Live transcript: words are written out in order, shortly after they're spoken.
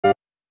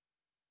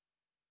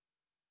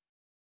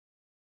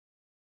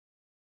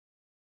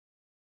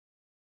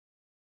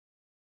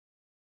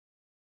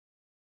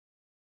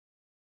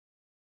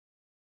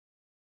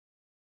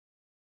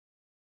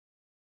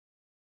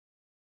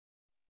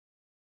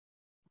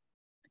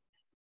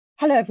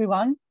Hello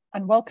everyone,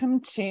 and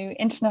welcome to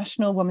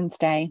International Women's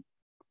Day.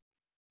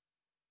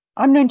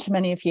 I'm known to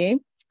many of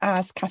you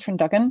as Catherine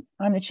Duggan.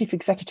 I'm the Chief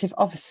Executive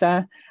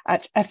Officer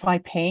at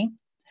FIP,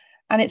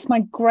 and it's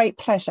my great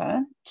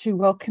pleasure to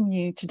welcome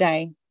you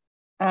today,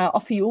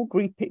 offer you all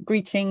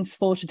greetings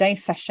for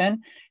today's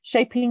session,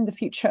 Shaping the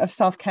Future of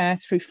Self-Care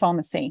Through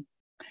Pharmacy.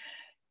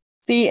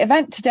 The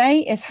event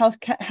today is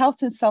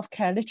health and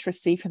self-care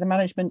literacy for the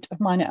management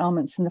of minor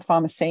ailments in the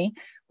pharmacy,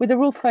 with a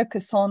real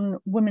focus on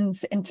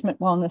women's intimate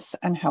wellness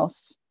and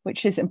health,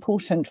 which is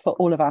important for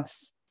all of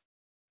us.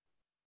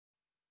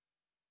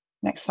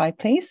 Next slide,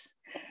 please.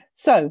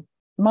 So,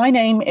 my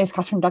name is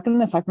Catherine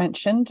Duggan, as I've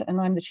mentioned,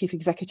 and I'm the Chief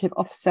Executive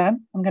Officer.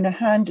 I'm going to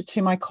hand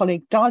to my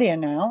colleague Dalia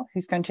now,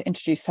 who's going to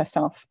introduce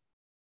herself.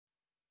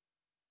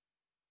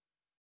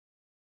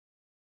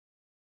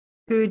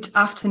 Good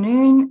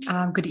afternoon,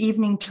 good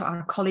evening to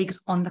our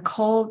colleagues on the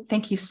call.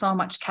 Thank you so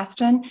much,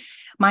 Catherine.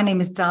 My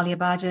name is Dalia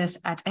Bajis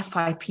at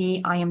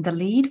FIP. I am the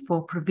lead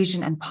for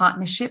provision and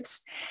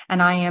partnerships,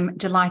 and I am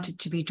delighted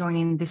to be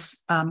joining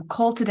this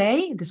call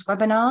today, this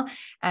webinar,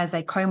 as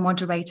a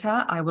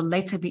co-moderator. I will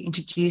later be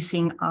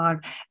introducing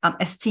our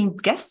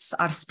esteemed guests,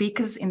 our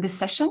speakers in this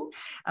session,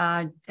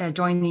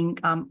 joining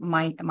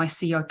my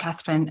CEO,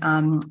 Catherine,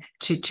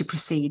 to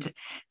proceed.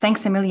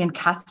 Thanks a million,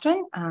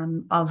 Catherine.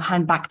 I'll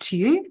hand back to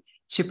you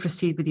to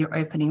proceed with your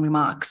opening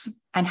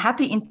remarks. And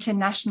happy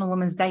International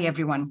Women's Day,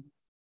 everyone.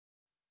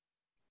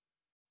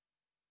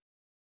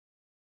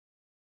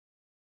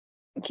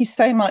 Thank you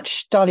so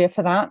much, Dalia,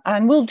 for that.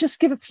 And we'll just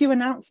give a few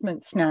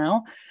announcements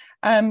now.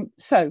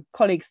 So,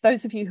 colleagues,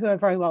 those of you who are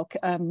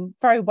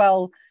very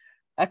well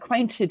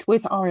acquainted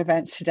with our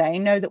events today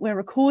know that we're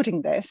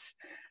recording this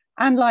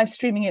and live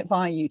streaming it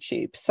via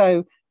YouTube.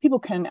 So people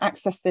can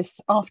access this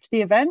after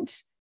the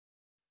event.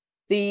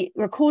 The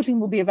recording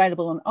will be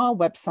available on our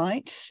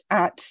website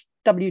at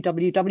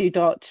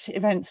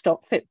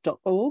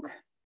www.events.fip.org.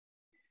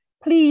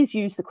 Please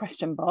use the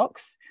question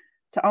box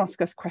to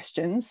ask us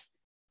questions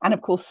and,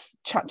 of course,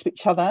 chat to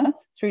each other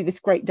through this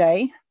great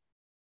day.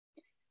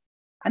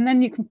 And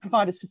then you can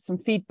provide us with some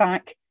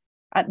feedback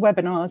at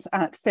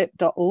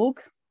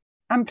webinars@fip.org.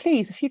 And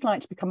please, if you'd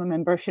like to become a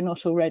member, if you're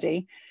not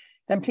already,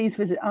 then please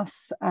visit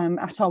us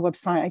at our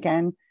website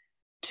again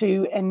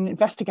to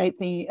investigate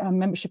the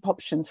membership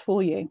options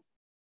for you.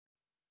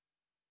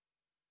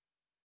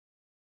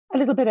 A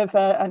little bit of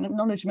an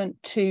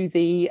acknowledgement to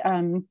the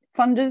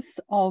funders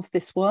of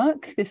this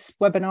work. This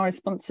webinar is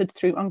sponsored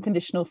through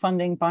unconditional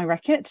funding by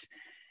Reckitt.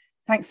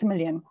 Thanks a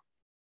million.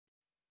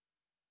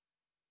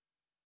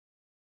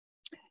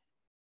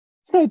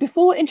 So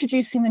before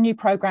introducing the new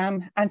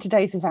programme and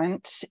today's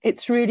event,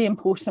 it's really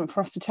important for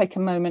us to take a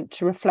moment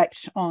to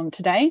reflect on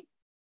today.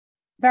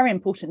 Very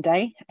important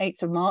day,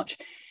 8th of March,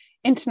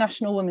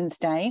 International Women's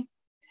Day.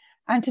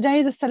 And today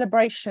is a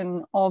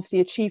celebration of the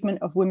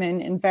achievement of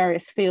women in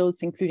various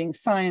fields, including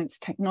science,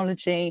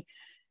 technology,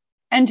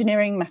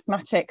 engineering,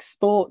 mathematics,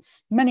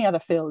 sports, many other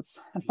fields,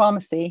 and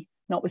pharmacy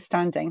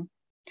notwithstanding.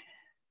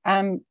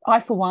 I,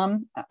 for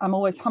one, am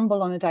always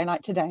humble on a day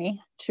like today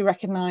to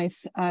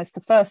recognise as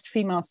the first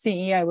female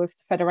CEO of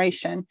the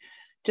Federation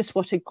just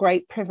what a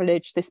great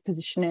privilege this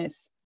position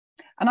is.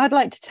 And I'd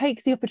like to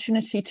take the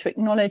opportunity to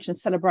acknowledge and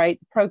celebrate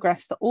the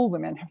progress that all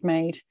women have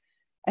made,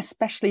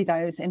 especially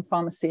those in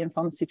pharmacy and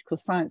pharmaceutical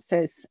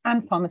sciences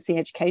and pharmacy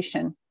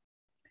education.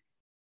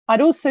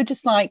 I'd also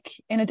just like,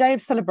 in a day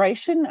of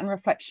celebration and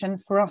reflection,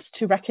 for us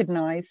to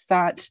recognise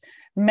that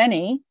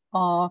many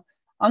are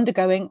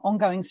undergoing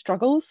ongoing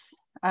struggles.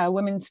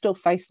 Women still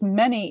face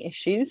many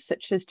issues,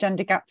 such as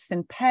gender gaps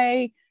in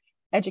pay,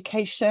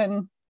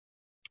 education,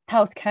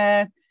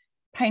 healthcare,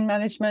 pain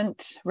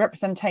management,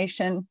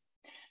 representation.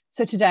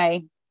 So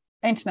today,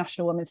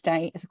 International Women's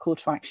Day, is a call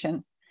to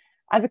action,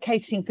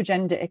 advocating for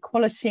gender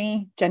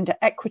equality, gender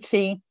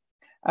equity,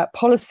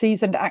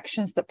 policies and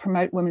actions that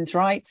promote women's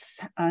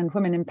rights and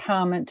women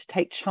empowerment to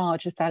take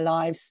charge of their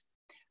lives,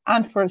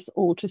 and for us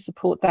all to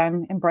support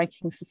them in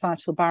breaking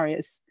societal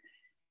barriers.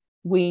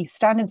 We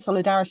stand in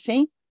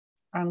solidarity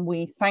and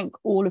we thank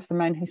all of the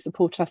men who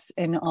support us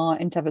in our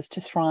endeavours to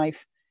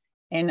thrive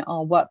in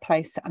our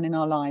workplace and in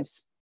our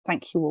lives.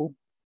 Thank you all.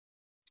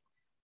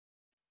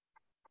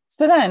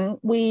 So then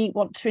we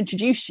want to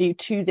introduce you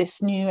to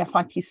this new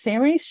FIP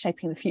series,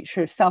 Shaping the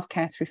Future of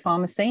Self-Care Through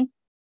Pharmacy.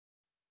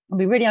 And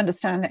we really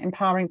understand that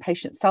empowering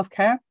patient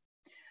self-care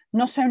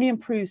not only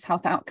improves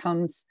health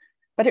outcomes,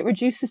 but it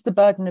reduces the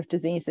burden of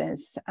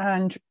diseases,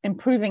 and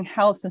improving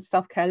health and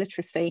self-care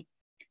literacy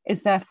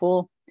is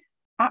therefore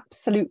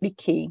absolutely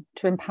key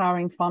to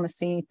empowering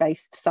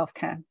pharmacy-based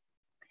self-care.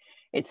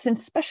 It's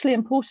especially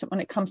important when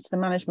it comes to the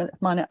management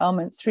of minor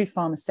ailments through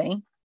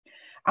pharmacy.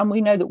 And we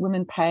know that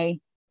women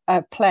play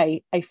a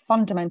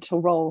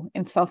fundamental role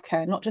in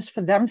self-care, not just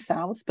for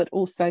themselves, but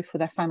also for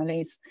their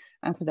families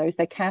and for those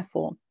they care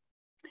for.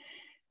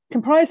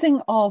 Comprising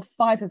of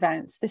 5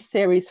 events, this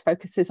series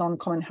focuses on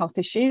common health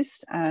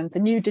issues, and the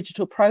new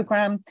digital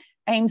programme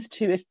aims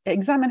to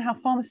examine how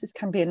pharmacists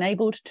can be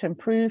enabled to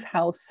improve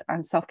health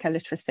and self-care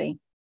literacy.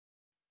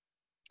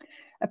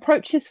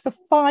 approaches for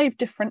 5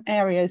 different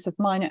areas of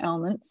minor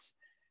ailments.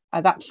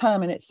 That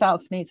term in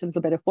itself needs a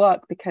little bit of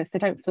work because they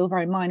don't feel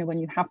very minor when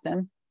you have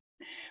them.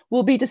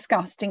 Will be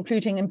discussed,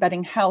 including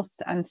embedding health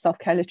and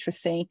self-care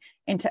literacy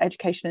into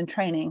education and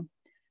training,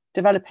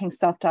 developing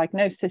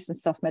self-diagnosis and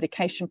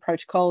self-medication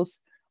protocols,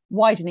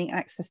 widening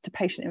access to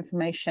patient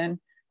information,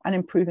 and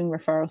improving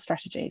referral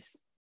strategies.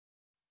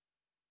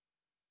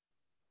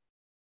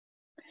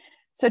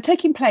 So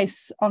taking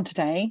place on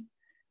today,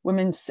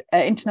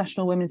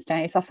 International Women's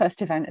Day is our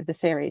first event of the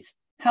series,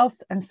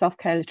 Health and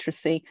Self-Care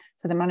Literacy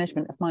for the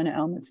Management of Minor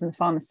Ailments in the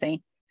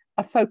Pharmacy,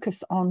 a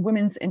focus on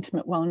women's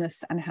intimate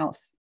wellness and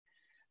health.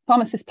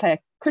 Pharmacists play a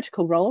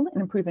critical role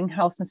in improving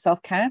health and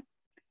self-care,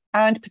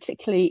 and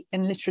particularly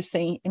in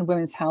literacy in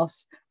women's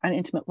health and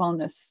intimate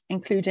wellness,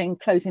 including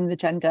closing the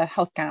gender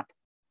health gap.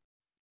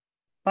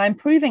 By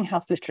improving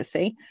health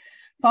literacy,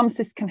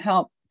 pharmacists can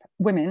help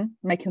women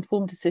make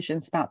informed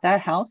decisions about their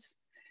health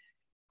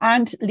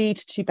and lead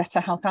to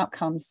better health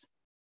outcomes.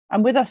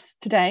 And with us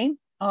today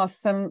are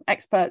some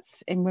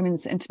experts in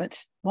women's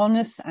intimate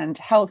wellness and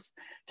health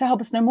to help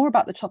us know more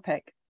about the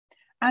topic,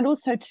 and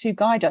also to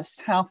guide us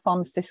how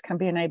pharmacists can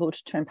be enabled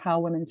to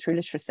empower women through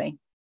literacy.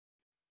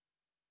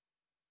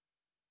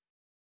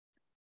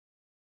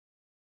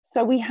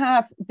 So we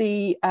have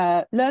the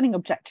learning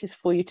objectives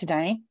for you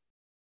today.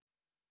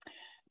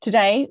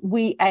 Today,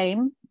 we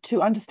aim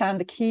to understand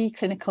the key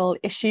clinical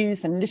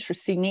issues and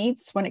literacy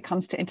needs when it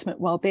comes to intimate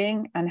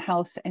well-being and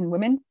health in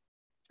women,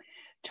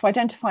 to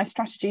identify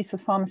strategies for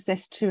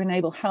pharmacists to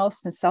enable health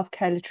and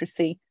self-care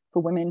literacy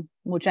for women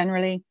more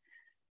generally,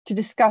 to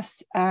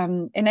discuss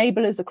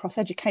enablers across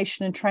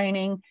education and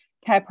training,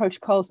 care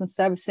protocols and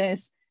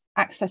services,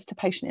 access to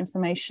patient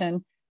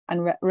information,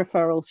 and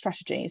referral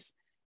strategies.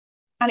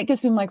 And it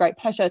gives me my great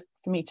pleasure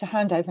for me to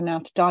hand over now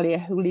to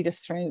Dalia, who will lead us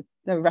through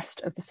the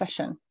rest of the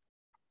session.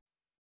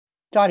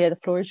 Dalia, the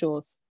floor is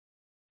yours.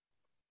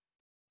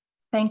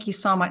 Thank you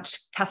so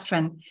much,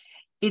 Catherine.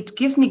 It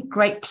gives me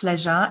great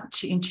pleasure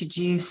to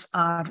introduce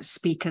our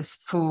speakers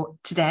for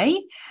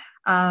today.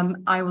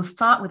 I will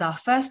start with our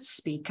first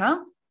speaker,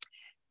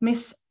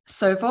 Ms.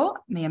 Sovo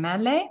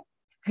Meyamele,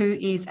 who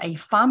is a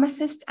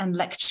pharmacist and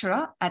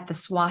lecturer at the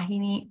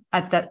Tshwane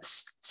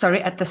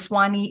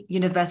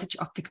University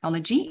of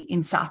Technology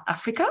in South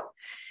Africa.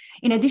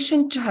 In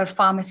addition to her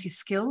pharmacy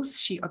skills,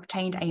 she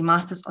obtained a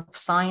Master's of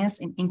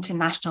Science in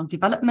International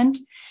Development.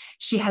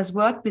 She has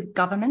worked with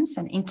governments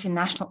and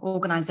international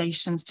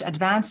organizations to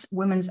advance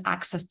women's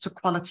access to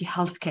quality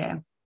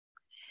healthcare.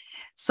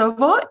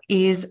 Sovo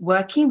is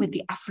working with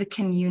the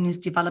African Union's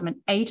Development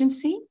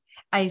Agency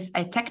as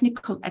a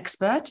technical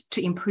expert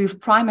to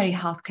improve primary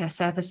healthcare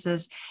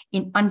services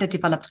in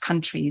underdeveloped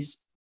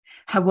countries.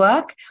 Her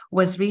work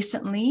was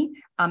recently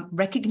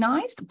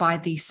recognized by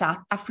the South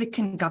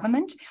African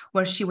government,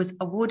 where she was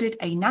awarded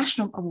a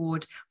national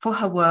award for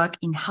her work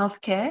in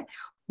healthcare,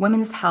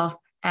 women's health,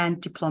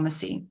 and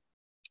diplomacy.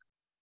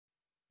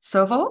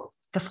 Sovo,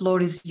 the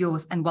floor is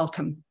yours and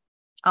welcome.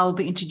 I'll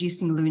be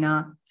introducing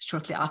Luna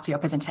shortly after your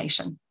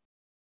presentation.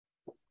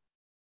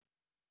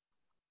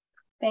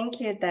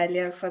 Thank you,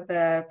 Dalia, for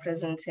the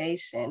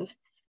presentation.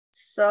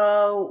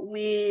 So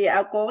we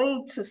are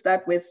going to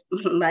start with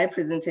my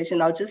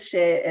presentation. I'll just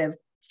share a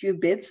few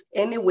bits.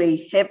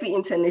 Anyway, happy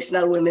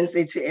International Women's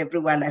Day to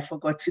everyone. I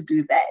forgot to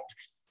do that.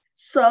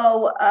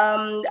 So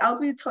I'll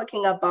be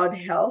talking about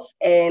health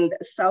and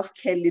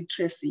self-care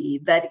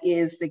literacy. That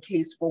is the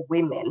case for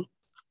women.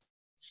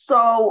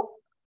 So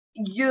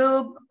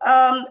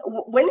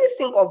when you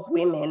think of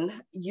women,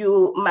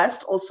 you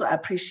must also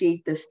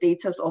appreciate the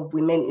status of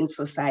women in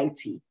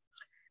society.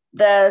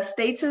 The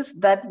status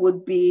that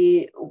would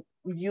be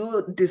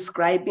you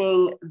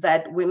describing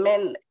that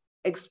women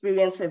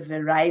experience a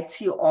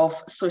variety of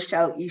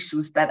social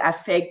issues that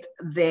affect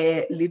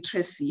their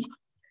literacy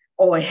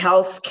or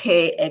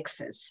healthcare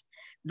access.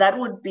 That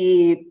would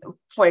be,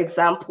 for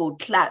example,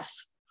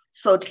 class.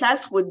 So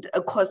class would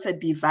cause a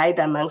divide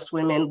amongst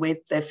women with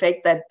the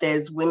fact that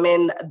there's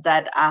women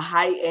that are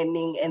high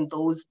earning and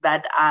those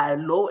that are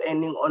low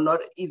earning or not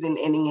even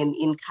earning an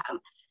income.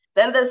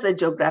 Then there's a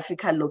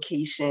geographical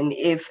location.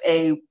 If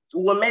a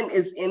woman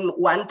is in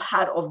one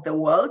part of the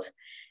world,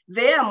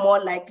 they are more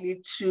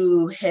likely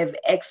to have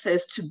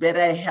access to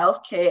better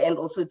healthcare and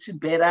also to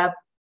better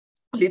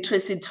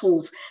literacy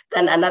tools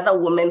than another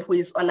woman who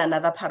is on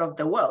another part of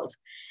the world.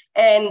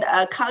 And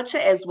culture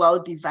as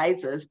well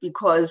divides us,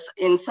 because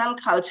in some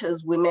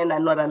cultures, women are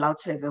not allowed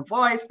to have a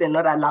voice. They're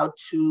not allowed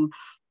to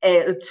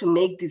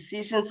make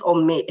decisions or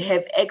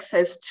have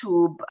access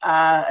to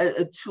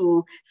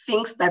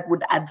things that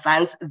would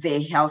advance their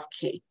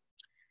healthcare.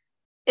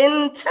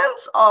 In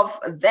terms of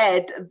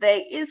that,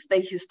 there is the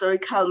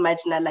historical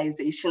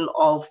marginalization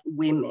of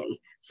women.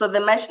 So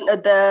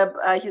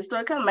the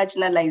historical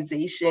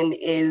marginalization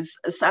is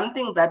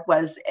something that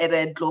was at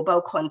a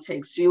global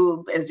context.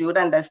 As you would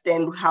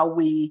understand how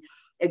we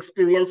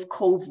experience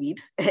COVID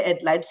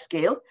at large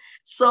scale,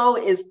 so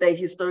is the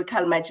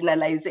historical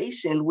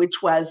marginalization,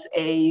 which was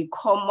a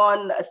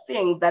common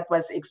thing that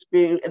was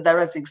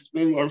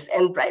experienced.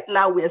 And right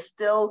now we're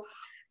still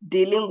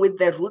dealing with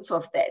the roots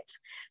of that.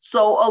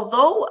 So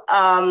although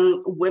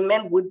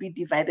women would be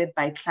divided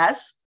by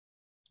class,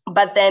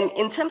 but then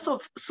in terms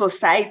of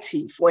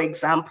society, for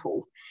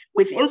example,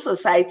 within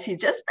society,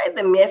 just by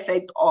the mere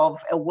fact of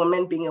a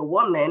woman being a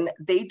woman,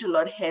 they do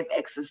not have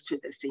access to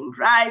the same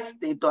rights.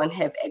 They don't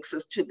have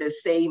access to the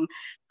same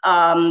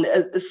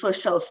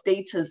social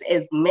status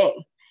as men.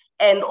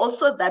 And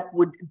also that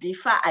would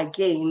differ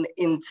again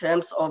in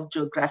terms of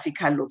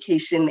geographical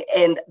location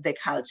and the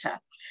culture.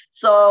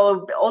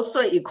 So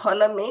also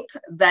economic,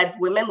 that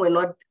women were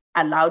not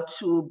allowed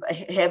to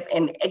have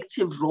an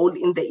active role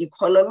in the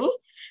economy,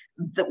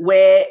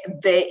 where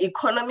the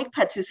economic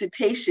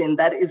participation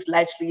that is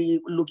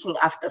largely looking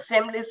after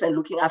families and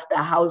looking after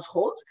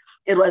households,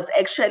 it was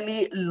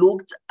actually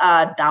looked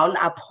down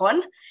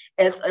upon,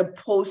 as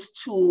opposed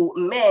to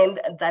men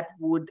that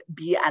would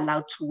be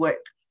allowed to work.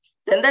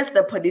 Then there's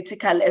the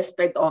political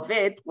aspect of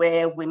it,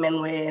 where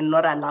women were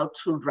not allowed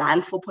to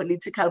run for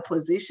political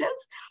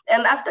positions.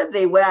 And after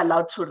they were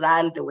allowed to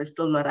run, they were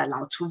still not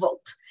allowed to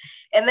vote.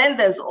 And then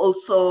there's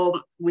also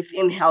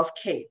within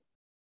healthcare,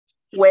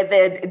 where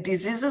the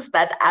diseases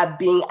that are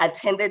being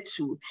attended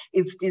to,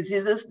 it's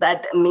diseases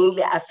that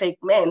mainly affect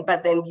men.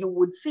 But then you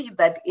would see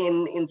that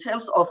in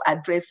terms of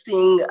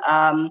addressing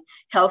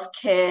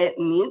healthcare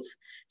needs,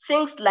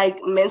 things like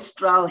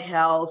menstrual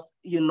health,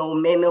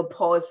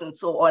 menopause and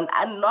so on,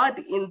 are not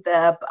in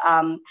the,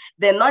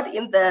 they're not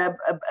in the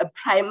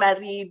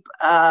primary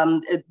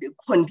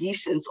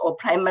conditions or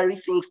primary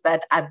things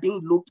that are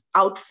being looked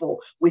out for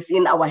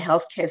within our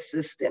healthcare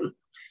system.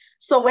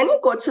 So when you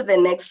go to the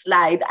next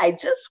slide, I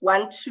just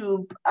want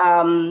to,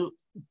 on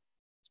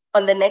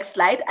the next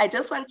slide, I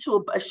just want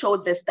to show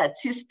the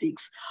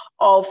statistics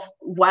of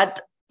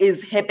what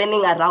is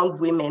happening around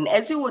women.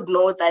 As you would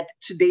know that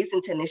today's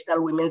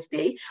International Women's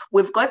Day,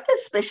 we've got the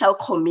special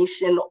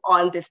commission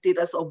on the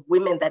status of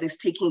women that is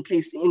taking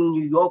place in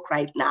New York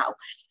right now.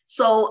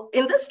 So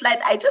in this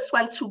slide, I just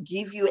want to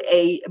give you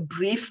a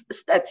brief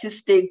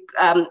statistic.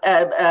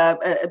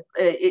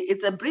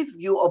 It's a brief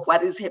view of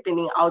what is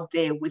happening out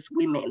there with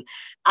women.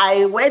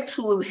 I wear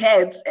two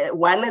hats.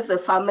 One is a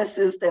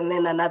pharmacist, and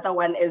then another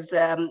one is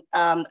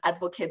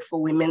advocate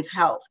for women's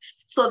health.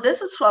 So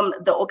this is from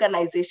the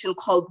organization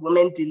called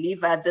Women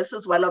Deliver. This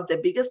is one of the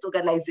biggest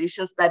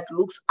organizations that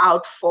looks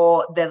out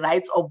for the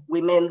rights of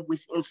women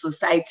within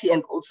society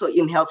and also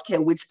in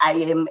healthcare, which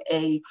I'm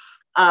a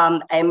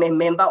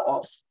member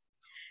of.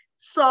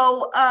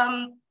 So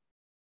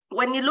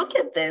when you look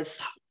at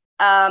this,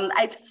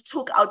 I just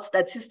took out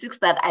statistics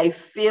that I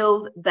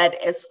feel that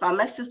as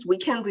pharmacists we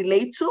can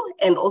relate to,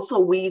 and also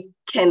we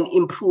can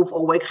improve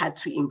or work hard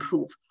to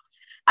improve.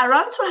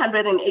 Around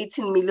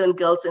 218 million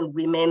girls and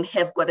women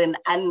have got an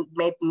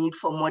unmet need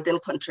for modern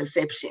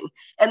contraception.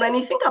 And when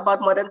you think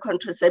about modern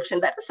contraception,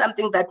 that is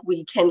something that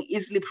we can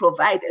easily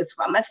provide as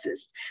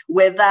pharmacists,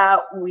 whether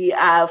we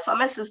are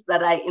pharmacists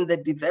that are in the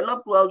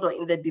developed world or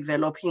in the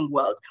developing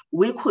world.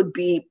 We could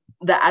be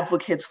the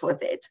advocates for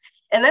that.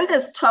 And then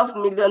there's 12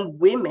 million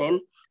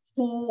women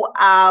who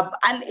are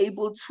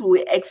unable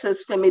to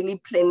access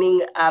family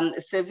planning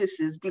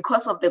services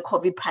because of the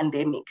COVID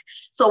pandemic.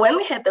 So when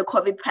we had the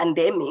COVID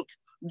pandemic,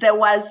 there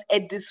was a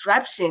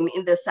disruption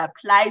in the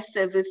supply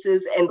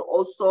services and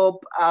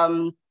also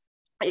in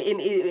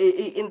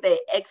the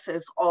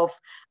access of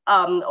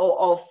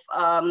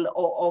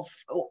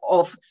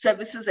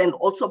services and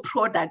also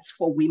products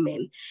for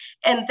women.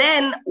 And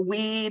then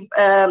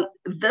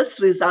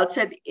this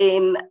resulted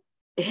in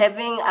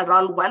having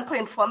around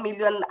 1.4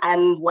 million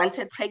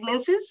unwanted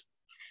pregnancies.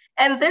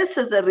 And this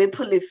is a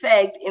ripple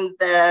effect in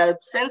the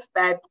sense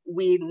that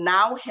we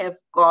now have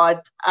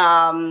got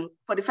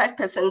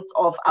 45%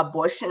 of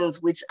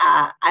abortions which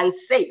are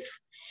unsafe.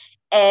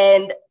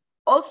 And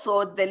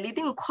also, the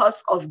leading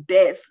cause of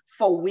death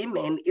for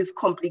women is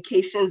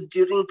complications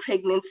during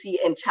pregnancy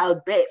and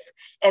childbirth.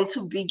 And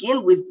to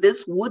begin with,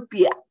 this would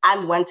be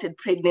unwanted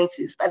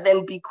pregnancies. But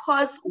then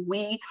because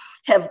we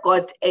have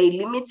got a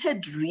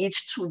limited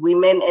reach to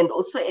women and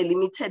also a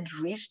limited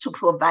reach to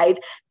provide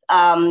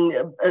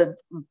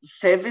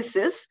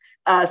services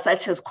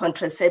such as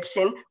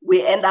contraception,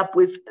 we end up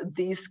with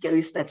these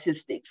scary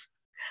statistics.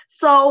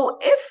 So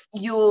if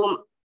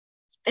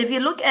you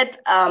look at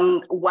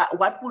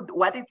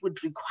what it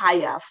would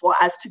require for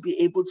us to be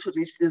able to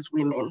reach these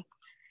women,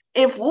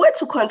 if we were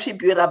to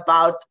contribute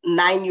about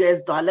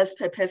 $9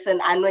 per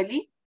person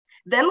annually,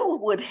 then we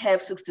would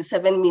have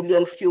 67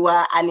 million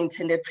fewer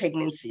unintended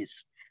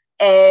pregnancies.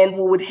 And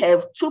we would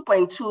have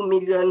 2.2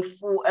 million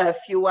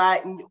fewer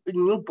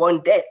newborn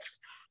deaths,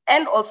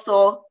 and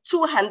also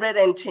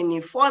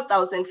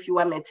 224,000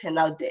 fewer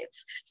maternal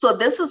deaths. So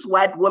this is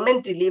what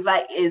Women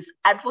Deliver is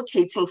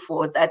advocating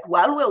for, that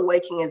while we're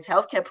working as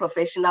healthcare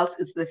professionals,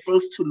 is the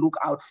things to look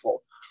out for.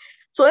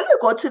 So when we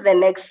go to the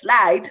next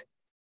slide,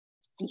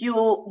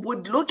 you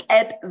would look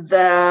at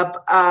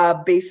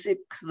the basic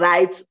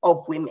rights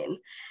of women.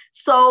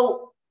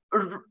 So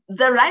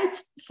the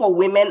rights for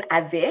women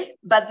are there,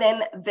 but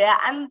then they're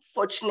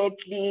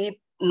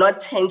unfortunately not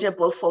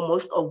tangible for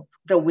most of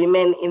the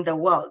women in the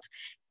world.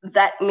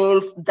 That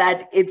means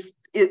that it's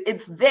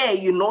it's there,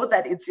 you know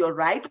that it's your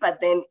right,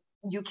 but then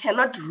you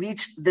cannot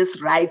reach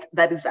this right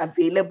that is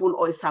available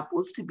or is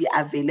supposed to be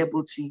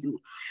available to you.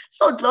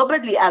 So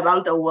globally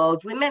around the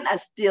world, women are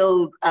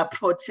still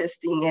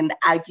protesting and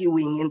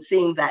arguing and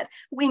saying that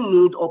we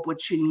need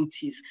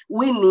opportunities,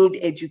 we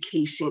need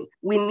education,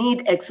 we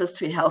need access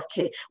to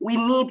healthcare, we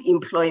need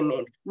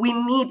employment, we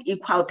need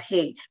equal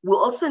pay, we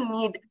also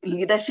need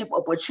leadership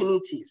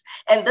opportunities.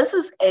 And this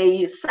is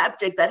a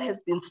subject that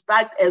has been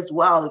sparked as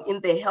well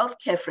in the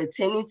healthcare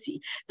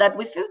fraternity, that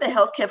within the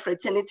healthcare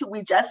fraternity,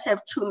 we just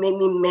have too many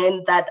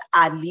men that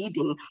are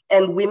leading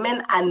and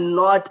women are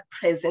not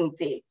present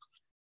there.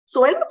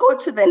 So when we go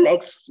to the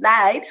next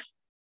slide,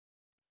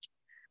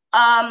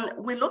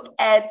 we look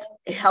at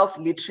health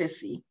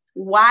literacy.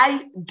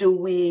 Why do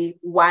we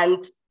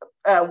want,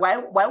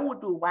 why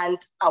would we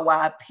want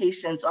our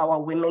patients,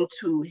 our women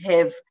to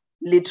have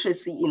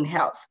literacy in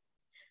health?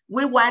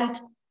 We want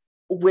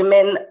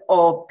women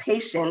or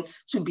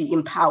patients to be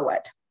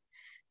empowered.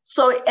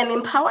 So an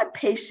empowered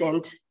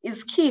patient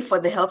is key for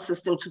the health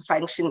system to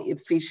function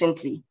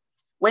efficiently.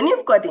 When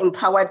you've got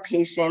empowered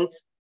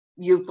patients,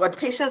 you've got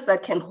patients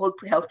that can hold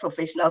health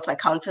professionals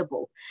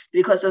accountable,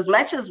 because as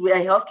much as we are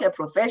healthcare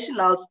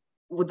professionals,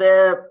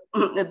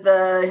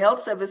 the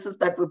health services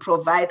that we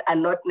provide are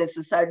not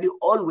necessarily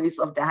always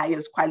of the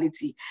highest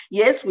quality.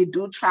 Yes, we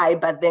do try,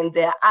 but then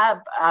there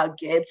are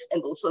gaps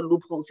and also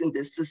loopholes in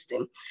the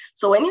system.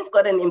 So when you've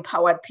got an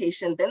empowered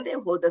patient, then they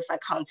hold us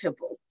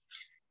accountable.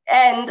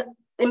 And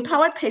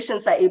empowered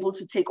patients are able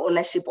to take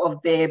ownership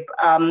of their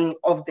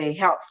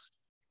health.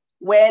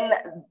 When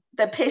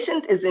the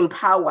patient is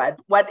empowered,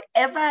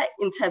 whatever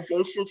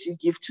interventions you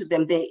give to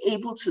them, they're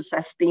able to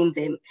sustain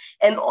them.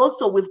 And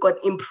also we've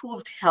got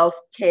improved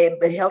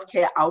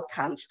healthcare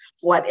outcomes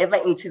for whatever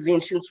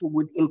interventions we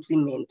would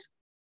implement.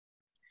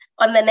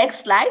 On the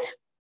next slide,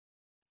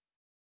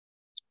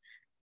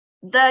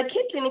 the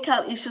key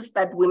clinical issues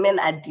that women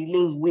are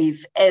dealing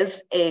with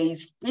as a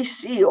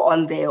species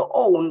on their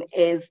own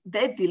is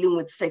they're dealing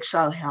with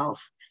sexual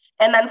health.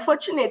 And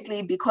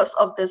unfortunately, because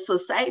of the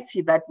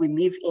society that we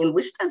live in,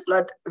 which does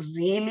not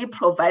really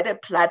provide a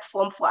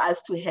platform for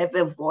us to have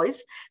a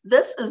voice,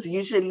 this is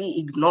usually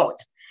ignored.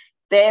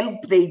 Then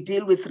they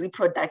deal with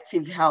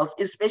reproductive health,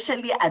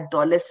 especially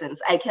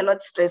adolescents. I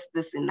cannot stress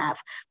this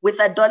enough.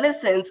 With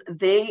adolescents,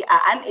 they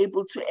are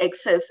unable to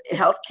access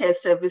healthcare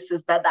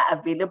services that are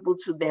available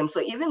to them.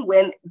 So even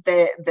when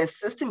the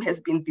system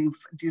has been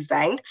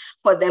designed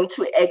for them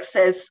to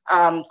access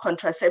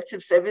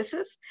contraceptive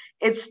services,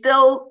 it's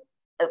still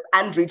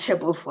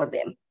unreachable for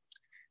them.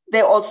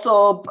 They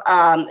also,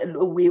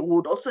 we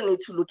would also need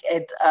to look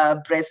at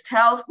breast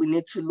health. We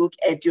need to look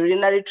at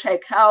urinary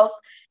tract health,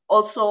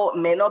 also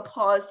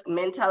menopause,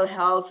 mental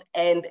health,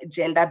 and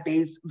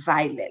gender-based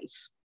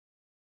violence.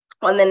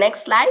 On the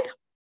next slide.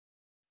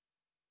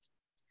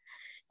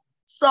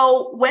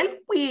 So when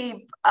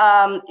we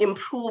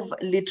improve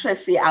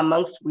literacy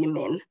amongst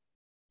women,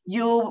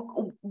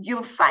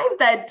 you find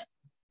that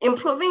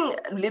improving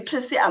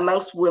literacy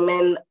amongst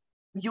women,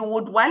 you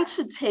would want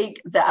to take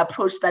the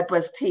approach that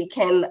was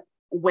taken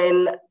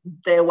when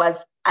there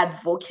was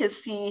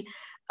advocacy.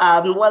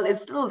 Well,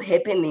 it's still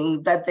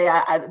happening, that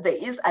there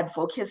is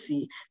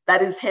advocacy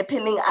that is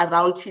happening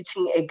around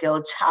teaching a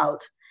girl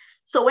child.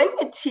 So when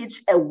you teach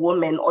a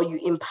woman or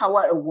you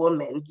empower a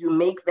woman, you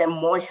make them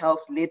more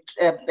health literate.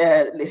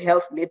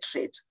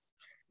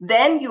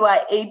 Then you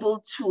are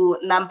able to,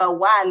 number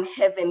one,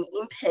 have an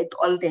impact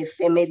on their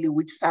family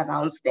which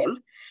surrounds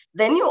them.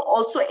 Then you're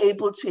also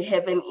able to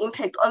have an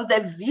impact on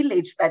the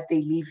village that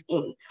they live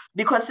in.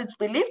 Because it's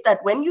believed that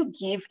when you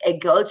give a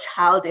girl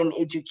child an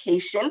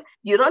education,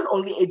 you don't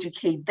only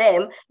educate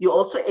them, you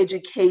also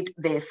educate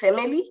their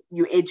family,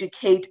 you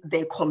educate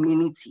their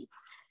community.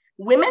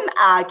 Women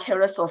are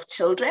carers of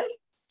children.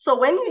 So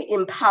when you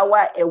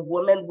empower a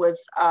woman with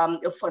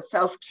for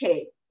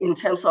self-care in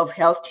terms of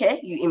healthcare,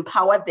 you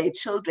empower their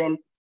children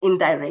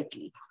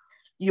indirectly.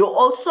 You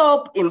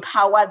also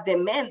empower the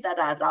men that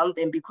are around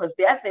them, because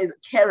they are the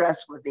carers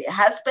for their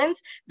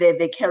husbands, they're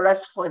the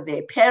carers for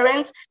their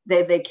parents,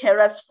 they're the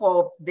carers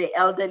for the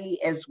elderly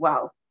as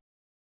well.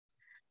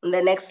 On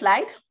the next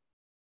slide.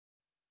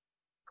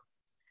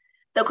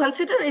 The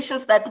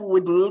considerations that we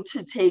would need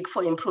to take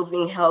for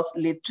improving health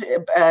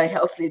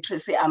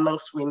literacy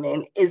amongst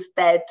women is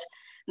that,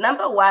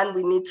 number one,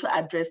 we need to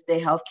address the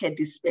healthcare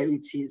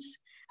disparities.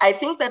 I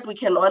think that we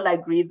can all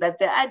agree that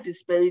there are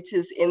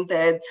disparities in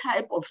the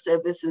type of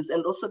services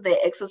and also the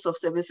access of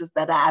services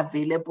that are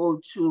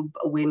available to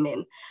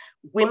women.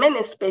 Women,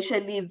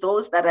 especially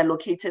those that are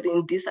located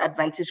in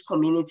disadvantaged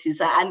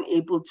communities, are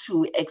unable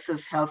to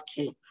access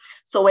healthcare.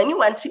 So when you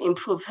want to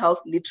improve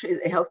health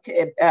literacy,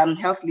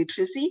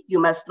 you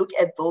must look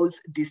at those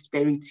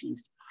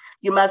disparities.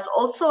 You must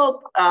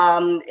also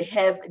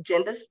have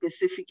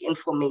gender-specific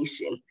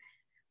information.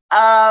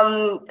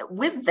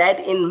 With that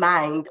in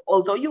mind,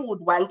 although you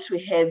would want to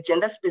have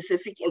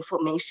gender-specific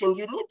information,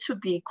 you need to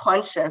be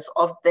conscious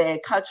of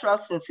the cultural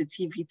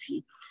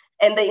sensitivity.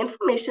 And the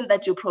information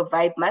that you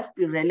provide must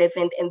be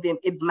relevant, and then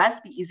it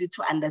must be easy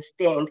to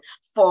understand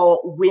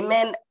for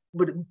women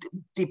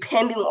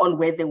depending on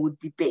where they would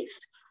be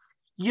based.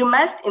 You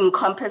must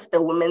encompass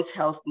the women's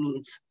health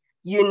needs.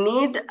 You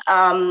need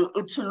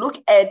to look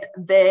at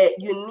the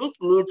unique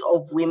needs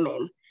of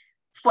women.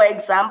 For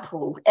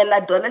example, an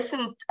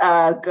adolescent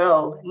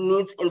girl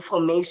needs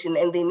information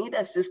and they need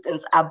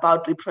assistance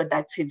about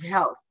reproductive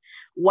health,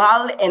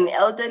 while an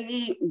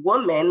elderly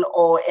woman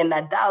or an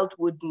adult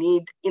would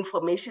need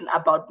information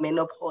about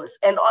menopause.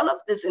 And all of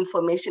this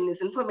information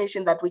is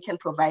information that we can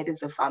provide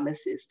as a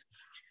pharmacist.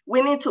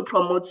 We need to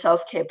promote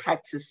self-care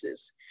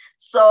practices.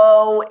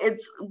 So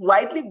it's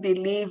widely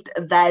believed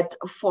that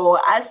for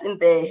us in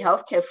the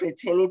healthcare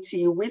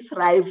fraternity, we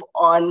thrive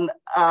on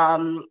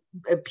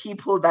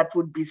people that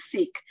would be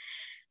sick.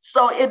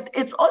 So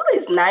it's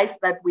always nice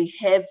that we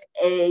have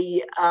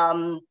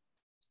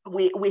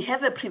we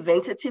have a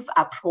preventative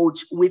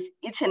approach with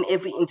each and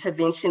every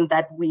intervention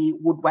that we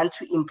would want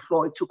to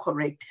employ to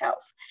correct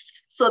health.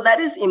 So that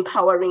is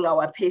empowering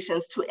our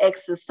patients to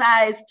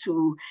exercise,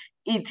 to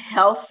eat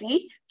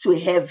healthy, to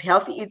have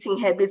healthy eating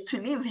habits, to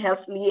live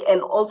healthily,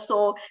 and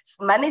also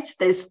manage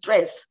their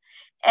stress.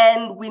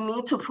 And we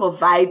need to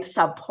provide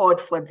support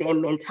for their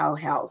mental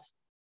health.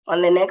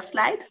 On the next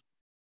slide.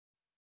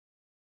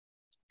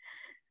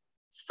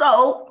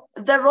 So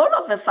the role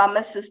of a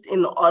pharmacist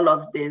in all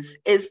of this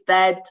is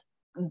that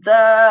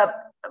the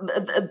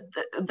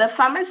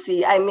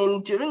pharmacy, I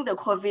mean, during the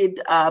COVID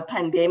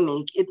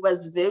pandemic, it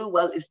was very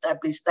well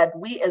established that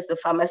we as the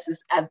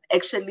pharmacists are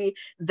actually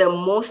the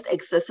most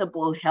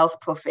accessible health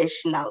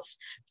professionals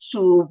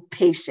to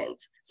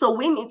patients. So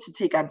we need to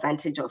take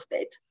advantage of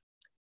that.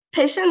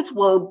 Patients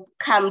will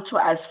come to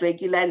us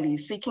regularly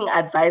seeking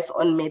advice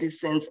on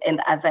medicines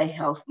and other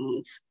health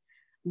needs.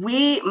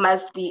 We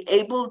must be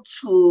able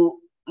to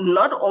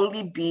not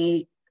only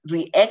be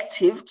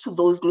reactive to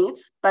those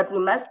needs, but we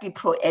must be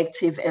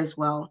proactive as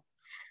well.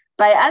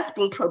 By us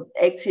being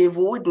proactive,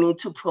 we would need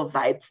to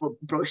provide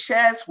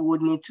brochures, we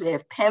would need to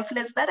have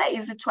pamphlets that are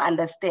easy to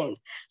understand.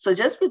 So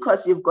just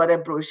because you've got a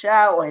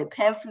brochure or a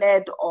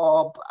pamphlet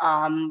or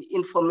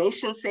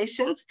information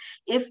sessions,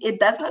 if it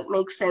does not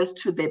make sense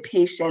to the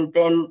patient,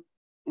 then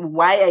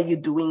why are you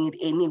doing it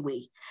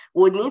anyway?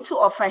 We would need to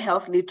offer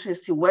health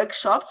literacy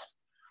workshops.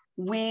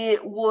 We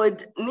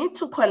would need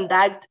to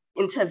conduct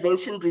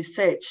intervention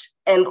research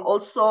and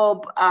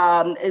also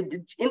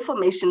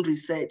information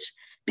research,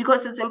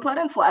 because it's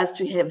important for us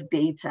to have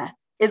data.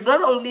 It's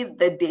not only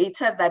the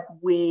data that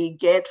we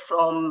get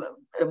from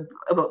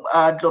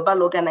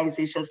global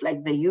organizations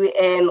like the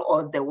UN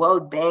or the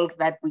World Bank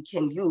that we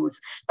can use,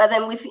 but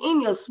then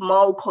within your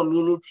small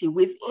community,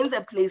 within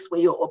the place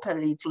where you're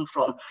operating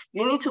from,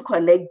 you need to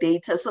collect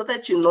data so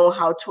that you know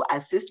how to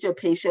assist your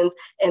patients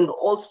and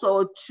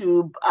also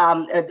to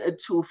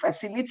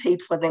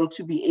facilitate for them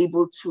to be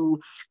able to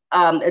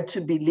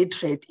be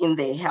literate in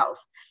their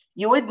health.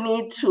 You would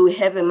need to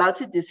have a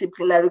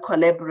multidisciplinary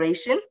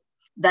collaboration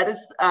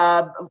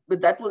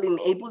that will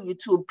enable you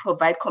to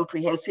provide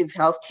comprehensive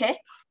healthcare,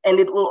 and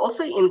it will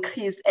also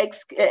increase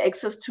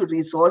access to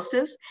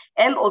resources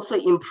and also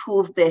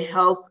improve the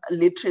health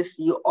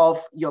literacy of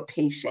your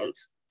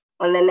patients.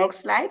 On the next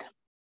slide.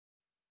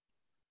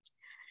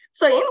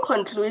 So in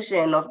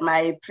conclusion of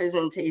my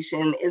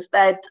presentation is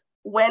that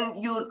when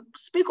you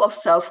speak of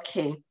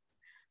self-care,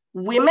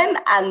 women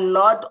are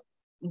not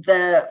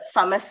the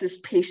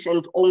pharmacist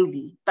patient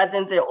only, but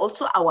then they're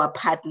also our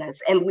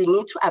partners, and we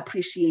need to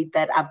appreciate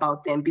that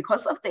about them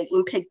because of the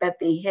impact that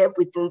they have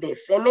within their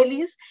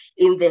families,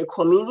 in their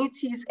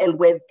communities, and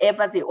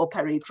wherever they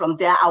operate from.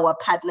 They're our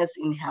partners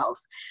in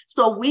health.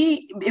 So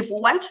if we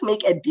want to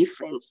make a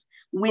difference,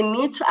 we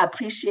need to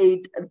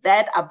appreciate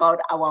that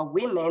about our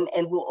women,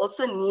 and we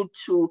also need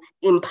to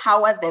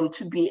empower them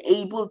to be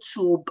able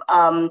to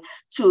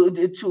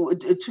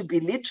be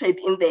literate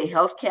in their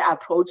healthcare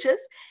approaches,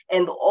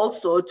 and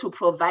also to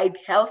provide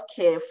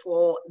healthcare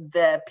for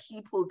the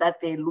people that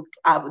they're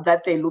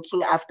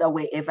looking after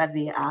wherever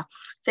they are.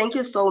 Thank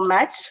you so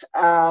much.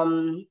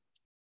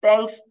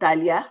 Thanks,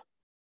 Dalia.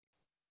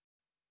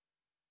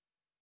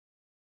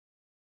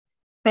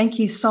 Thank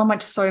you so much,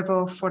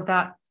 Sobo, for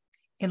that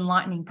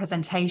enlightening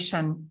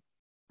presentation.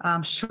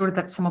 I'm sure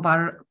that some of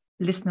our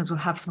listeners will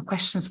have some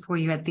questions for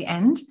you at the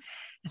end.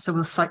 So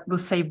we'll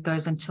save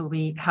those until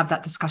we have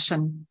that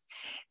discussion.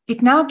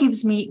 It now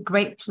gives me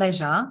great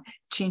pleasure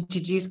to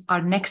introduce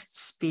our next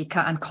speaker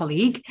and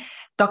colleague,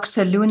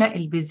 Dr. Luna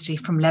El-Bizri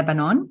from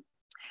Lebanon.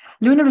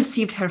 Luna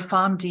received her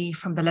PharmD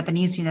from the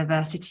Lebanese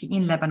University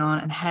in Lebanon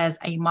and has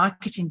a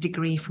marketing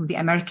degree from the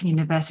American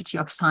University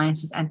of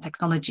Sciences and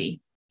Technology.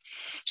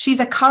 She's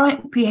a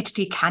current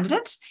PhD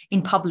candidate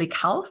in public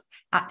health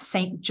at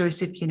St.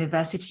 Joseph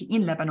University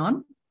in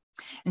Lebanon,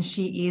 and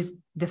she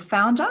is the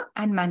founder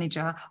and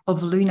manager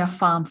of Luna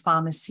Farm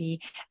Pharmacy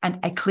and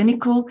a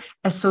clinical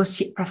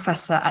associate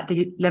professor at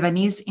the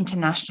Lebanese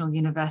International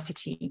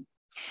University.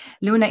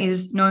 Luna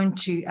is known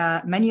to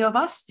many of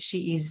us.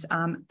 She is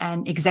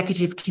an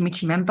executive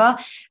committee member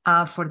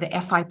for the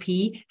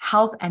FIP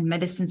Health and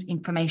Medicines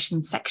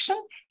Information Section,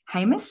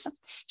 Hamis.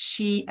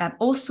 She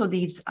also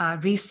leads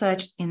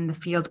research in the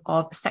field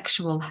of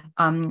sexual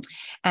and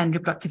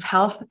reproductive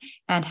health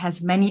and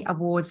has many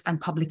awards and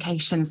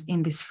publications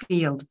in this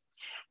field.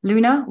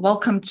 Luna,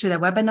 welcome to the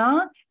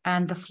webinar,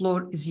 and the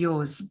floor is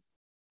yours.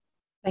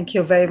 Thank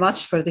you very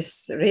much for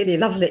this really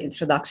lovely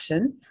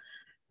introduction.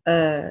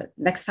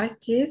 Next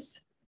slide,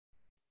 please.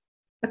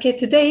 Okay,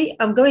 today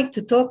I'm going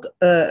to talk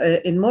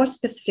in more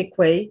specific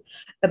way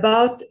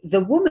about the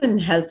woman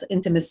health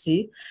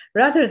intimacy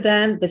rather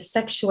than the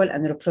sexual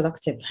and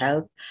reproductive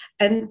health.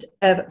 And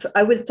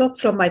I will talk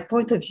from my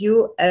point of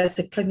view as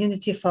a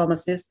community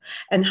pharmacist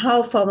and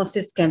how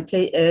pharmacists can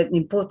play an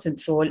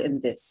important role in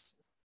this.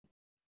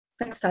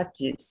 Next slide,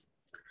 please.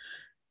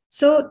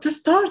 So to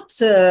start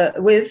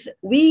with,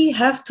 we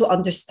have to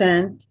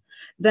understand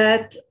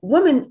that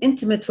women's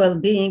intimate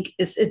well-being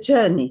is a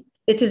journey.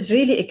 It is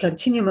really a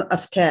continuum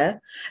of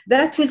care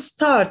that will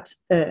start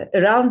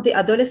around the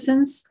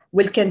adolescence,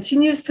 will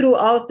continue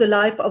throughout the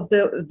life of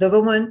the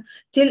woman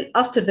till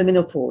after the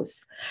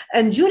menopause.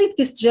 And during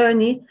this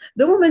journey,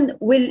 the woman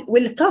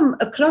will come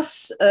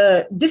across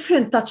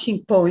different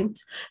touching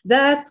points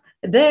that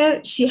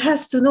there she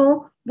has to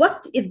know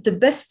what is the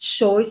best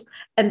choice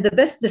and the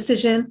best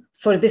decision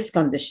for this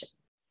condition.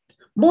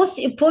 Most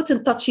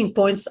important touching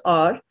points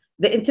are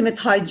the intimate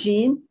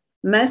hygiene,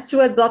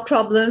 menstrual blood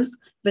problems,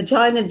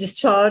 vaginal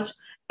discharge,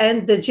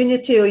 and the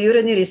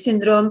genitourinary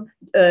syndrome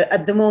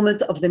at the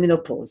moment of the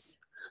menopause.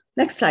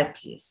 Next slide,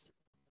 please.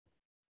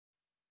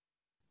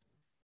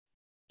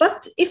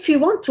 But if you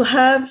want to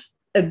have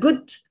a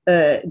good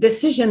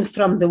decision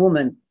from the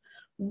woman,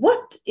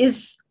 what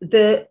is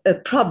the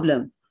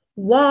problem?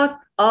 What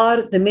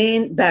are the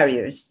main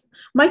barriers?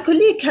 My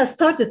colleague has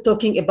started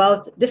talking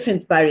about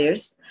different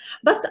barriers,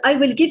 but I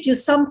will give you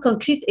some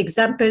concrete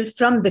example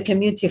from the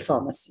community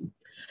pharmacy.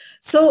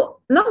 So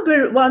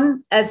number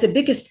one, as the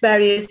biggest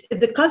barriers, is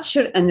the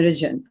culture and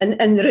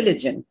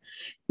religion.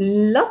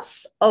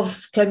 Lots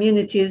of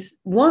communities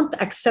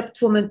won't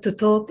accept women to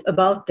talk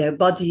about their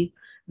body,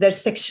 their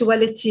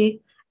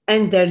sexuality,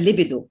 and their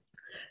libido.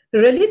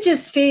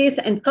 Religious faith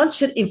and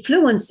culture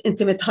influence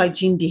intimate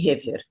hygiene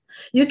behavior.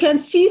 You can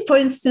see, for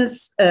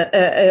instance,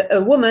 a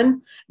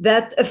woman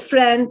that a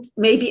friend,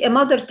 maybe a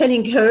mother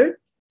telling her,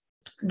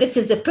 this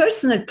is a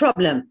personal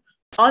problem,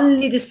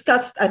 only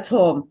discussed at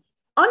home,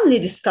 only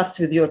discussed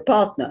with your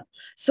partner.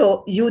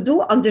 So you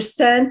do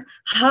understand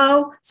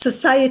how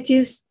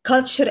society's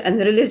culture and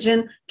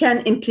religion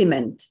can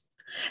implement.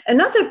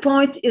 Another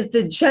point is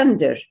the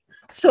gender.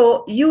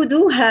 So you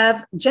do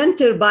have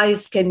gender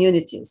biased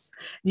communities.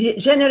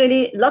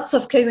 Generally, lots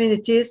of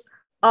communities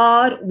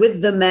are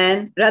with the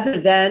man rather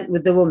than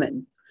with the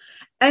woman.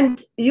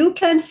 And you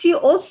can see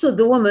also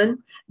the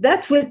woman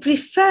that will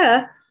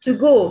prefer to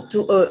go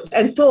to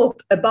and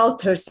talk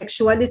about her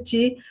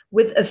sexuality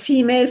with a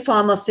female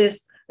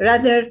pharmacist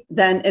rather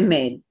than a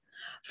male.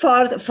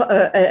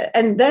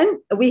 And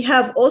then we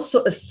have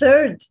also a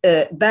third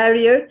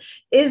barrier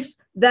is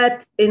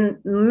that in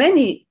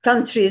many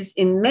countries,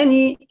 in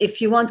many, if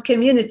you want,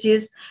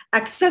 communities,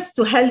 access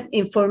to health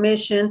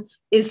information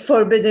is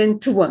forbidden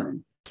to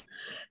women.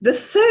 The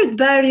third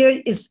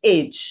barrier is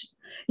age.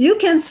 You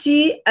can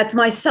see at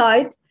my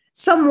side,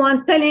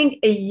 someone telling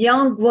a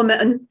young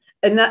woman,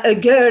 a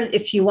girl,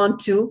 if you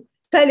want to,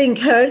 telling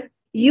her,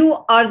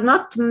 you are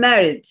not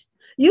married.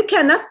 You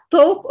cannot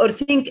talk or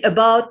think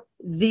about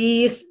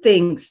these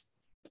things.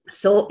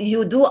 So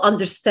you do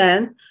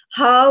understand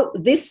how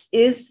this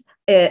is,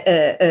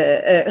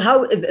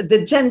 how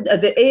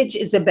the age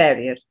is a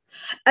barrier.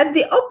 At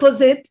the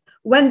opposite,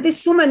 when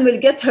this woman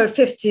will get her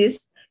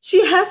 50s,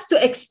 she has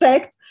to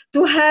expect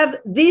to have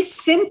these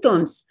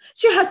symptoms.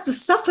 She has to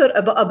suffer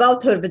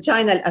about her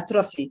vaginal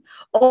atrophy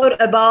or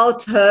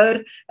about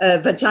her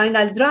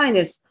vaginal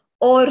dryness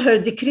or her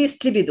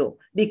decreased libido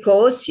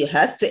because she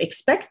has to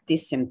expect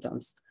these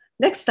symptoms.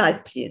 Next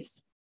slide,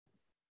 please.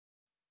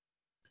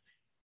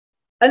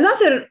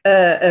 Another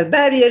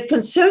barrier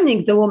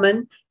concerning the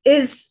woman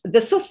is the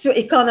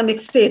socioeconomic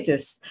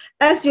status.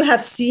 As you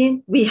have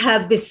seen, we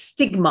have this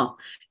stigma.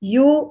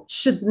 You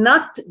should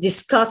not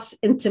discuss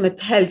intimate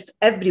health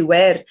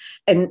everywhere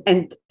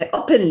and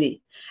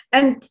openly.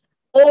 And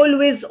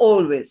always,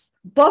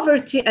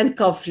 poverty and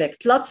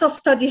conflict. Lots of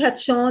studies had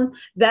shown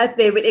that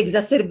they will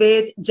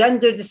exacerbate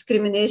gender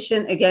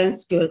discrimination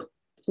against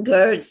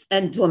girls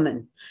and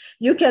women.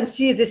 You can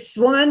see this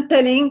woman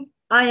telling,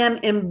 I am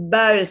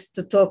embarrassed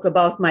to talk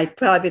about my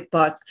private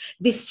parts.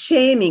 This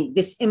shaming,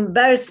 this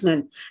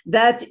embarrassment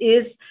that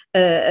is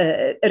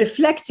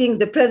reflecting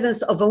the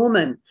presence of a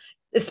woman,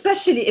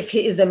 especially if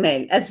he is a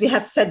male, as we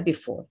have said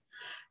before.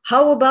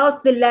 How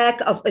about the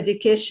lack of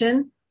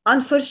education?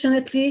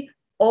 Unfortunately,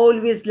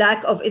 always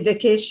lack of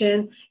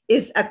education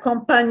is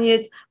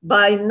accompanied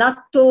by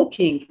not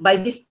talking, by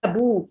this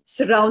taboo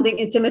surrounding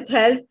intimate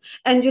health.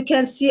 And you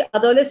can see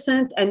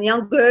adolescent and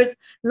young girls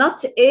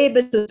not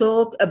able to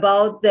talk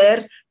about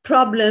their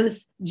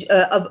problems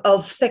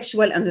of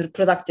sexual and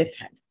reproductive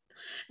health.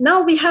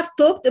 Now we have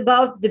talked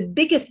about the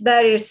biggest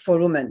barriers for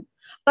women,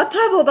 but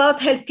how about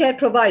healthcare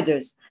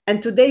providers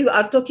And today we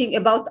are talking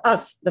about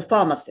us, the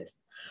pharmacists.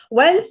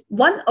 Well,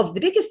 one of the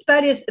biggest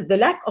barriers is the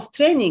lack of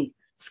training,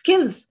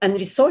 skills, and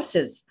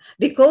resources,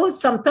 because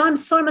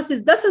sometimes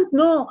pharmacists doesn't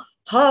know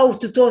how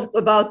to talk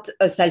about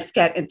a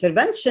self-care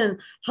intervention,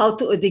 how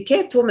to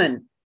educate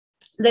women.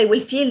 They will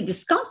feel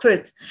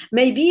discomfort.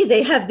 Maybe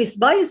they have these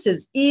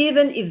biases,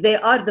 even if they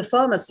are the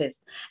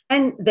pharmacist,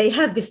 and they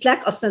have this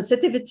lack of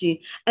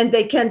sensitivity, and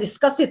they can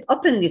discuss it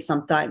openly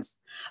sometimes.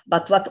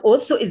 But what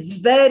also is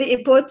very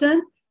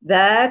important,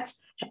 that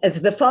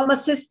the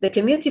pharmacist, the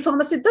community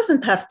pharmacist,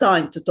 doesn't have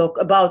time to talk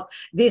about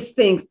these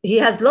things. He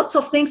has lots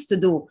of things to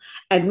do.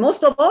 And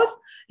most of all,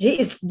 he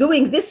is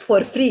doing this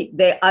for free.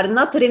 They are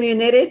not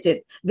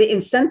remunerated. The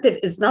incentive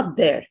is not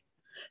there.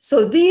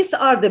 So these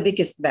are the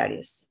biggest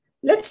barriers.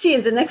 Let's see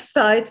in the next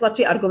slide what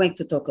we are going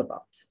to talk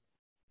about.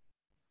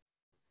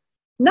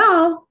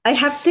 Now, I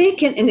have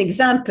taken an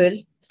example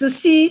to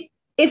see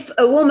if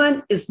a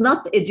woman is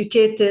not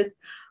educated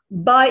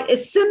by a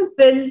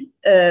simple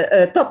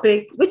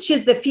topic, which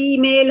is the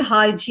female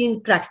hygiene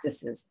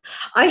practices.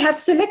 I have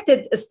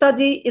selected a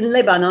study in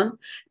Lebanon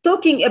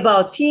talking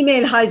about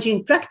female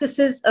hygiene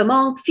practices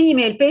among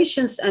female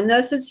patients and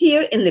nurses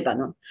here in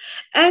Lebanon.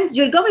 And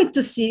you're going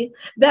to see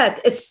that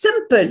a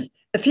simple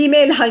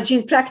female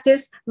hygiene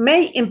practice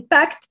may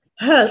impact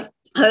her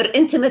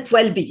intimate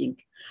well-being.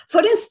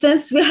 For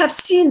instance, we have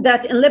seen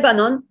that in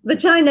Lebanon,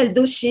 vaginal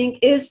douching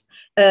is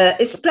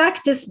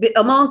practiced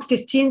among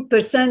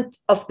 15%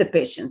 of the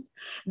patients.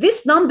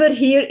 This number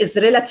here is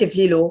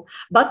relatively low,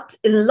 but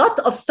in a lot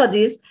of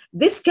studies,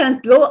 this can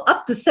go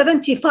up to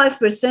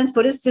 75%,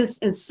 for instance,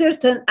 in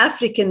certain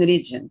African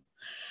regions.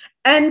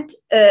 And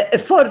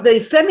for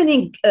the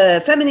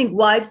feminine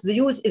wipes, the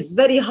use is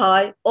very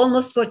high,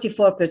 almost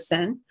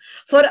 44%.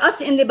 For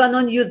us in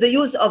Lebanon, the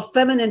use of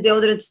feminine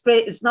deodorant spray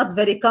is not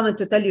very common,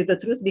 to tell you the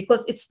truth,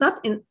 because it's not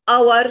in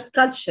our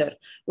culture,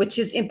 which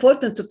is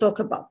important to talk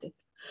about it.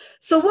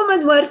 So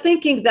women were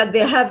thinking that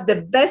they have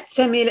the best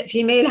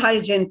female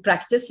hygiene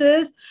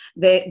practices.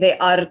 They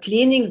are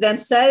cleaning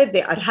themselves.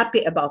 They are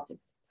happy about it.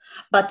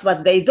 But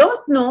what they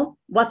don't know,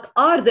 what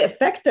are the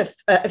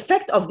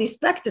effect of these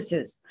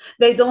practices?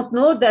 They don't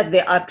know that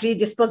they are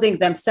predisposing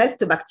themselves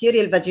to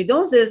bacterial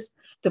vaginosis,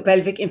 to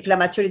pelvic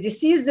inflammatory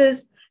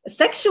diseases,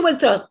 sexual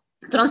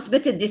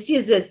transmitted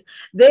diseases.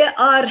 They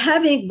are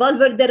having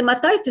vulvar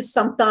dermatitis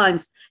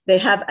sometimes. They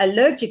have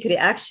allergic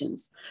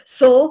reactions.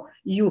 So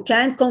you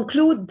can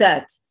conclude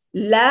that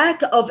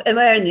lack of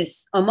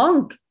awareness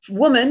among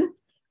women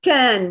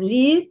can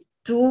lead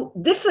to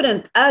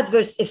different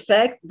adverse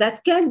effects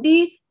that can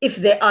be, if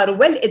they are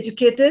well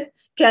educated,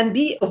 can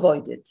be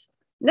avoided.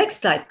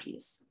 Next slide,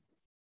 please.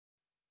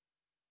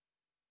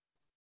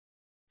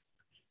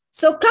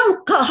 So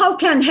how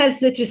can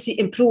health literacy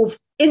improve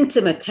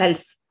intimate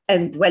health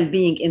and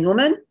well-being in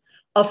women?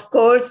 Of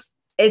course,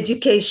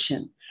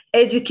 education.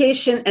 Good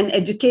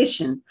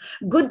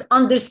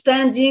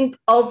understanding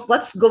of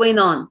what's going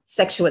on,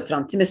 sexual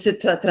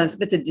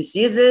transmitted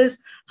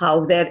diseases,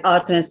 how there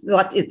are,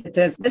 what is the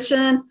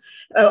transmission.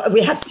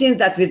 We have seen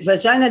that with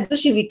vaginal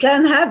douching, we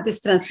can have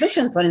this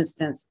transmission, for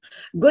instance.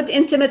 Good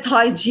intimate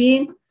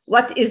hygiene,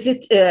 what is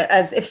it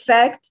as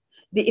effect?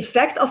 The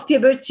effect of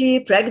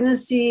puberty,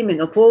 pregnancy,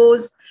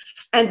 menopause,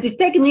 and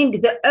detecting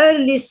the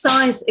early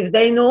signs if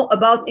they know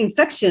about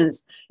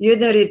infections,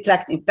 urinary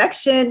tract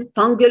infection,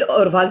 fungal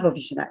or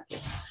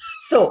vulvovaginitis.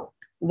 So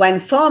when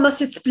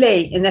pharmacists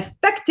play an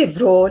effective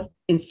role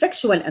in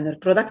sexual and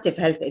reproductive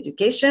health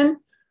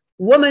education,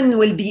 women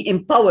will be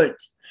empowered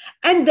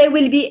and they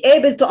will be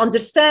able to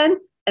understand,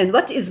 and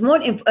what is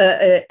more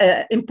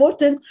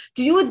important,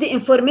 to use the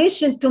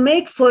information to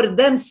make for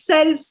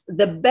themselves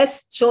the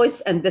best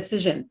choice and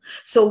decision.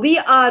 So we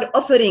are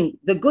offering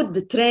the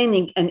good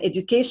training and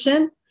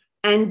education,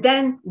 and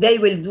then they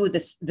will do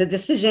the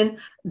decision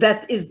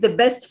that is the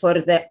best for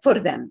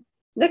them.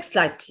 Next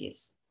slide,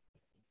 please.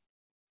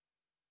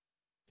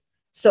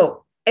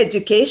 So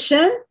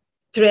education,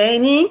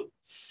 training,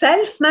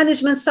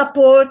 self-management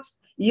support,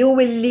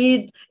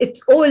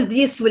 all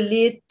these will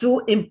lead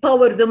to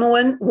empower the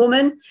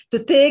woman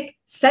to take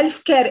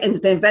self-care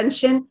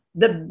intervention,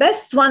 the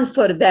best one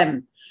for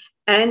them.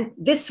 And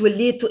this will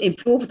lead to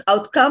improved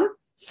outcome,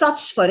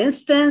 such, for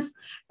instance,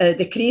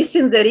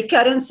 decreasing the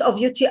recurrence of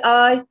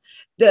UTI,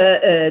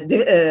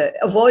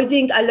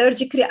 avoiding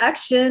allergic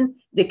reaction,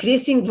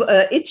 decreasing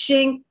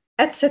itching,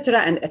 etc.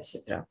 and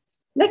etc.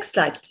 Next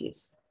slide,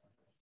 please.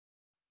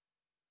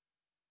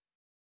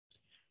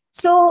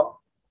 So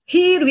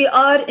here we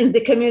are in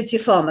the community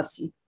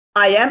pharmacy.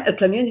 I am a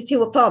community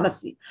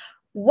pharmacy.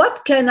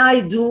 What can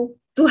I do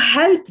to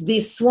help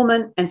these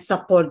women and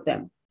support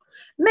them?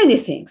 Many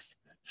things.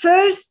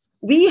 First,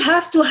 we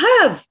have to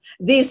have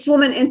these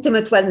women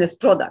intimate wellness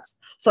products.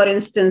 For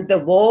instance, the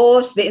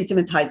wash, the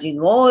intimate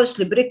hygiene wash,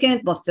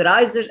 lubricant,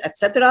 moisturizers,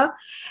 etc.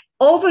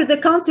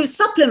 Over-the-counter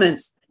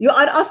supplements. You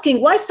are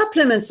asking why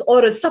supplements,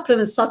 oral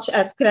supplements such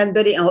as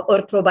cranberry or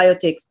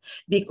probiotics?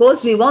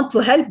 Because we want to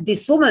help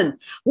this woman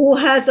who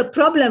has a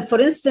problem, for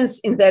instance,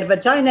 in their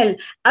vaginal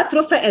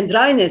atrophy and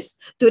dryness,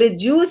 to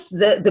reduce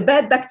the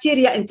bad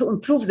bacteria and to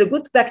improve the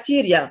good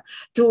bacteria,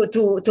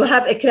 to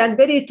have a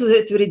cranberry to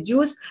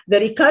reduce the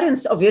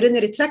recurrence of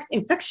urinary tract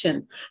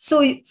infection. So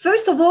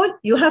first of all,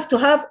 you have to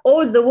have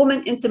all the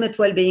woman intimate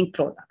well-being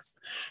products.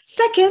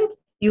 Second,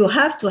 you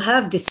have to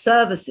have the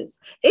services.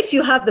 If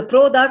you have the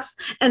products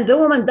and the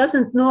woman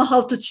doesn't know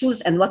how to choose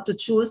and what to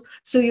choose,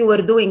 so you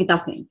are doing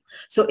nothing.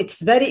 So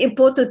it's very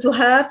important to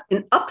have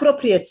an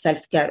appropriate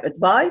self-care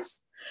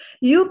advice.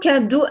 You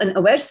can do an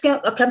awareness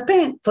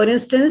campaign. For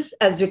instance,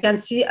 as you can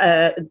see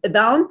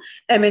down,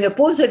 a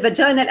menopausal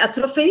vaginal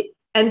atrophy,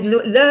 and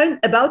learn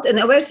about an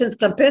awareness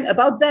campaign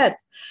about that.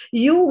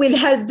 You will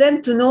help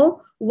them to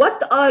know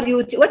what are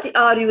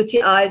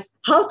UTIs,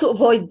 how to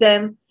avoid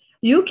them.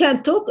 You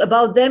can talk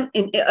about them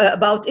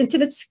about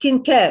intimate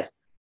skincare,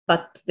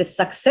 but the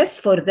success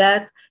for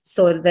that,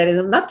 so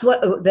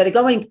they're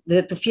going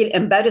to feel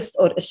embarrassed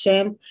or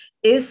ashamed,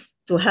 is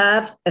to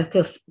have a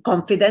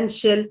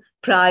confidential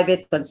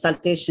private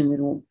consultation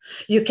room.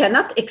 You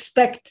cannot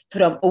expect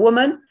from a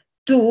woman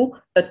to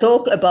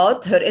talk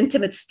about her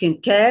intimate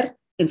skincare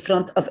in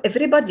front of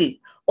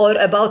everybody or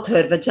about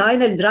her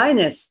vaginal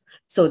dryness.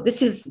 So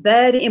this is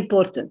very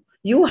important.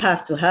 You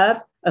have to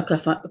have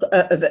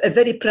a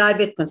very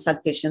private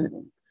consultation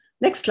room.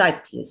 Next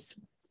slide, please.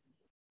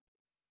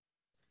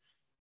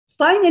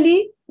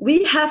 Finally,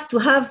 we have to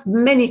have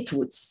many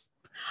tools.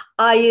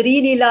 I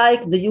really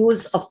like the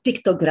use of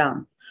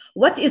pictogram.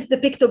 What is the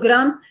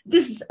pictogram?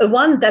 This is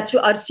one that you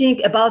are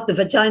seeing about the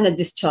vaginal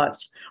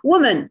discharge.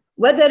 Women,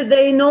 whether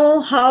they know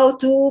how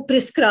to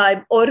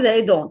prescribe or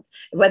they don't,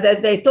 whether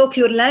they talk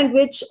your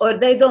language or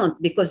they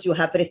don't, because you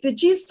have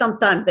refugees,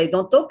 sometimes they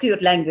don't talk your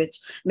language.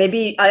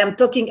 Maybe I am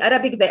talking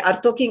Arabic, they are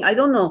talking, I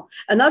don't know,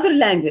 another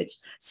language.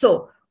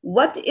 So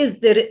what is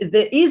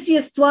the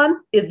easiest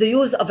one is the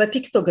use of a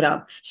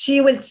pictogram. She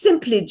will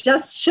simply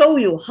just show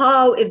you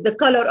how is the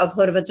color of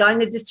her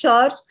vaginal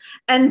discharge.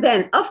 And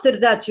then after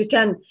that, you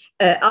can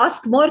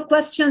ask more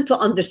questions to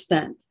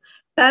understand.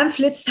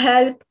 Pamphlets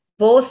help,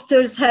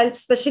 posters help,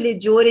 especially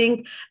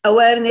during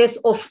awareness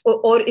of,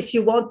 or if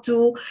you want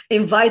to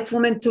invite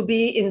women to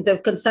be in the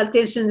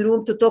consultation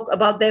room to talk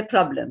about their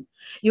problem.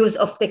 Use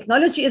of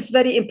technology is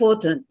very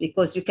important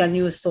because you can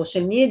use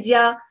social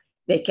media,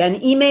 they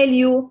can email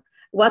you,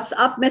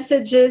 WhatsApp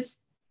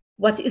messages.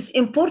 What is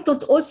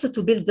important also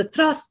to build the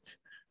trust.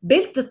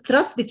 Build the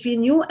trust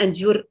between you and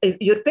your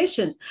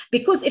patient.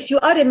 Because if you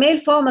are a male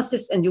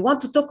pharmacist and you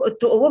want to talk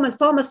to a woman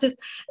pharmacist,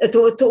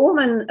 to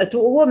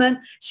a woman,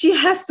 she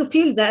has to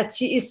feel that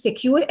she is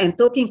secure and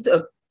talking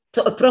to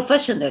a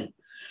professional.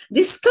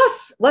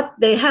 Discuss what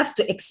they have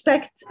to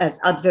expect as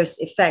adverse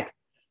effect.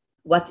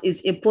 What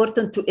is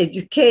important to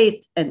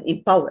educate and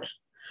empower.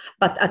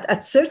 But at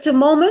a certain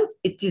moment,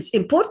 it is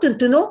important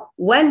to know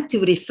when to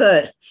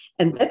refer.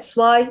 And that's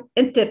why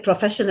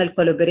interprofessional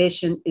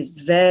collaboration is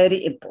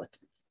very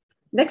important.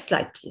 Next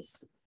slide,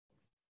 please.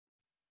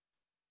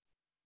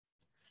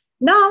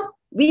 Now,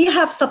 we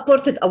have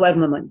supported our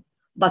women,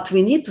 but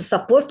we need to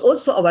support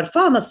also our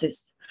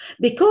pharmacists.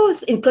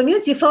 Because in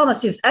community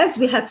pharmacies, as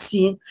we have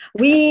seen,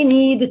 we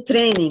need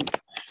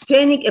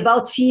training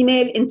about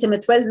female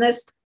intimate wellness,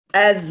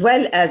 as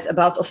well as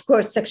about, of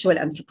course, sexual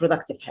and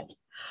reproductive health.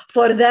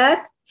 For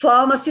that,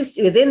 pharmacists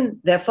within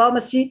their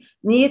pharmacy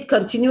need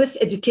continuous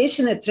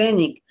educational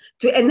training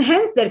to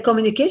enhance their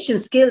communication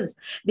skills,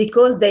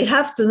 because they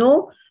have to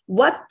know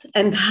what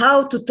and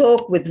how to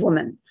talk with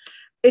women.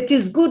 It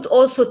is good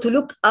also to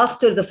look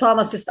after the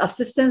pharmacist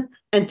assistants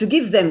and to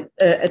give them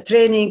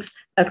trainings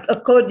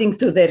according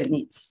to their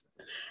needs.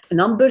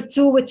 Number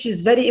two, which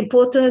is very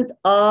important,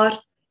 are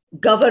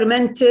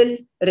governmental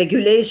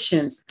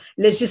regulations,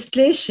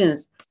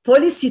 legislations,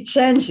 policy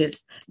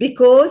changes,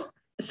 because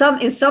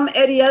in some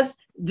areas,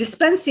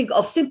 dispensing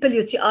of simple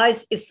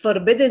UTIs is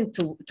forbidden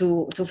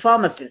to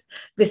pharmacists.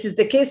 This is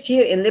the case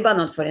here in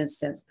Lebanon, for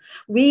instance.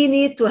 We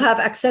need to have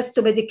access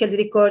to medical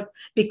record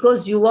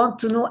because you want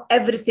to know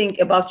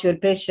everything about your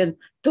patient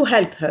to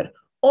help her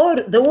or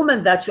the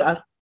woman that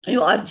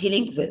you are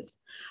dealing with.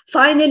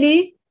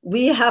 Finally,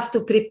 we have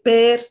to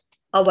prepare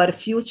our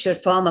future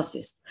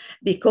pharmacists,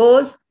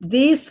 because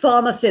these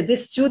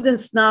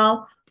students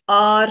now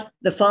are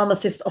the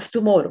pharmacists of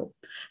tomorrow.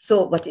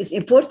 So what is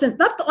important,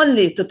 not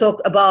only to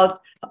talk about,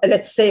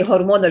 let's say,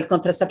 hormonal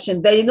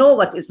contraception. They know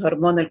what is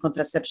hormonal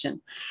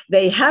contraception.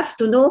 They have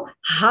to know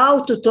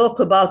how to talk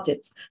about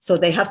it. So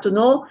they have to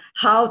know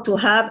how to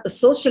have a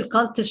social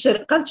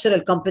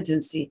cultural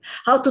competency,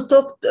 how to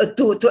talk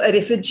to a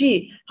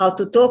refugee, how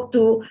to talk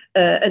to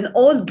an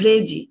old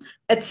lady,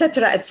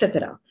 etc.,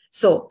 etc.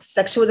 So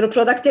sexual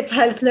reproductive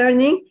health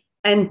learning,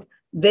 and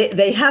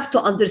they have to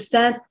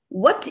understand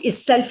what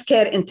is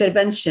self-care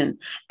intervention.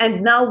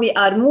 And now we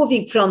are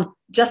moving from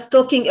just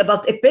talking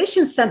about a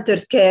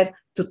patient-centered care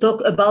to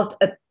talk about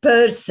a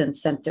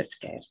person-centered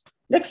care.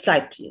 Next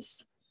slide,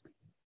 please.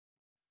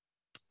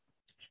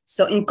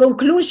 So in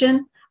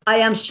conclusion, I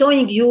am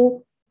showing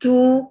you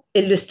two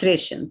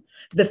illustrations.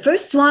 The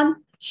first one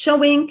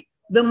showing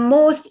the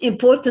most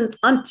important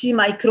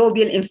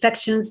antimicrobial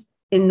infections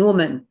in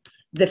women,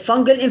 the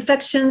fungal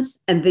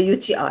infections and the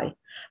UTI.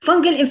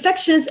 Fungal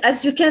infections,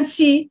 as you can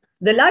see,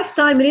 the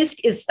lifetime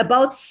risk is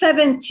about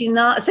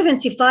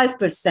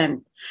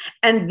 75%,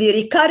 and the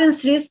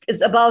recurrence risk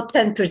is about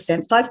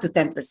 10%, 5 to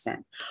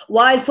 10%.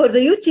 While for the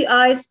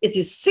UTIs, it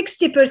is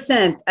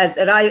 60% as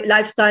a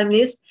lifetime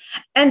risk,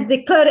 and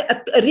the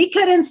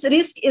recurrence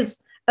risk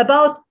is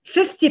about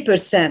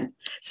 50%.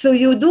 So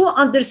you do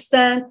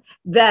understand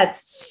that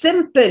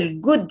simple,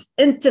 good,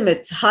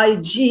 intimate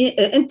hygiene,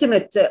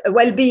 intimate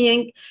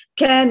well-being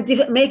can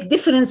make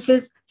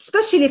differences,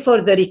 especially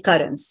for the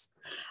recurrence.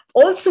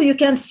 Also, you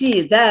can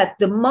see that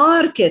the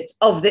market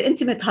of the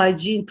intimate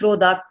hygiene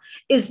product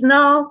is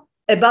now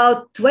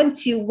about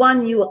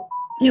 $21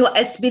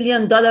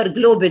 billion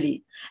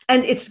globally,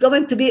 and it's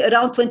going to be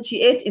around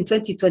 28 in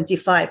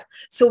 2025.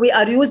 So we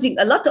are using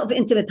a lot of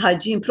intimate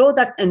hygiene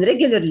product and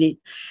regularly,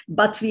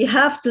 but we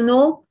have to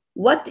know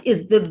what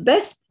is the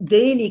best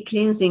daily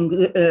cleansing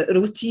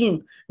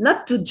routine,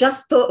 not to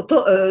just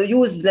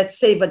use, let's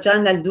say,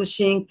 vaginal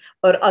douching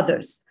or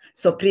others.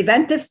 So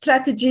preventive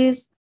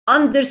strategies,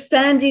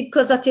 understanding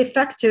causative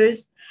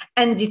factors,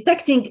 and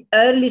detecting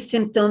early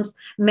symptoms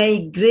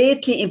may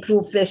greatly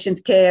improve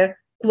patient care,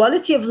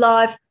 quality of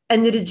life,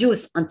 and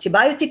reduce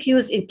antibiotic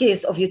use in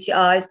case of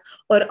UTIs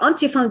or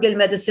antifungal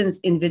medicines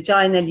in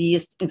vaginal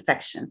yeast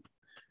infection.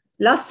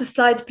 Last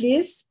slide,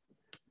 please.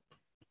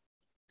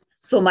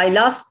 So my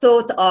last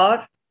thoughts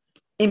are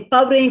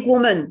empowering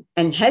women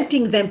and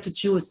helping them to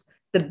choose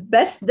the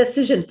best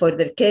decision for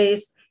their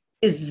case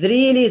is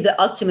really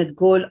the ultimate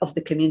goal of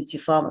the community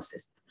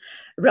pharmacist.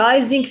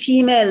 Rising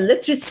female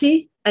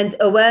literacy and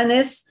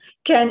awareness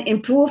can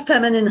improve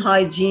feminine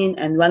hygiene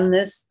and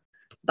wellness,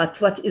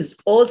 but what is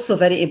also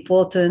very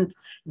important,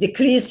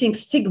 decreasing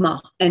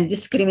stigma and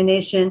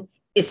discrimination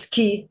is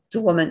key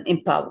to women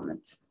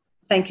empowerment.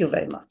 Thank you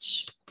very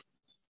much.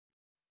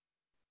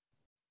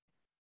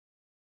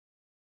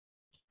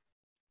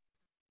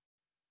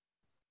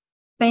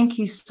 Thank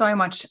you so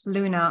much,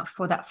 Luna,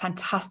 for that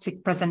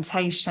fantastic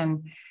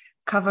presentation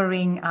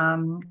covering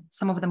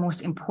some of the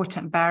most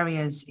important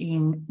barriers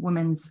in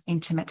women's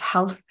intimate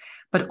health,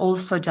 but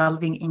also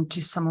delving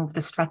into some of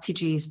the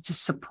strategies to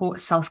support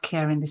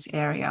self-care in this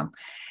area.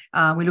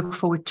 We look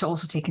forward to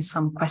also taking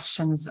some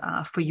questions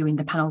for you in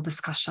the panel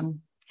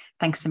discussion.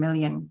 Thanks a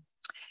million.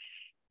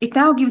 It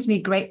now gives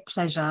me great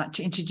pleasure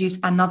to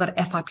introduce another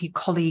FIP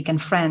colleague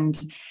and friend,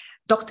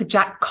 Dr.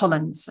 Jack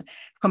Collins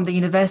from the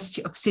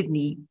University of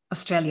Sydney,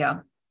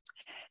 Australia.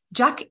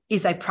 Jack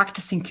is a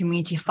practicing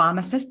community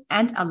pharmacist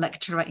and a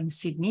lecturer in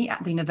Sydney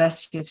at the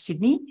University of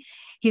Sydney.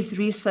 His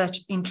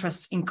research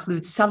interests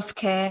include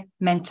self-care,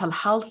 mental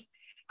health,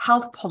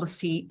 health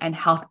policy, and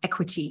health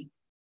equity.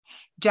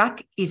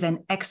 Jack is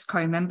an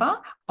ex-co member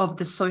of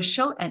the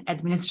Social and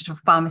Administrative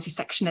Pharmacy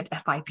section at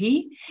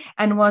FIP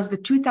and was the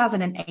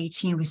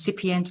 2018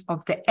 recipient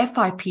of the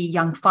FIP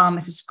Young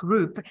Pharmacist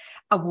Group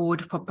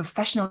Award for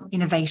Professional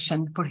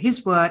Innovation for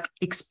his work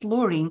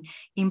exploring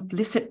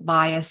implicit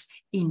bias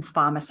in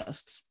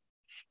pharmacists.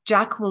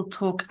 Jack will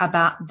talk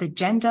about the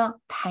gender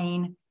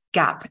pain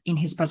gap in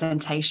his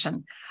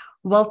presentation.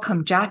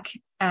 Welcome, Jack,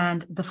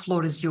 and the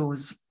floor is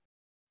yours.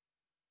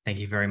 Thank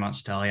you very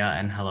much, Dalia,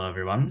 and hello,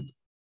 everyone.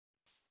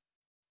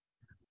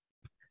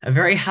 A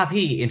very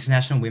happy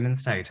International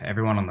Women's Day to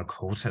everyone on the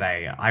call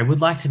today. I would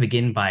like to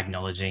begin by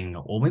acknowledging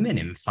all women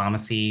in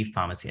pharmacy,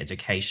 pharmacy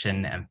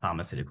education, and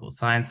pharmaceutical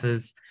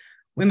sciences,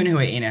 women who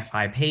are in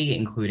FIP,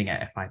 including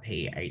at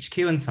FIP HQ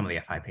and some of the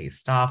FIP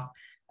staff,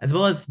 as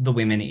well as the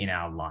women in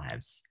our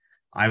lives.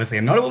 Obviously,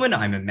 I'm not a woman,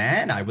 I'm a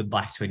man. I would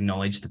like to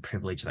acknowledge the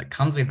privilege that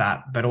comes with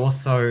that, but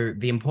also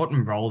the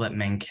important role that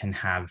men can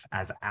have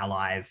as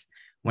allies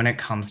when it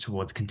comes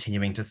towards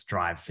continuing to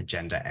strive for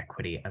gender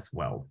equity as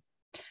well.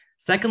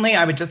 Secondly,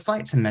 I would just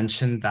like to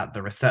mention that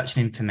the research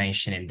and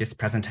information in this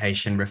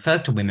presentation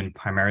refers to women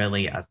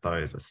primarily as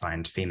those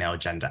assigned female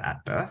gender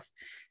at birth.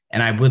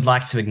 And I would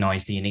like to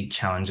acknowledge the unique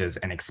challenges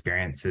and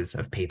experiences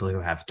of people who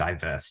have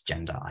diverse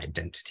gender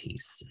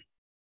identities.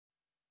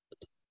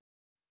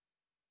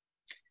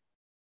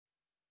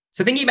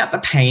 So thinking about the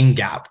pain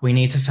gap, we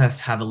need to first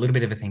have a little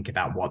bit of a think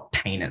about what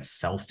pain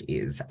itself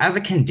is. As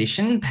a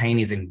condition, pain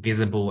is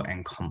invisible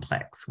and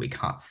complex. We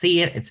can't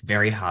see it. It's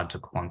very hard to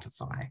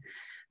quantify.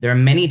 There are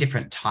many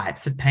different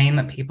types of pain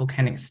that people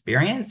can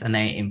experience, and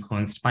they are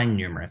influenced by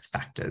numerous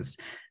factors.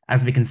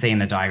 As we can see in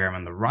the diagram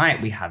on the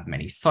right, we have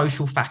many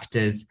social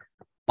factors,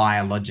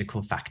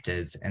 biological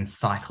factors, and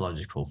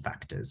psychological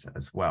factors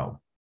as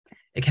well.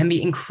 It can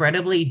be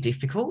incredibly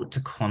difficult to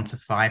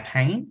quantify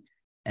pain,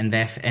 and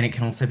it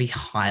can also be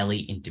highly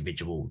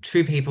individual.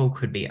 Two people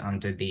could be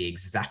under the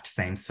exact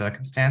same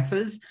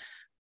circumstances,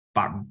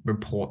 but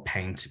report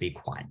pain to be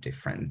quite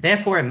different.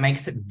 Therefore, it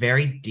makes it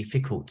very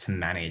difficult to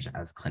manage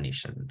as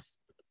clinicians.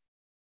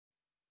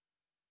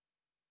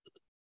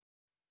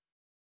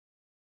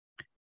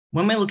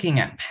 When we're looking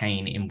at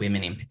pain in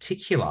women in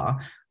particular,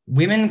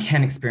 Women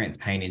can experience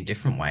pain in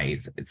different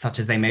ways, such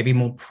as they may be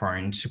more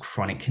prone to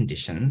chronic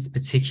conditions,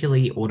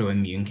 particularly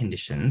autoimmune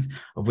conditions,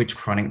 of which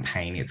chronic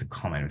pain is a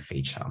common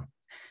feature.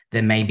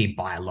 There may be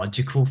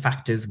biological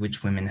factors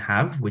which women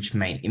have, which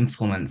may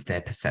influence their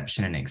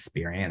perception and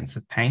experience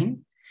of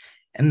pain.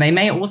 And they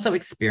may also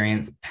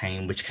experience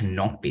pain which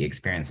cannot be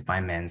experienced by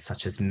men,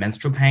 such as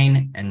menstrual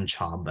pain and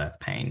childbirth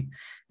pain.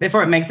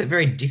 Therefore, it makes it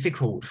very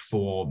difficult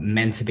for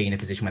men to be in a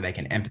position where they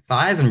can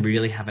empathize and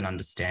really have an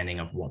understanding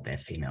of what their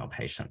female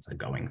patients are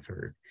going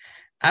through.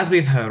 As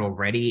we've heard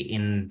already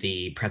in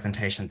the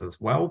presentations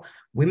as well,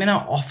 women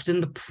are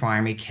often the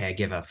primary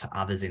caregiver for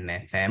others in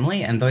their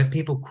family, and those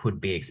people could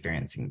be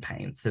experiencing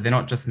pain. So they're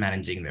not just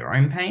managing their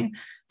own pain,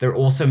 they're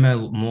also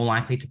more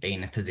likely to be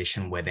in a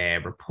position where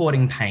they're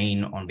reporting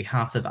pain on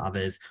behalf of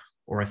others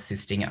or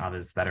assisting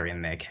others that are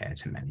in their care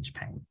to manage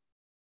pain.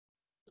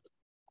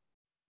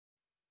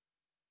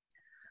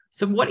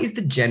 So what is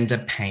the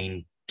gender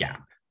pain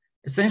gap?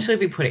 Essentially, if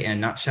we put it in a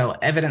nutshell,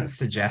 evidence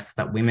suggests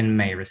that women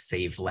may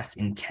receive less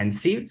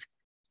intensive,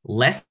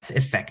 less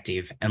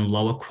effective, and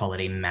lower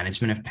quality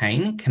management of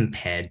pain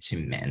compared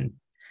to men.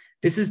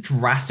 This is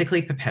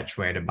drastically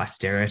perpetuated by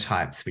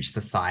stereotypes which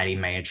society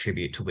may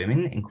attribute to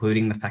women,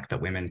 including the fact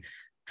that women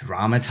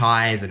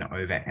dramatize and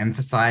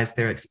overemphasize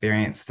their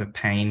experiences of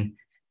pain.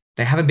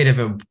 They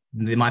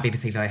might be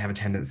perceived that they have a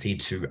tendency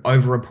to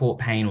overreport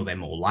pain, or they're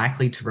more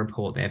likely to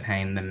report their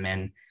pain than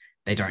men.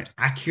 They don't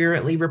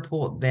accurately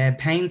report their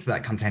pain, so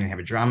that comes hand in hand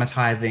with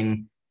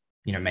dramatizing,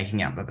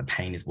 making out that the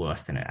pain is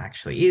worse than it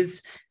actually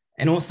is.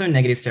 And also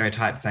negative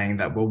stereotypes saying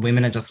that, well,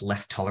 women are just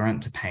less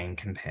tolerant to pain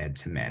compared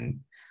to men.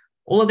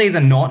 All of these are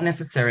not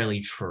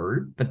necessarily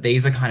true, but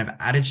these are kind of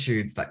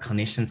attitudes that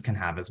clinicians can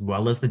have as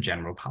well as the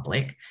general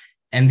public.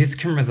 And this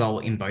can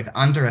result in both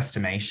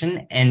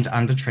underestimation and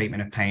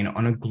undertreatment of pain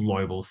on a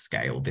global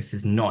scale. This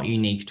is not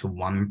unique to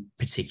one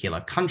particular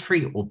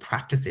country or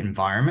practice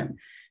environment.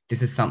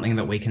 This is something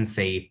that we can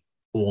see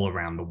all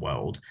around the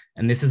world.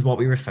 And this is what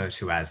we refer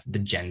to as the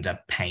gender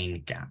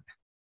pain gap.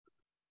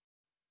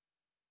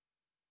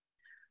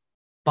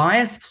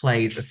 Bias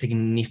plays a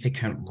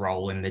significant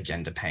role in the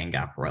gender pain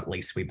gap, or at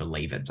least we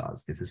believe it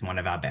does. This is one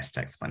of our best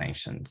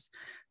explanations.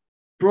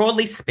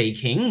 Broadly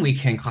speaking, we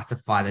can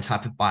classify the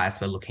type of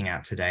bias we're looking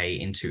at today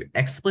into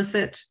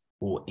explicit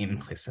or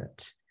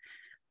implicit.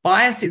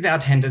 Bias is our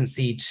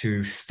tendency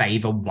to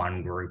favor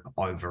one group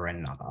over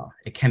another.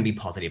 It can be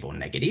positive or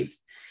negative.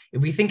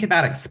 If we think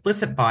about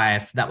explicit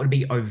bias, that would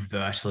be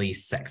overtly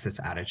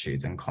sexist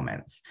attitudes and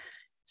comments.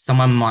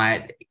 Someone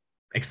might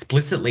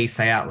explicitly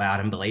say out loud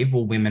and believe,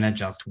 well, women are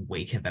just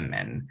weaker than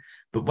men.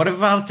 But what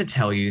if I was to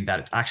tell you that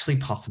it's actually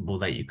possible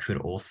that you could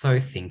also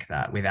think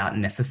that without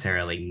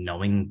necessarily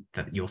knowing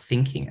that you're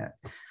thinking it?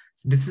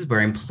 So this is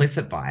where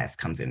implicit bias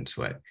comes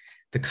into it.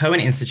 The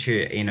Cohen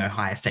Institute in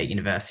Ohio State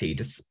University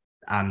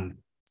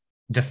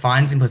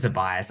defines implicit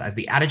bias as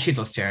the attitudes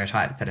or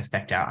stereotypes that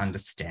affect our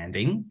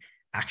understanding,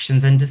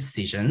 actions and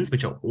decisions,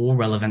 which are all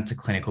relevant to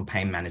clinical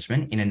pain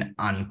management in an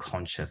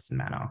unconscious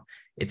manner.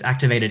 It's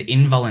activated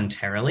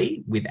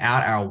involuntarily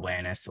without our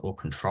awareness or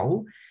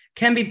control,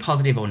 can be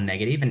positive or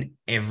negative, and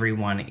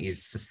everyone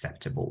is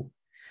susceptible.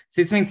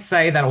 So this means to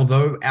say that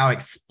although our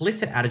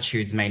explicit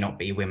attitudes may not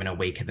be women are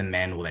weaker than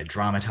men or they're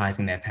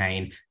dramatizing their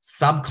pain,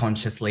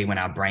 subconsciously when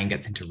our brain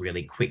gets into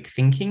really quick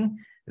thinking,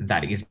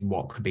 that is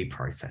what could be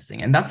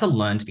processing. And that's a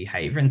learned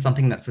behavior and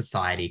something that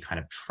society kind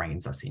of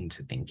trains us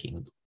into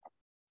thinking.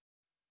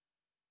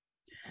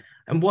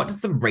 And what does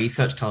the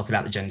research tell us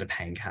about the gender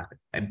pain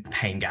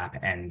gap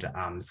and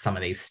some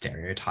of these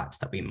stereotypes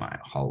that we might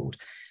hold?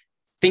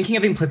 Thinking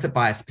of implicit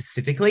bias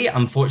specifically,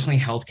 unfortunately,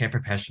 healthcare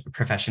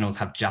professionals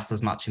have just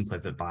as much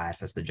implicit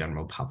bias as the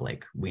general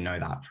public. We know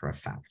that for a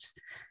fact.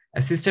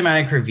 A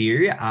systematic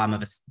review of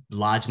a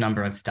large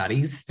number of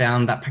studies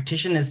found that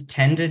practitioners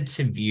tended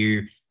to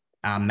view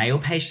male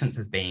patients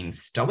as being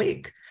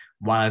stoic,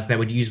 whereas they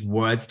would use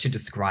words to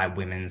describe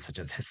women such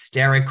as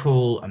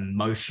hysterical,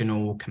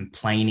 emotional,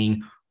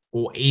 complaining,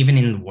 or even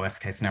in the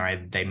worst case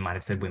scenario, they might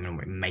have said women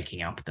were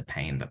making up the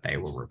pain that they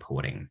were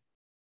reporting.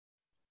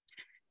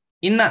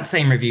 In that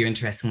same review,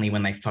 interestingly,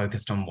 when they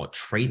focused on what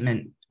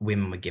treatment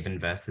women were given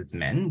versus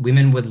men,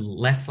 women were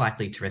less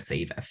likely to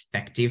receive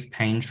effective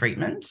pain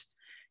treatment,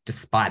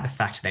 despite the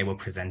fact they were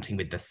presenting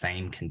with the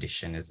same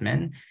condition as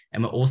men,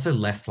 and were also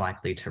less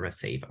likely to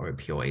receive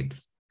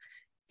opioids.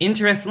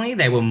 Interestingly,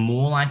 they were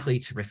more likely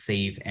to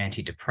receive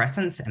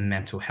antidepressants and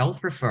mental health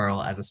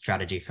referral as a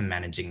strategy for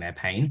managing their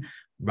pain,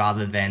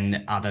 rather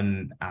than other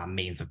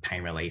means of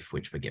pain relief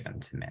which were given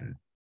to men.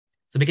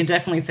 So we can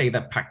definitely see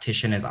that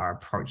practitioners are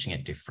approaching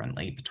it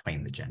differently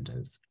between the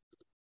genders.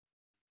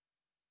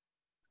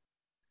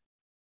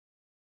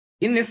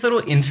 In this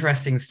little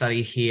interesting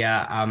study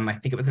here, I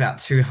think it was about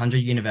 200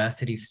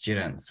 university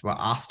students were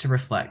asked to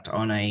reflect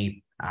on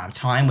a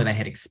time where they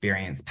had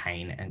experienced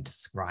pain and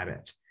describe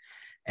it.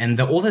 And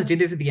the authors did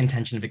this with the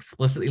intention of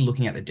explicitly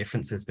looking at the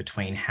differences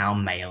between how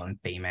male and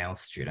female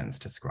students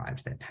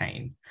described their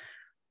pain.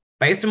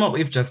 Based on what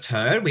we've just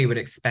heard, we would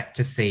expect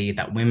to see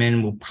that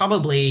women will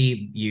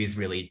probably use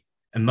really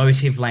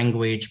emotive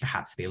language,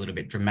 perhaps be a little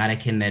bit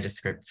dramatic in their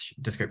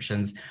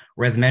descriptions,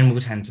 whereas men will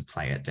tend to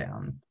play it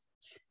down.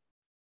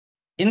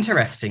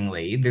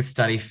 Interestingly, this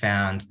study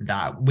found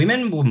that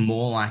women were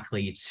more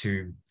likely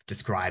to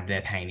describe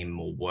their pain in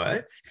more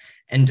words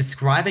and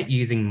describe it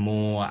using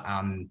more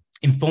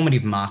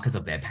informative markers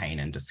of their pain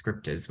and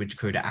descriptors, which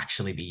could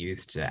actually be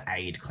used to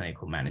aid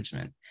clinical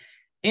management.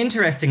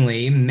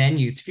 Interestingly, men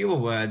used fewer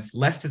words,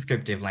 less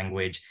descriptive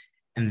language,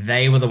 and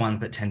they were the ones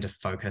that tend to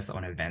focus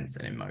on events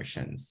and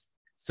emotions.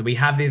 So we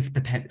have this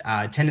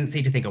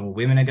tendency to think, oh, well,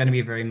 women are going to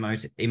be very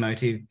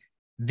emotive.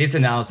 This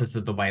analysis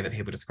of the way that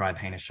people describe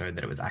pain has showed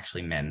that it was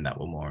actually men that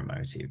were more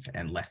emotive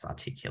and less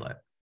articulate.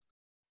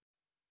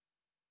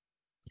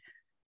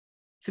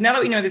 So now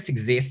that we know this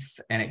exists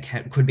and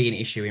it could be an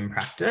issue in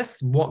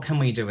practice, what can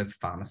we do as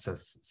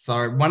pharmacists?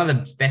 So one of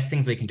the best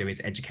things we can do is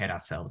educate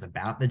ourselves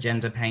about the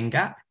gender pain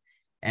gap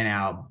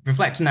and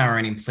reflect on our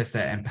own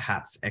implicit and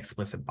perhaps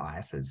explicit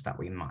biases that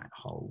we might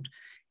hold.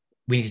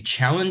 We need to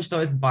challenge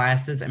those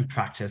biases and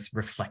practice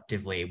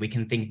reflectively. We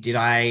can think, did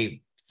I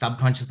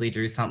subconsciously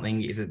do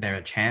something? Is there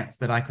a chance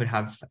that I could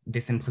have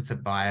this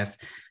implicit bias?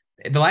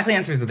 The likely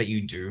answer is that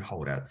you do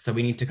hold it. So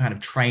we need to kind of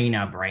train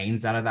our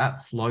brains out of that,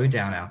 slow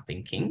down our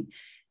thinking,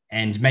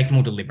 and make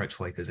more deliberate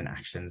choices and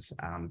actions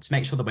to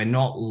make sure that we're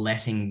not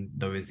letting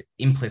those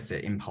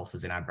implicit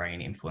impulses in our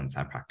brain influence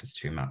our practice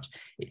too much.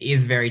 It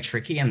is very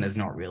tricky and there's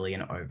not really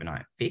an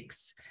overnight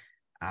fix,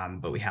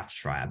 but we have to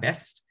try our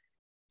best.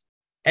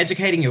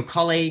 Educating your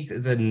colleagues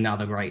is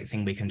another great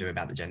thing we can do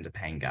about the gender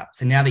pain gap.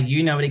 So now that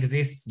you know it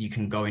exists, you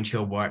can go into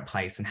your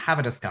workplace and have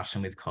a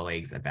discussion with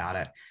colleagues about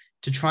it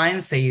to try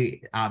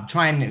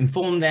and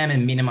inform them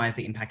and minimize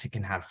the impact it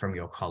can have from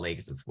your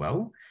colleagues as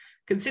well.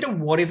 Consider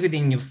what is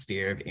within your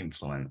sphere of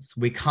influence.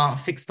 We can't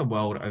fix the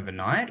world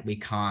overnight. We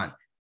can't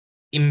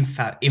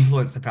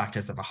influence the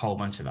practice of a whole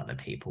bunch of other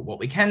people. What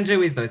we can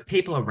do is those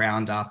people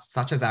around us,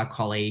 such as our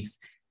colleagues,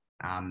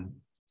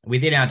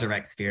 within our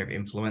direct sphere of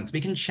influence,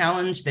 we can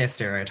challenge their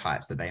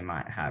stereotypes that they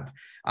might have.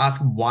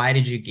 Ask, why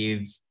did you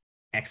give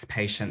X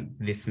patient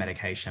this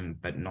medication,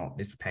 but not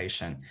this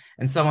patient?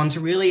 And so on, to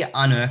really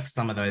unearth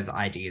some of those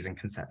ideas and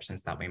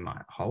conceptions that we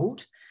might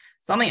hold.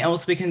 Something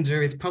else we can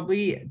do is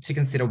probably to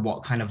consider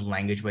what kind of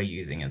language we're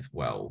using as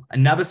well.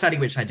 Another study,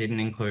 which I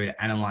didn't include,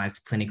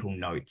 analysed clinical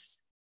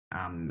notes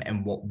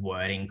and what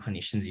wording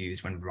clinicians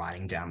used when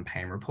writing down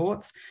pain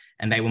reports.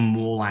 And they were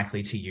more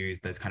likely to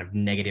use those kind of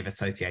negative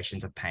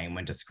associations of pain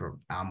when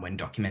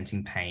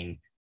documenting pain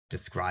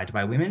described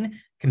by women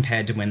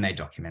compared to when they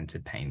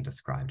documented pain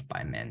described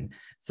by men.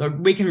 So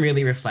we can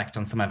really reflect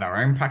on some of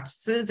our own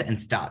practices and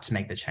start to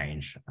make the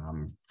change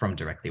from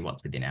directly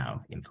what's within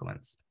our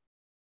influence.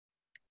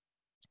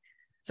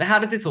 So how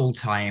does this all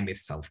tie in with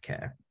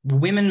self-care?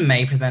 Women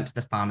may present to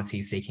the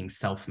pharmacy seeking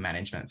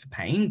self-management for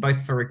pain,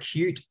 both for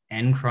acute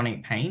and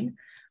chronic pain,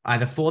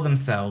 either for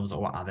themselves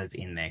or others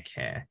in their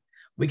care.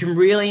 We can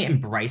really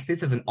embrace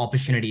this as an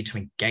opportunity to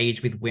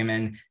engage with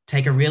women,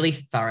 take a really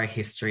thorough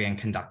history and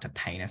conduct a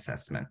pain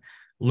assessment.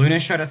 Luna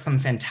showed us some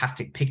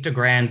fantastic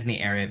pictograms in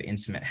the area of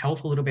intimate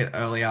health a little bit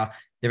earlier.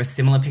 There are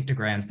similar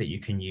pictograms that you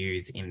can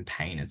use in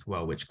pain as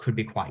well, which could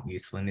be quite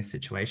useful in this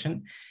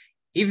situation.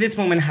 If this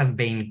woman has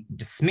been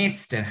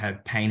dismissed and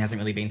her pain hasn't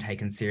really been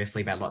taken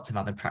seriously by lots of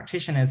other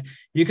practitioners,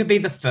 you could be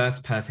the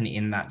first person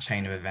in that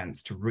chain of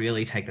events to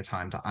really take the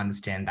time to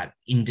understand that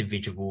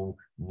individual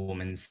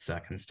woman's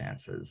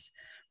circumstances.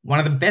 One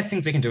of the best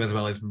things we can do as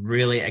well is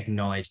really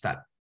acknowledge that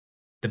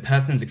the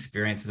person's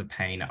experiences of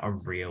pain are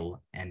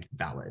real and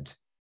valid.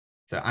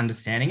 So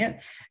understanding it,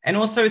 and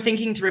also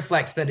thinking to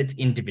reflect that it's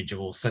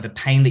individual. So the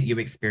pain that you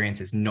experience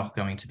is not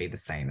going to be the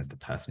same as the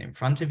person in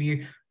front of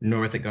you,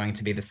 nor is it going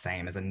to be the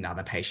same as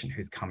another patient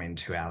who's come in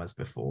 2 hours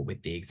before with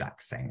the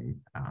exact same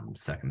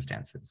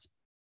circumstances.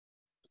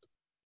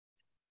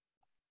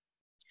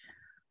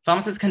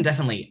 Pharmacists can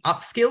definitely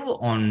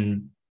upskill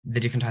on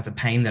the different types of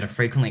pain that are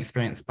frequently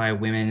experienced by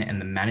women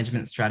and the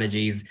management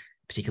strategies.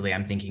 Particularly,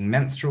 I'm thinking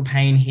menstrual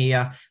pain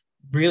here.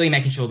 Really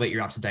making sure that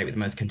you're up to date with the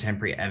most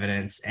contemporary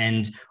evidence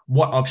and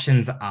what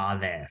options are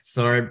there.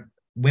 So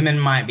women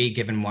might be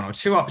given 1 or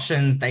 2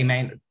 options. They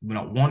may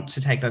not want to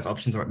take those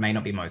options, or it may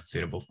not be most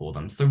suitable for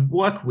them. So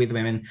work with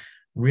women,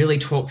 really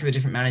talk through the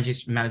different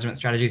management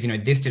strategies. You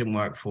know, this didn't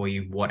work for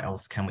you. What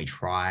else can we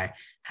try?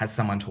 Has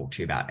someone talked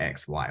to you about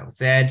X, Y, or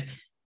Z?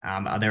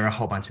 Are there a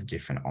whole bunch of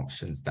different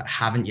options that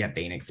haven't yet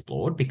been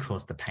explored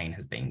because the pain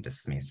has been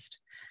dismissed?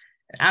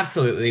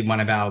 Absolutely, one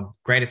of our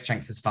greatest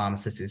strengths as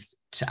pharmacists is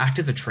to act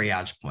as a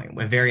triage point.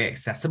 We're very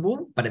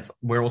accessible, but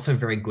we're also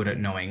very good at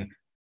knowing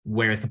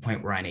where is the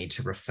point where I need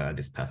to refer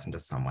this person to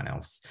someone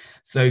else.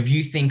 So if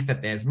you think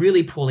that there's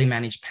really poorly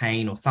managed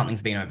pain or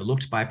something's been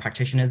overlooked by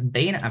practitioners,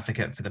 be an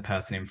advocate for the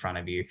person in front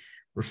of you.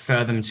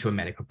 Refer them to a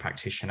medical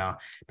practitioner,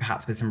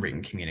 perhaps with some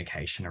written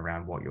communication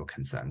around what your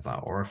concerns are,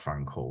 or a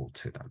phone call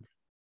to them.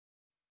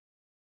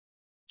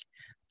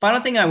 Final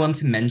thing I want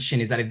to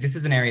mention is that if this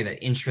is an area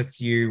that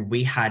interests you,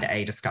 we had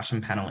a discussion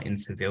panel in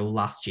Seville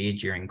last year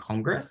during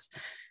Congress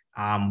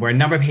where a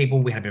number of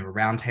people, we had a bit of a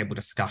roundtable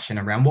discussion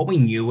around what we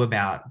knew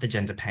about the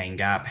gender pain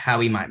gap, how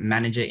we might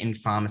manage it in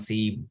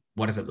pharmacy,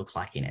 what does it look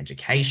like in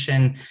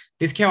education.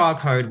 This QR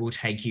code will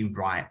take you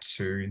right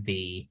to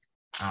the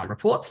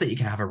report so that you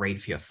can have a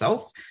read for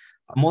yourself.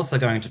 I'm also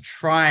going to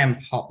try and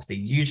pop the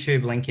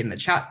YouTube link in the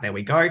chat. There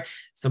we go.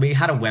 So we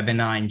had a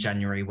webinar in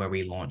January where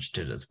we launched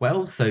it as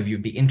well. So if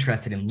you'd be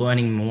interested in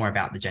learning more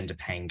about the gender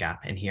pain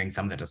gap and hearing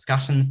some of the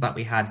discussions that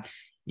we had,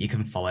 you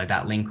can follow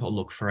that link or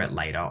look for it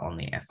later on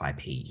the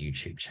FIP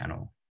YouTube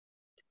channel.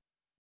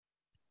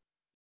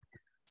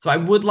 So I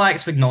would like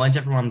to acknowledge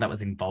everyone that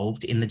was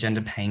involved in the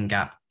gender pain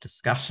gap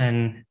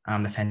discussion,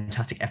 the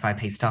fantastic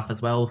FIP staff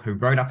as well, who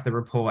wrote up the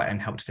report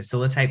and helped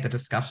facilitate the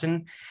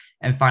discussion.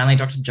 And finally,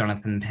 Dr.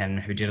 Jonathan Penn,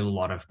 who did a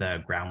lot of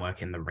the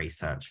groundwork in the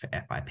research for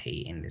FIP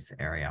in this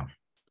area.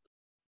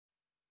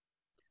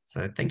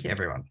 So thank you,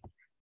 everyone.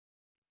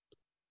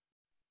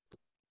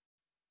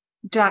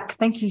 Jack,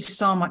 thank you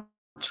so much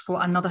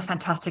for another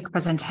fantastic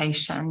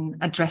presentation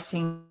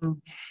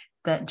addressing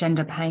the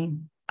gender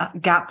pain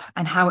gap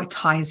and how it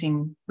ties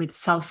in with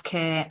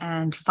self-care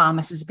and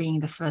pharmacists being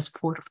the first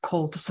port of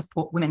call to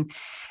support women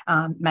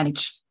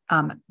manage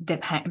their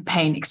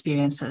pain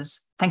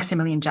experiences. Thanks a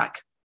million,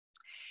 Jack.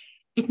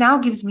 It now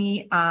gives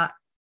me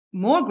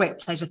more great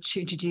pleasure to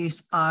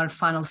introduce our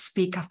final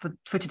speaker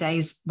for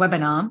today's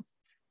webinar,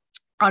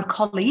 our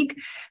colleague,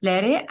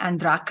 Lere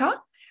Andraca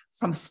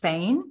from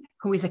Spain,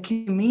 who is a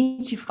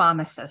community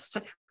pharmacist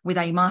with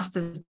a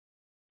master's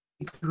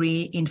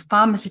degree in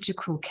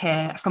pharmaceutical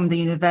care from the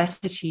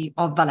University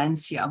of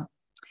Valencia.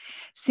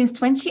 Since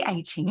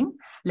 2018,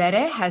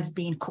 Lere has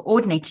been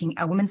coordinating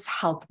a women's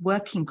health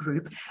working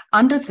group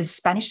under the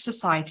Spanish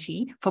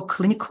Society for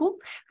Clinical,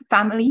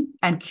 Family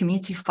and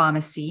Community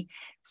Pharmacy,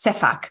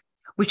 CEFAC,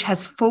 which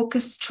has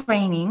focused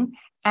training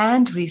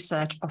and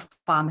research of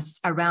pharmacists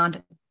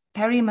around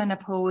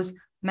perimenopause,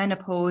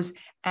 menopause,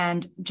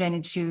 and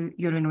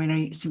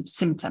genitourinary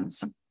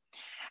symptoms.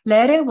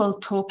 Lere will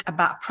talk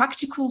about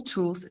practical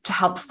tools to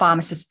help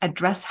pharmacists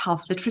address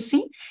health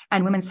literacy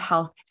and women's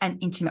health and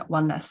intimate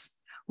wellness.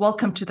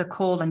 Welcome to the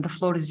call, and the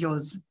floor is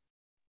yours.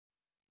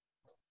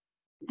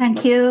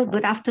 Thank you.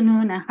 Good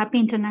afternoon and happy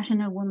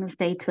International Women's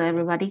Day to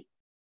everybody.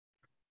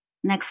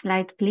 Next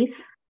slide, please.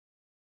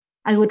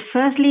 I would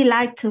firstly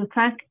like to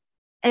thank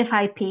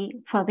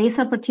FIP for this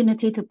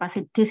opportunity to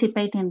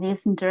participate in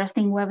this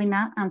interesting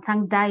webinar, and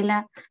thank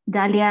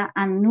Dalia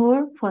and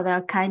Noor for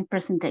their kind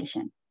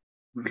presentation.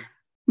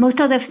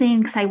 Most of the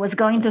things I was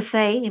going to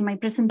say in my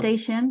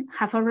presentation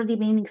have already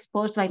been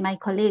exposed by my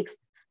colleagues,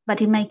 but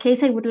in my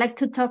case, I would like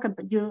to talk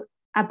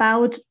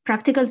about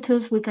practical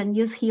tools we can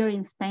use here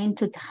in Spain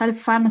to help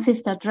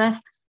pharmacists address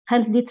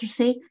health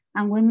literacy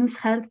and women's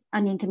health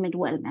and intimate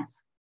wellness.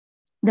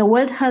 The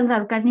World Health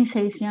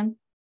Organization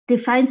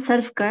defines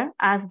self-care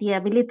as the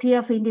ability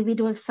of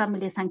individuals,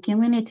 families, and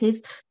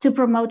communities to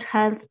promote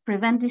health,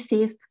 prevent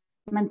disease,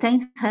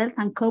 maintain health,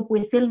 and cope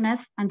with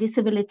illness and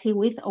disability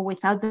with or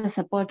without the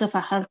support of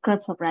a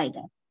healthcare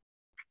provider.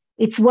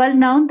 It's well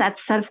known that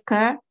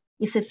self-care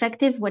is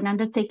effective when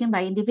undertaken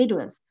by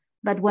individuals,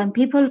 but when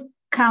people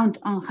count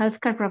on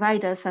healthcare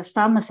providers as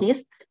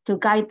pharmacists to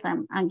guide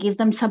them and give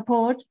them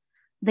support,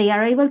 they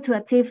are able to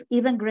achieve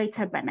even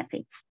greater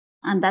benefits.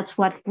 And that's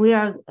what we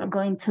are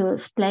going to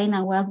explain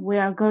and what we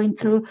are going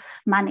to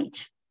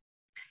manage.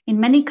 In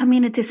many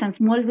communities and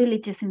small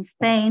villages in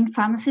Spain,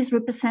 pharmacists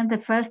represent the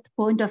first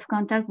point of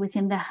contact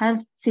within the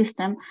health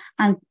system,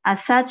 and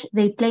as such,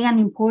 they play an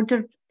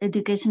important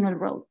educational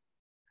role.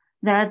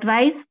 Their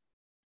advice,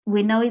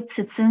 we know it's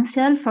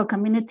essential for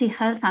community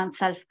health and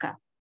self-care.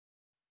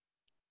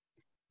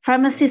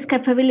 Pharmacists'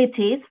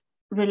 capabilities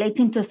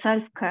relating to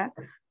self-care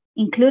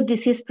include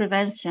disease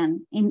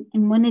prevention,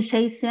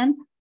 immunization,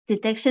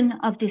 detection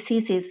of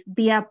diseases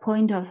via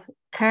point of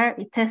care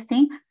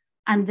testing,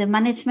 and the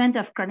management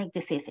of chronic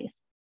diseases.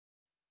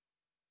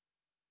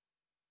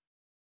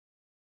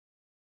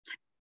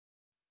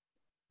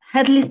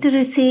 Health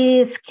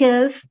literacy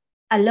skills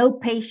allow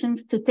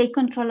patients to take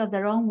control of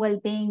their own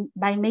well-being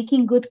by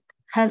making good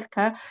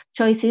healthcare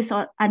choices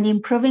and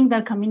improving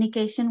their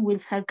communication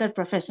with healthcare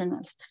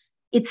professionals.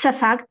 It's a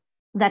fact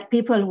that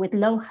people with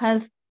low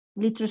health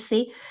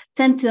literacy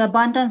tend to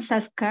abandon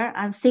self-care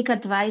and seek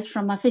advice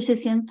from a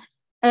physician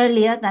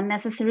earlier than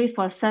necessary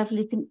for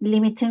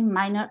self-limiting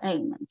minor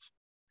ailments.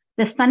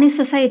 The Spanish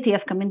Society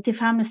of Community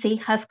Pharmacy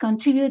has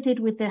contributed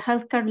with the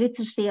healthcare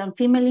literacy on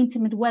female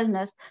intimate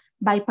wellness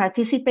by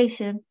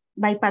participating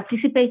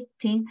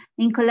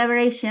in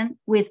collaboration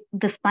with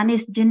the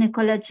Spanish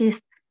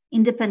Gynecologist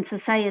Independent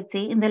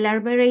Society in the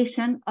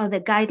elaboration of the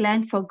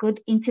guideline for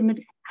good intimate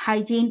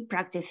hygiene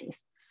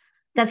practices.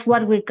 That's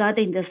what we got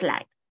in the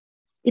slide.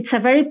 It's a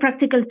very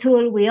practical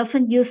tool we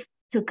often use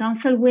to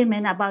counsel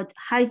women about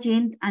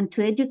hygiene and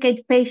to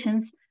educate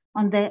patients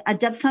on the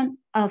adoption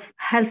of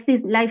healthy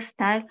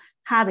lifestyle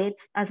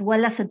habits, as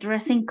well as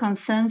addressing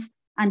concerns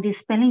and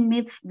dispelling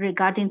myths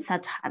regarding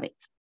such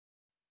habits.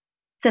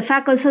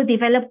 CEFAC also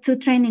developed 2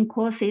 training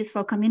courses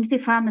for community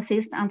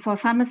pharmacists and for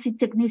pharmacy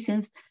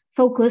technicians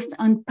focused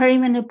on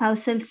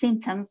perimenopausal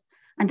symptoms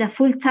and a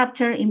full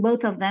chapter in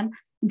both of them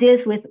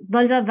deals with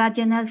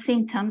vulvovaginal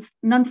symptoms,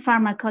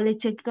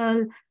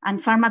 non-pharmacological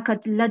and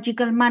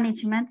pharmacological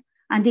management,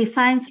 and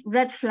defines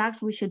red flags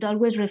we should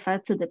always refer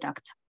to the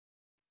doctor.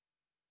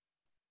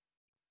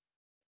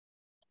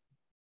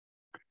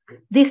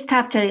 This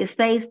chapter is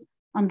based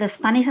on the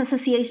Spanish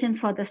Association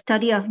for the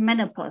Study of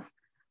Menopause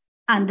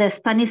and the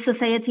Spanish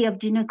Society of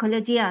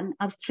Gynecology and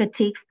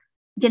Obstetrics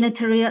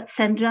Genital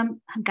Syndrome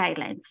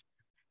guidelines.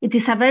 It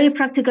is a very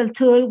practical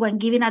tool when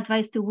giving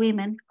advice to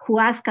women who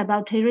ask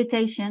about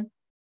irritation,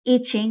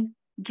 itching,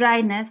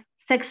 dryness,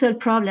 sexual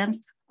problems,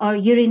 or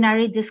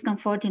urinary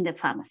discomfort in the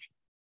pharmacy.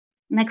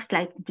 Next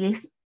slide,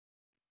 please.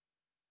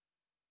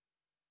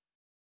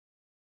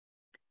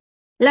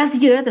 Last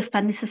year, the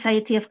Spanish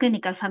Society of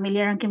Clinical,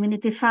 Familiar, and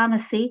Community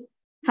Pharmacy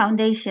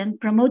Foundation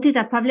promoted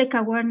a public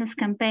awareness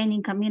campaign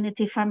in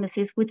community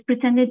pharmacies which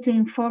pretended to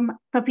inform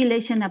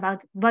population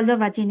about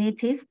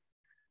vulvovaginitis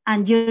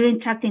and urinary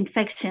tract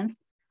infections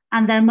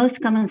and their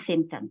most common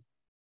symptoms.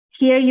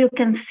 Here you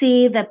can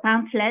see the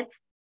pamphlets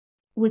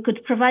we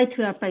could provide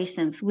to our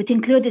patients, which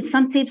included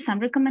some tips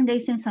and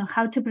recommendations on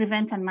how to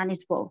prevent and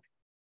manage both.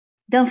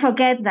 Don't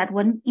forget that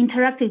when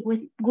interacting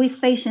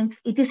with patients,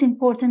 it is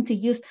important to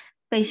use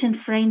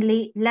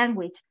patient-friendly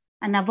language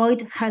and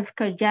avoid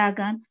healthcare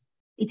jargon.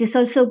 It is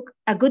also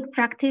a good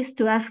practice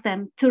to ask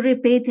them to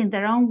repeat in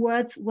their own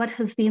words what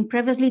has been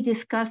previously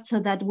discussed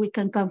so that we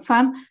can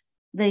confirm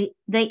they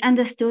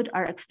understood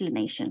our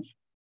explanations.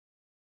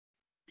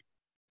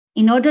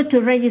 In order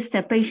to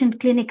register patient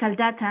clinical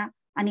data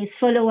and its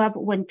follow-up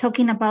when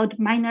talking about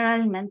minor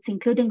ailments,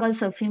 including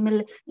also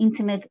female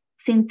intimate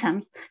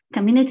symptoms,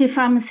 community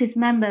pharmacist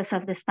members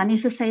of the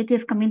Spanish Society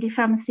of Community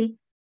Pharmacy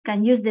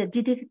can use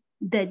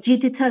the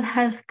digital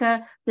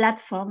healthcare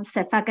platform,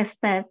 CEPAC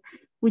Expert,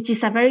 which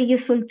is a very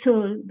useful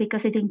tool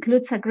because it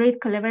includes a great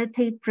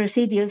collaborative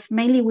procedures,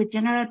 mainly with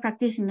general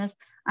practitioners,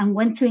 and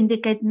when to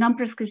indicate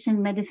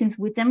non-prescription medicines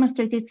with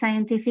demonstrated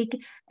scientific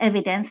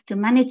evidence to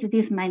manage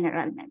these minor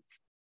ailments.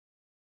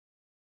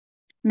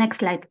 Next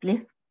slide,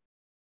 please.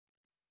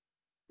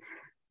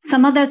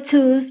 Some other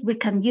tools we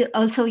can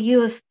also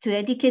use to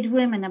educate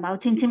women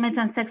about intimate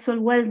and sexual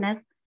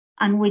wellness,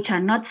 and which are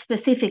not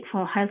specific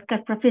for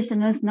healthcare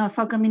professionals nor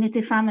for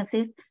community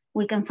pharmacies,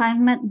 we can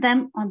find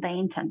them on the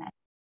internet.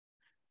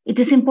 It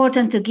is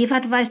important to give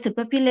advice to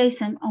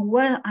population on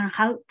where and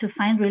how to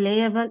find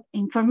reliable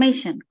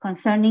information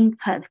concerning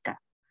healthcare.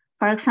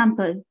 For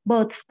example,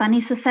 both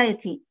Spanish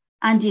Society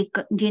and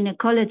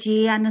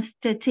Gynecology and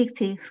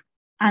Obstetrics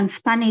and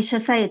Spanish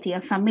Society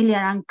of Familiar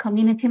and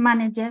Community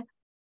Manager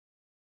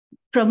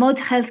promote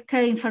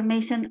healthcare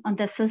information on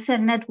the social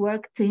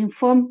network to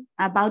inform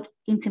about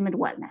intimate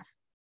wellness.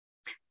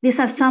 These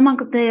are some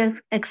of the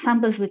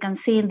examples we can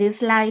see in this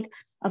slide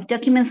of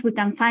documents we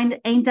can find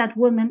aimed at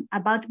women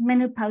about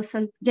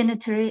menopausal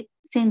genital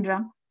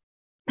syndrome,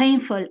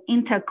 painful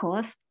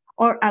intercourse,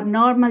 or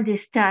abnormal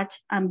discharge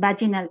and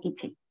vaginal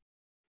itching.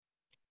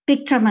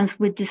 Pictograms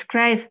which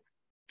describe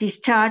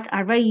discharge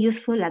are very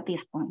useful at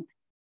this point.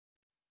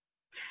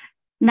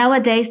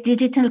 Nowadays,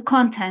 digital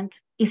content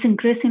is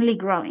increasingly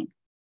growing.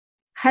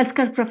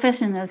 Healthcare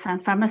professionals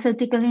and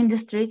pharmaceutical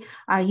industry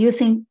are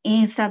using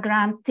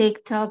Instagram,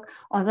 TikTok,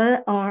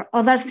 or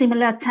other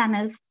similar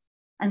channels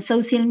and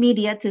social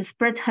media to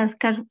spread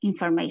healthcare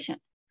information.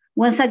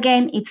 Once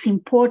again, it's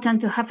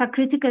important to have a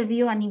critical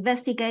view and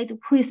investigate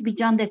who is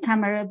beyond the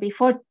camera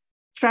before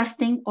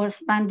trusting or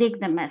expanding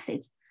the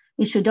message.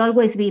 It should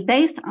always be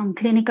based on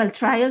clinical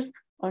trials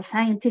or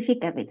scientific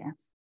evidence.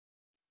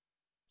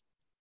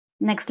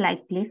 Next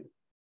slide, please.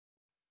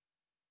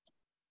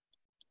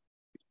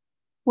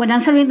 When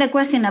answering the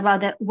question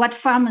about what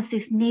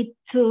pharmacists need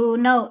to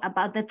know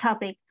about the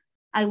topic,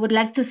 I would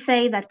like to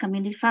say that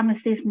community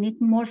pharmacists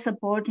need more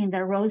support in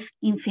their roles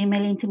in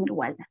female intimate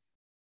wellness.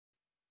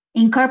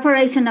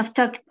 Incorporation of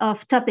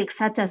topics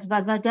such as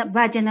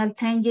vaginal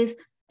changes,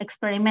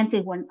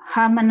 experimented when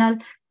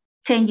hormonal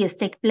changes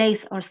take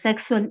place, or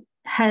sexual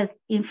health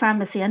in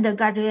pharmacy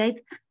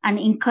undergraduate, and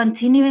in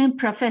continuing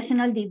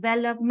professional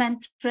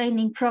development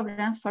training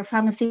programs for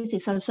pharmacists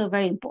is also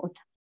very important.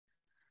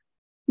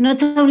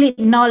 Not only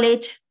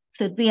knowledge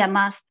should be a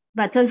must,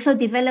 but also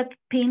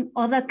developing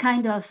other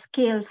kinds of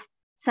skills,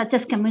 such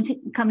as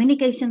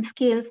communication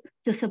skills,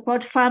 to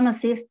support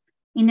pharmacists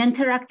in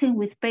interacting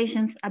with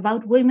patients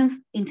about women's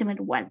intimate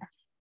wellness.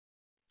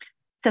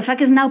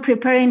 CEPAC is now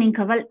preparing,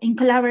 in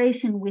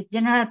collaboration with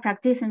general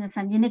practitioners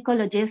and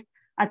gynecologists,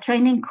 a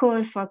training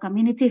course for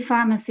community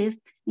pharmacists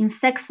in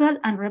sexual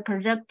and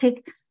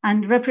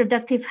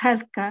reproductive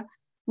health care,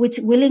 which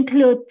will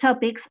include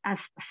topics as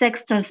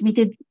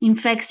sex-transmitted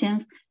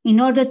infections in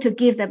order to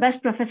give the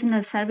best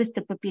professional service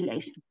to the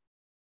population.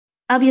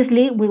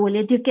 Obviously, we will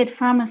educate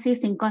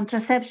pharmacists in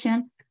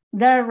contraception,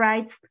 their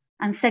rights,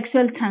 and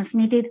sexual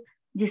transmitted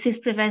disease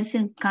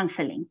prevention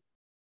counseling.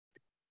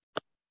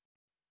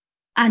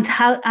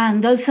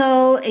 And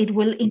also it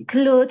will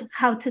include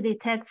how to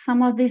detect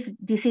some of these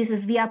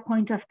diseases via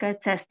point-of-care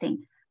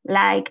testing,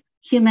 like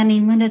human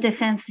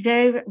immunodefense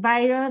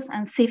virus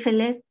and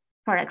syphilis,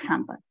 for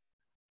example.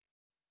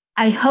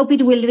 I hope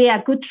it will be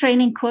a good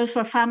training course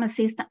for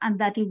pharmacists and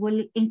that it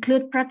will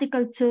include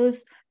practical tools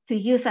to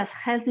use as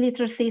health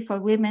literacy for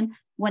women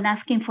when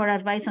asking for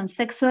advice on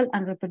sexual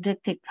and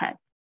reproductive health.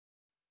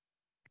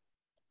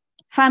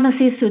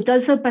 Pharmacists should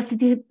also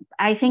participate,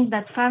 I think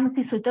that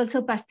pharmacists should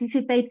also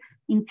participate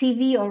in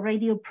TV or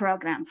radio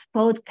programs,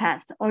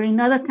 podcasts, or in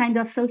other kinds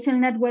of social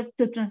networks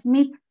to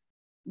transmit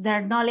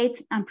their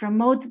knowledge and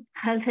promote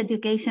health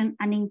education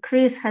and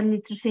increase health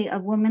literacy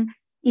of women,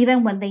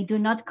 even when they do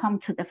not come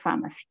to the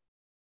pharmacy.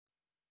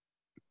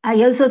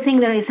 I also think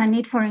there is a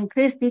need for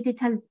increased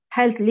digital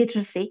health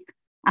literacy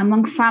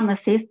among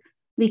pharmacists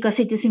because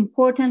it is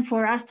important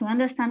for us to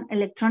understand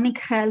electronic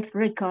health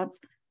records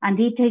and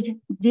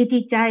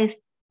digitized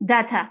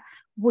data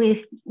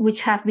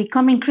which have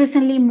become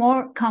increasingly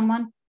more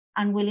common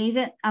and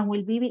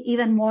will be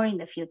even more in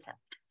the future.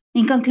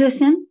 In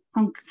conclusion,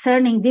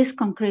 concerning this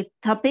concrete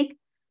topic,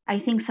 I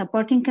think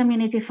supporting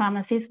community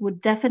pharmacists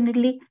would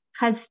definitely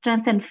help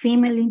strengthen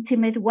female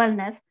intimate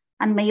wellness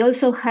and may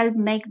also help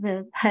make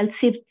the health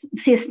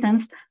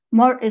systems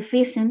more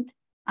efficient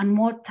and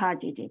more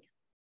targeted.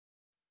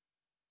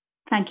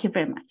 Thank you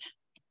very much.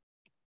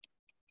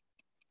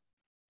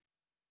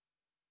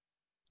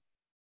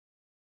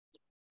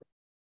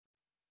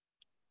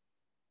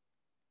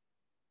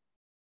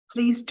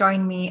 Please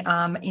join me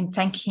in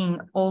thanking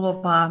all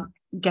of our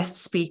guest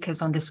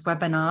speakers on this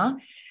webinar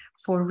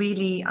for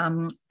really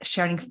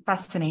sharing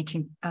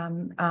fascinating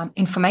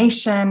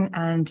information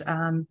and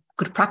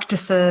good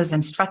practices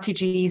and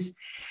strategies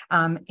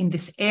in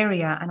this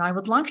area. And I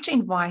would like to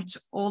invite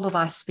all of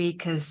our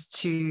speakers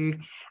to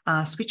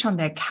switch on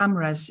their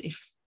cameras, if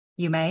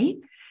you may,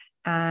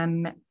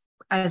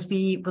 as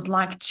we would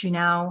like to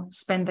now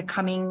spend the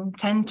coming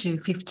 10 to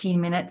 15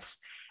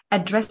 minutes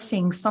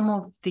addressing some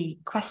of the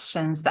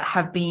questions that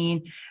have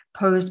been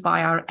posed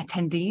by our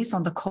attendees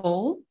on the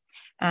call,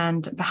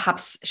 and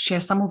perhaps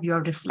share some of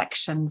your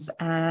reflections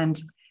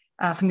and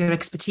from your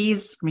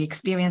expertise, from your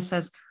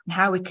experiences, and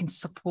how we can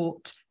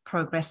support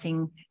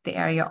progressing the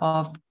area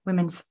of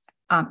women's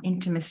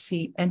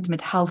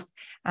intimate health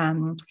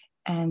and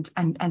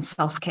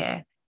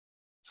self-care.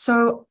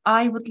 So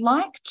I would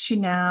like to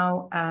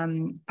now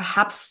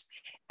perhaps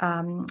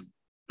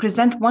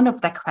present one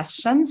of the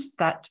questions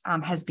that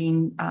has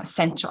been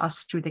sent to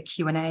us through the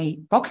Q&A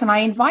box. And I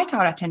invite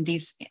our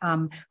attendees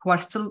who are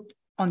still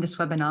on this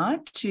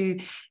webinar to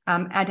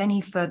add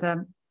any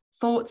further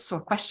thoughts or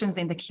questions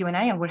in the Q&A,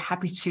 and we're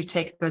happy to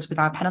take those with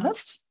our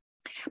panelists.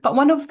 But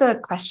one of the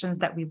questions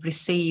that we've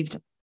received,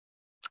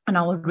 and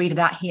I will read it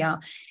out here,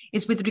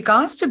 is with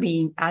regards to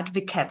being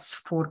advocates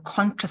for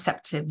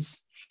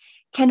contraceptives,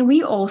 can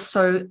we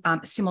also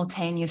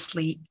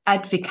simultaneously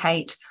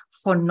advocate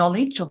for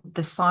knowledge of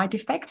the side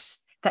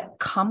effects that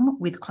come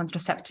with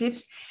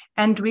contraceptives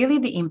and really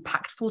the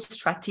impactful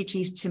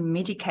strategies to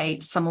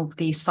mitigate some of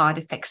these side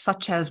effects,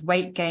 such as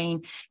weight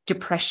gain,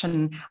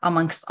 depression,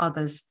 amongst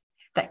others,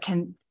 that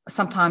can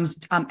sometimes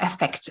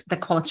affect the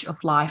quality of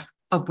life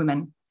of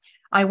women?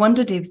 I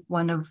wondered if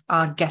one of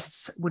our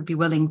guests would be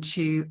willing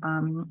to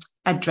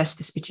address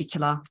this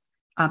particular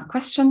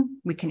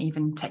question. We can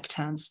even take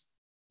turns.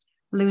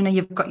 Luna,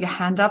 you've got your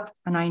hand up,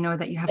 and I know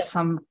that you have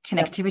some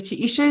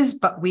connectivity issues,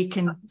 but we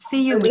can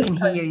see you, we can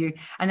hear you.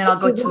 And then I'll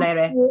go to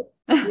Lere.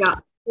 Yeah,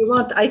 if you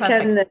want, I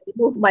can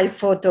remove my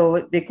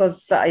photo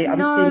because I'm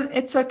No,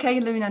 it's okay,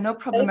 Luna, no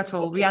problem at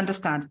all. We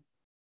understand.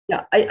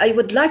 Yeah, I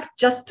would like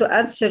just to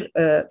answer,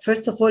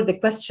 first of all, the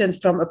question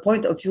from a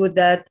point of view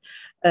that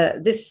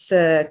this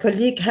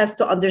colleague has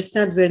to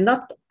understand we're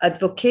not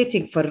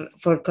advocating for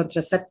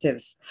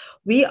contraceptives.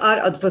 We are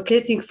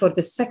advocating for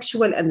the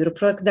sexual and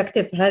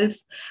reproductive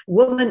health,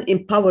 woman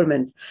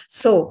empowerment.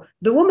 So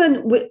the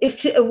woman,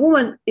 if a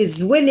woman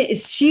is willing,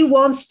 if she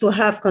wants to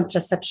have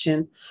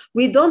contraception,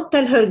 we don't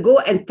tell her go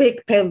and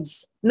take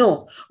pills.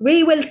 No,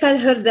 we will tell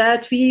her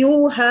that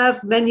you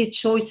have many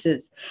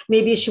choices.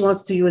 Maybe she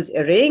wants to use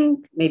a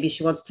ring. Maybe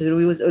she wants to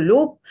use a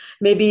loop.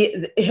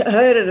 Maybe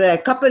her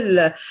couple,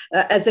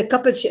 as a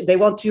couple, they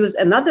want to use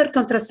another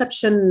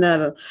contraception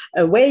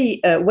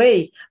way.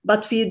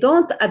 But we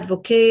don't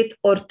advocate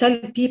or tell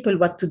people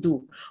what to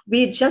do.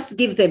 We just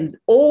give them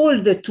all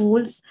the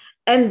tools,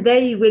 and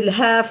they will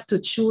have to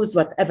choose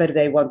whatever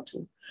they want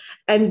to.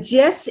 And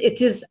yes, it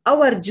is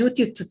our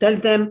duty to tell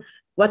them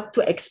what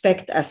to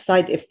expect as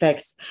side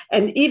effects.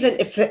 And even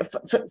if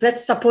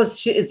let's suppose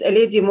she is a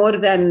lady more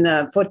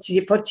than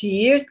 40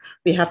 years,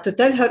 we have to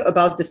tell her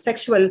about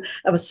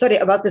the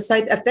about the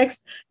side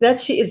effects that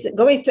she is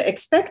going to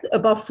expect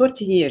above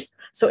 40 years.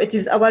 So it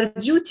is our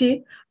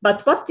duty.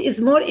 But what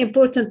is more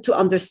important to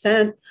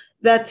understand,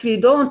 that we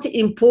don't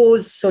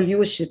impose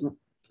solution.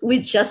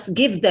 We just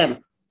give them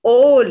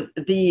all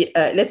the,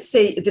 let's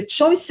say, the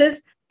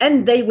choices,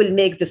 and they will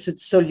make the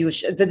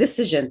solution, the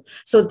decision.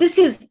 So this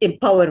is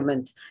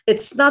empowerment.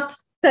 It's not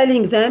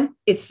telling them,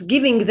 it's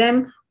giving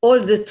them all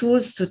the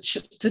tools to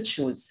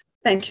choose.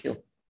 Thank you.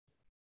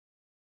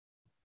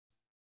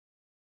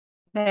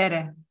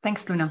 Lere.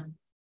 Thanks, Luna.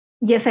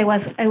 Yes, I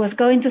was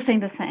going to say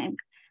the same.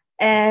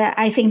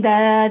 I think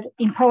that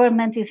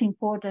empowerment is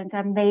important,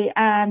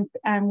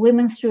 and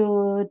women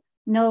should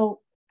know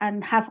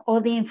and have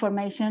all the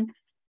information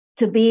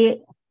to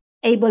be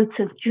able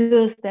to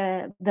choose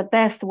the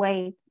best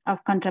way of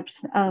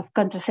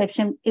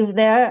contraception if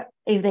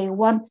they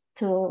want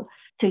to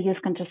use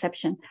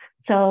contraception.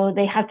 So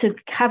they have to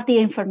have the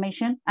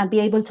information and be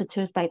able to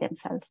choose by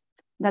themselves.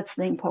 That's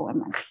the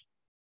empowerment.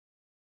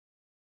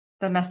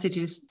 The message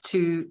is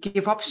to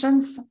give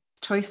options,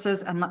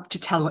 choices, and not to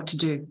tell what to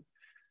do.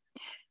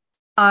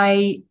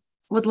 I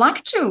would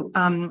like to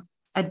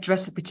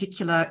address a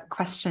particular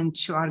question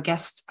to our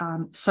guest,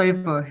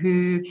 Sobo,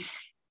 who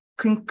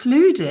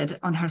concluded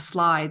on her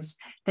slides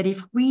that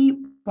if we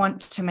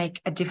want to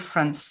make a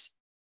difference,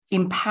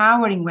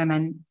 empowering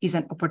women is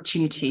an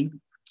opportunity.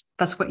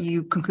 That's what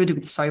you concluded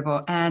with,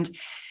 Sobo. And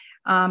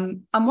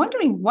I'm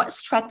wondering, what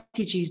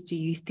strategies do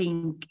you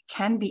think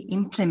can be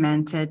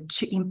implemented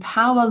to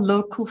empower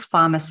local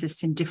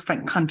pharmacists in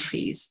different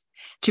countries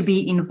to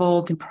be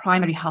involved in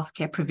primary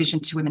healthcare provision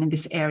to women in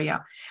this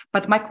area?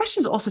 But my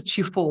question is also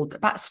twofold,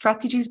 about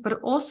strategies, but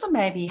also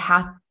maybe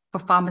how for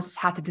pharmacists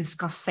how to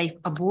discuss safe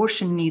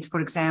abortion needs, for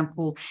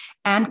example,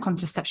 and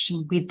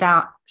contraception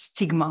without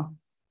stigma.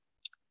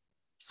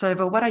 So,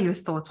 what are your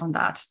thoughts on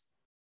that?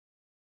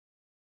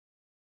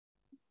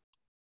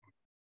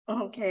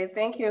 Okay,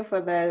 thank you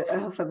for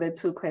the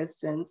two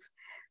questions.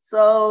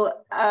 So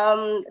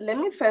let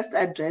me first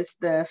address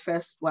the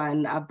first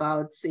one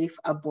about safe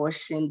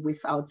abortion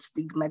without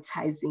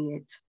stigmatizing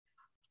it.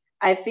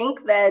 I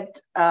think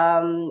that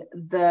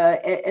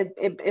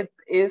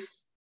if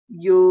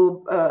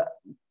you,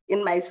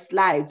 in my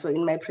slides or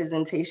in my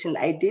presentation,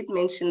 I did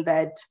mention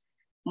that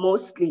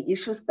mostly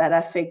issues that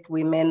affect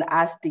women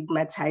are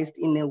stigmatized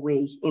in a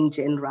way in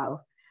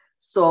general.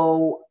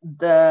 So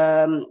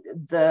within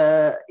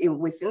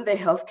the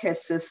healthcare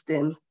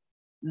system,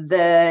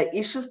 the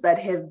issues that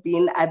have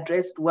been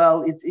addressed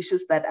well, it's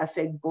issues that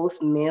affect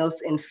both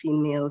males and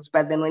females.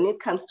 But then when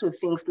it comes to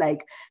things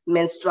like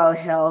menstrual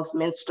health,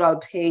 menstrual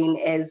pain,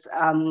 as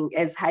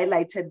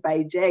highlighted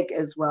by Jack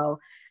as well,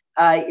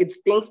 it's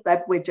things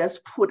that were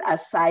just put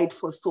aside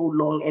for so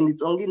long, and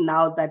it's only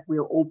now that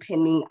we're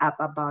opening up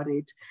about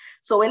it.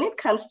 So when it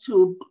comes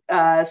to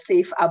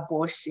safe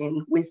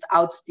abortion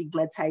without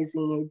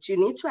stigmatizing it, you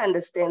need to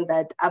understand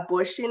that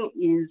abortion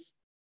is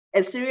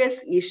a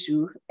serious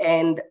issue,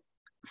 and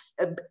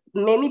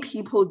many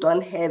people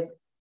don't have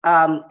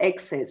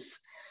access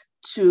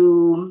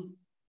to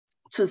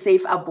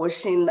safe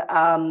abortion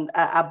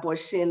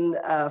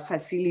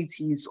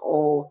facilities,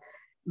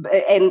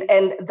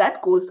 and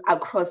that goes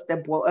across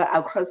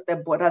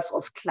the borders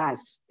of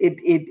class.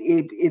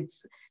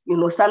 It's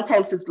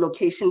sometimes it's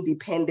location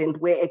dependent,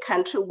 where a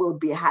country will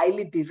be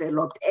highly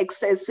developed,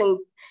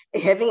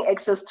 having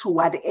access to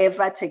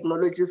whatever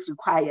technology is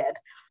required.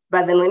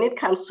 But then when it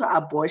comes to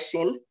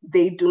abortion,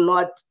 they do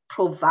not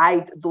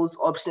provide those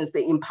options.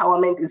 The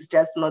empowerment is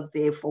just not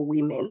there for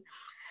women.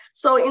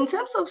 So in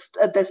terms of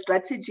the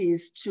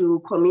strategies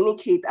to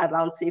communicate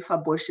around safe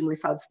abortion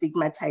without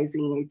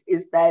stigmatizing it,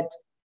 is that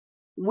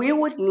we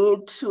would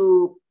need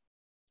to,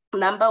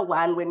 number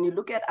one, when you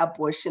look at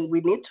abortion,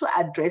 we need to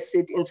address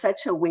it in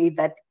such a way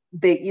that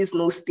there is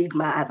no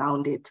stigma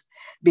around it.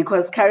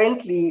 Because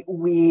currently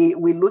we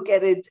look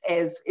at it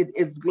as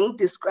it's being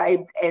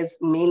described as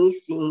many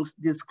things,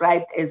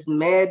 described as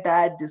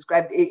murder,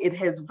 it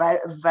has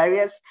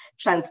various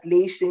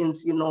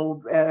translations,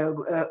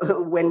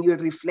 when you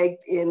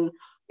reflect in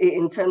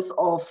terms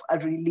of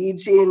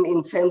religion,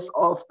 in terms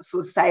of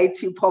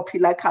society,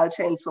 popular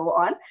culture, and so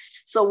on.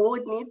 So we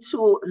would need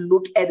to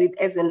look at it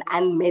as an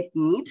unmet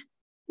need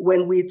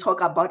when we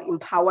talk about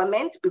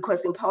empowerment,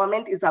 because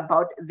empowerment is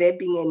about there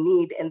being a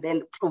need and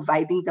then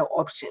providing the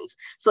options.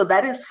 So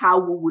that is how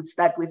we would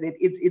start with it.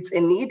 It's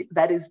a need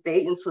that is there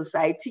in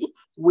society.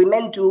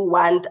 Women do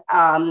want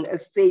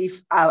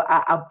safe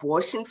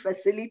abortion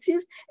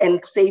facilities and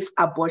safe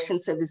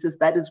abortion services.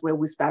 That is where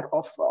we start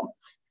off from.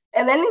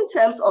 And then in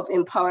terms of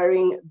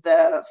empowering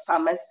the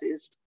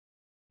pharmacist,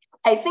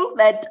 I think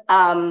that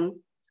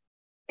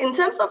in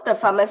terms of the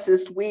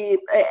pharmacist,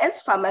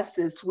 as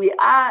pharmacists, we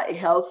are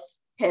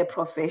healthcare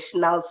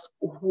professionals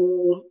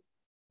who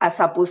are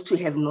supposed to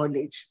have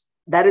knowledge.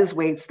 That is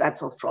where it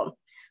starts off from.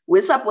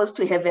 We're supposed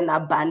to have an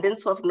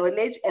abundance of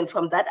knowledge, and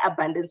from that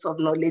abundance of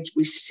knowledge,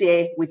 we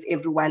share with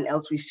everyone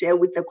else. We share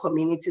with the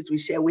communities. We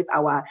share with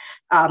our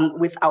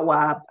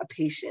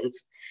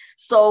patients.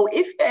 So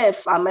if you're a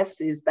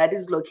pharmacist that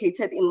is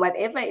located in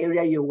whatever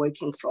area you're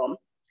working from,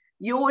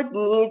 you would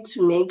need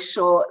to make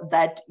sure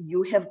that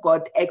you have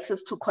got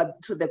access to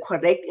the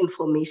correct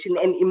information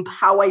and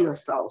empower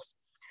yourself.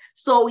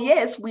 So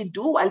yes, we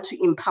do want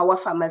to empower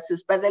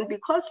pharmacists, but then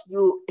because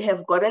you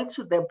have gotten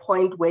to the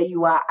point where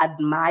you are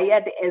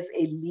admired as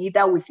a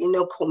leader within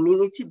your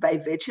community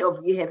by virtue of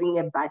you having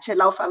a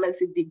Bachelor of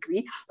Pharmacy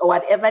degree or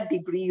whatever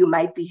degree you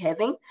might be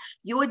having,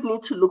 you would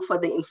need to look for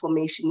the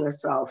information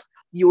yourself.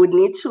 You would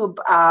need to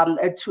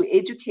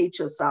educate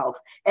yourself.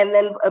 And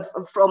then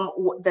from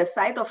the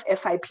side of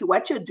FIP,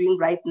 what you're doing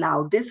right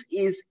now, this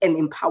is an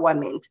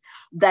empowerment,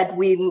 that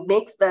we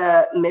make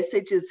the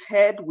messages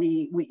heard,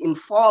 we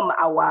inform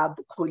our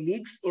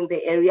colleagues in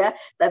the area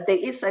that there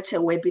is such a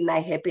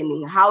webinar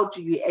happening. How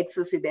do you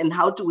access it, and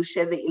how do we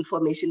share the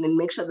information and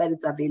make sure that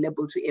it's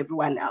available to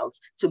everyone else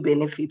to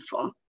benefit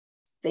from?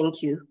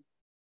 Thank you.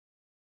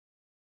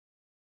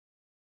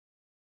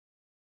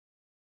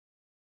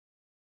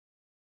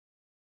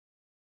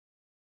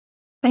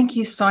 Thank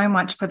you so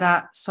much for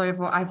that,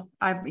 Sovo.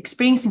 I'm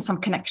experiencing some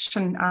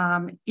connection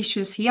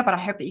issues here, but I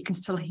hope that you can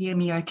still hear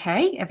me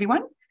okay,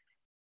 everyone.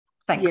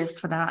 Thanks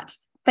for that.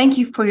 Thank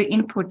you for your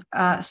input,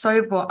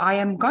 Sovo. I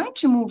am going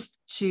to move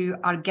to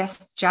our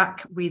guest,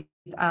 Jack, with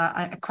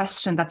a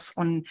question that's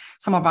on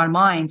some of our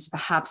minds,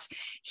 perhaps.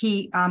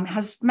 He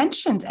has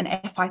mentioned an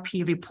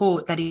FIP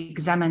report that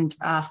examined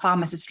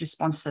pharmacists'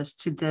 responses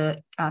to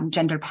the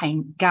gender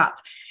pain gap.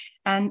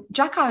 And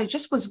Jack, I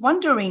just was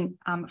wondering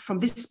from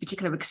this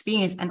particular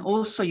experience and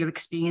also your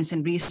experience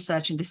in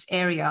research in this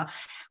area,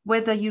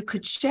 whether you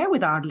could share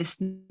with our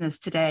listeners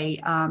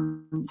today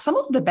some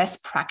of the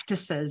best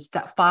practices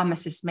that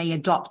pharmacists may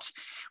adopt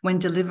when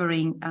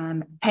delivering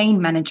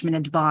pain management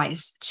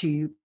advice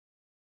to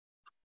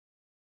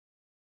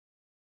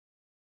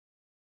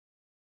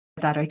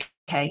that.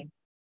 Okay.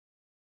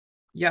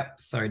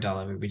 Yep. Sorry,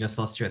 Dalia, we just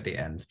lost you at the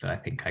end, but I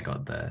think I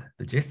got the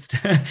gist.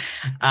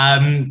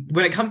 When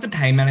it comes to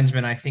pain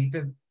management, I think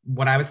that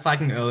what I was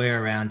flagging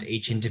earlier around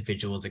each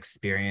individual's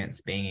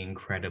experience being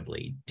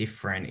incredibly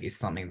different is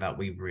something that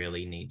we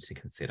really need to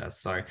consider.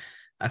 So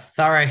a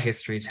thorough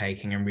history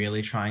taking and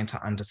really trying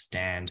to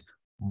understand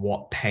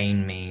what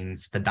pain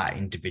means for that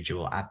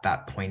individual at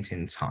that point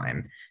in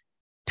time.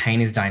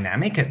 Pain is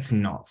dynamic, it's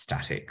not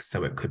static.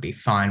 So it could be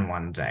fine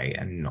one day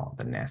and not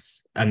the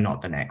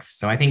next.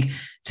 So I think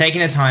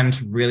taking the time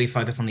to really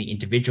focus on the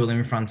individual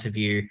in front of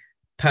you,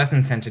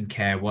 person-centered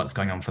care, what's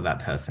going on for that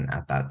person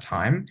at that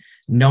time,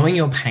 knowing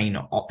your pain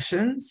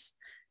options,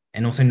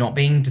 and also not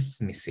being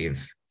dismissive.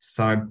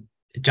 So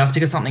just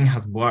because something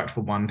has worked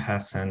for one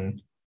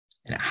person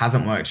and it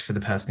hasn't worked for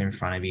the person in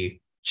front of you,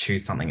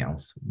 choose something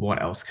else.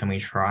 What else can we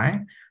try?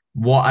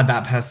 What are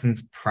that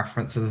person's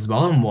preferences as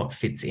well, and what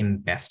fits in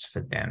best for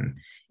them?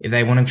 If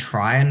they want to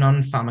try a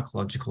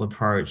non-pharmacological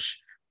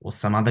approach or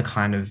some other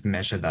kind of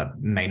measure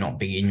that may not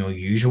be in your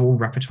usual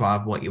repertoire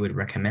of what you would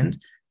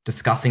recommend,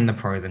 discussing the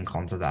pros and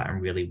cons of that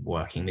and really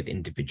working with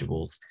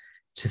individuals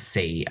to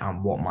see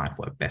what might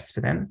work best for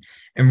them.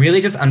 And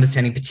really just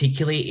understanding,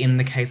 particularly in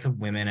the case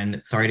of women,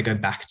 and sorry to go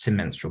back to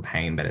menstrual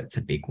pain, but it's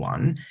a big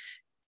one.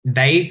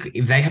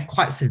 If they have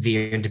quite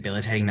severe and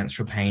debilitating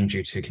menstrual pain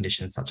due to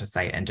conditions such as,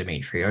 say,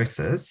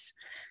 endometriosis,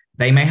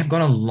 they may have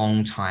gone a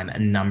long time, a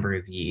number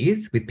of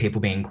years, with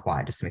people being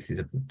quite dismissive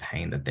of the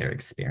pain that they're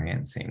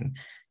experiencing.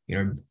 You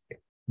know,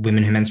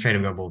 women who menstruate,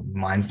 well,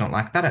 mine's not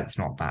like that, it's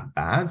not that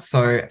bad.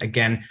 So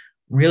again,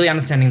 really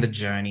understanding the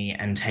journey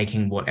and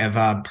taking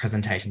whatever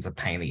presentations of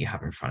pain that you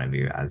have in front of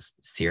you as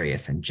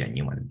serious and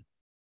genuine.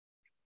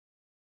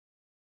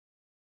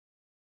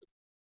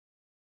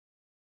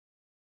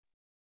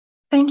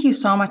 Thank you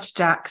so much,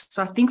 Jack.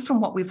 So I think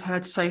from what we've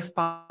heard so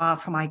far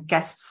from my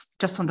guests,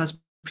 just on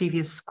those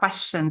previous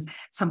questions,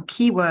 some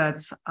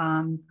keywords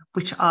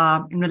which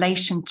are in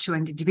relation to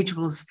an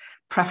individual's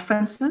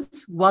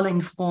preferences,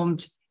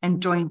 well-informed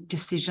and joint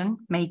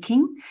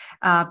decision-making,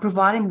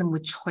 providing them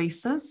with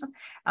choices,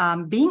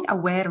 being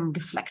aware and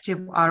reflective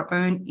of our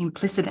own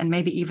implicit and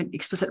maybe even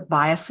explicit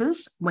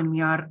biases when we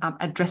are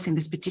addressing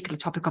this particular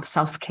topic of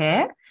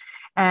self-care,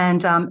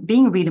 and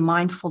being really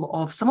mindful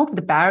of some of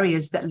the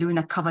barriers that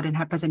Luna covered in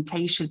her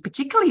presentation,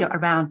 particularly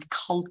around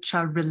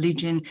culture,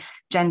 religion,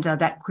 gender,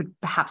 that could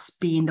perhaps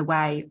be in the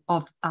way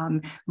of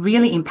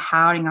really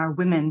empowering our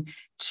women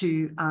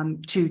to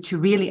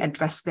really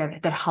address their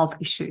health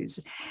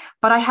issues.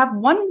 But I have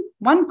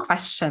one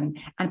question,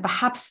 and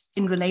perhaps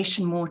in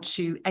relation more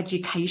to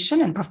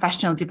education and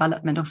professional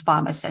development of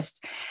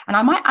pharmacists. And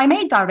I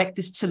may direct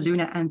this to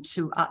Luna and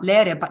to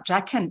Lere, but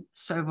Jack and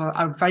Sovo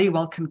are very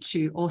welcome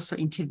to also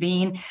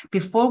intervene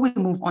before we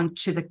move on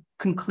to the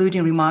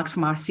concluding remarks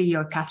from our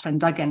CEO, Catherine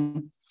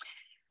Duggan.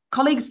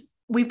 Colleagues,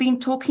 we've been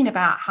talking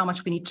about how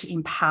much we need to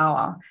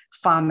empower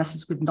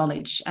pharmacists with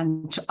knowledge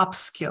and to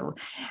upskill.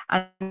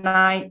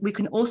 And we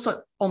can also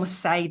almost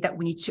say that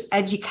we need to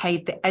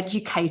educate the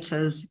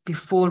educators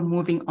before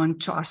moving on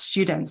to our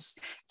students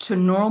to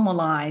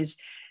normalize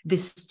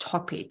this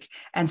topic,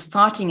 and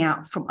starting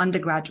out from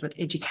undergraduate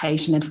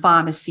education in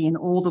pharmacy and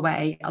all the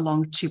way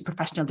along to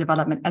professional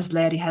development, as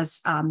Larry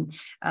has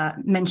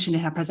mentioned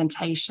in her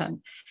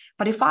presentation.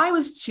 But if I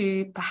was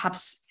to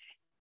perhaps,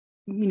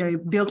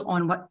 build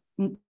on what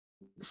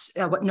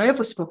what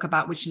Novo spoke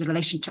about, which is in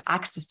relation to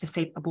access to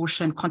safe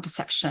abortion,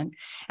 contraception,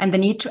 and the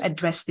need to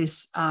address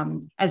this,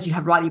 as you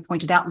have rightly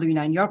pointed out,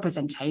 Luna, in your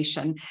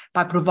presentation,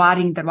 by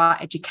providing the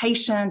right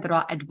education, the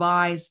right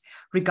advice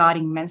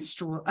regarding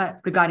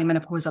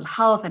menopausal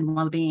health and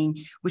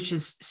well-being, which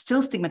is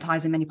still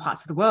stigmatized in many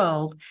parts of the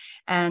world,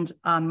 and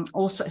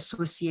also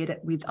associated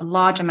with a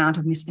large amount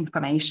of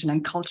misinformation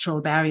and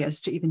cultural barriers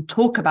to even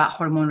talk about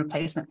hormone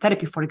replacement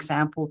therapy, for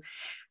example.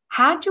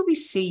 How do we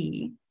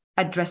see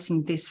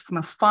addressing this from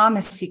a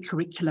pharmacy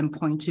curriculum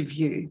point of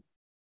view,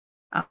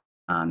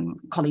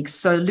 colleagues?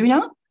 So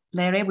Luna,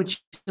 Lere, would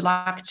you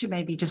like to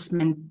maybe just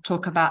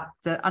talk about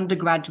the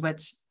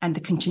undergraduate and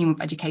the continuum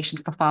of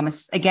education for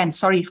pharmacists? Again,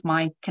 sorry if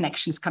my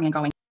connection is coming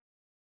and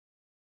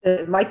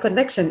going. My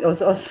connection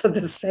was also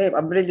the same.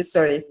 I'm really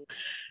sorry.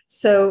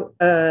 So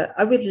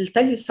I will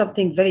tell you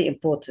something very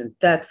important,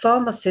 that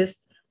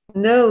pharmacists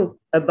know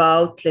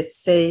about, let's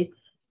say,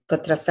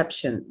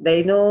 contraception.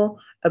 They know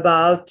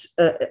about,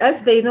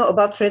 as they know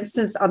about, for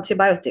instance,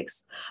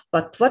 antibiotics.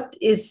 But what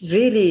is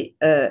really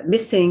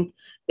missing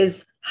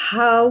is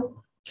how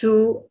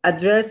to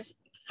address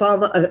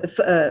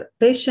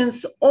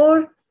patients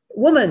or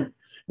women.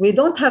 We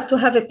don't have to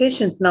have a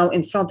patient now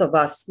in front of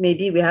us.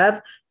 Maybe we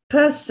have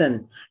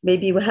person,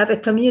 maybe we have a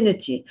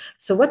community.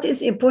 So what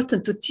is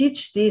important to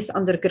teach these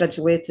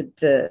undergraduated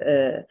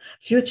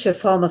future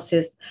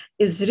pharmacists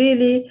is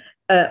really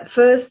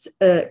first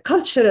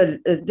cultural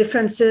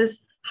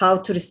differences, how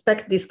to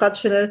respect this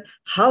culture,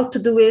 how to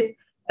do it,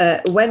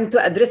 when to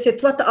address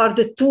it, what are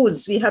the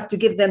tools. We have to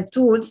give them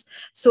tools.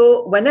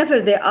 So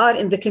whenever they are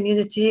in the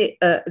community,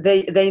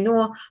 they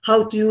know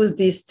how to use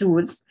these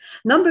tools.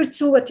 Number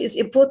two, what is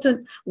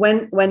important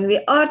when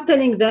we are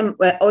telling them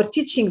or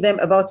teaching them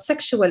about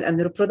sexual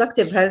and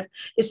reproductive health,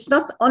 it's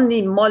not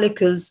only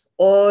molecules,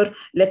 or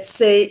let's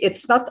say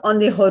it's not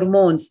only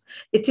hormones.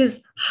 It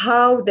is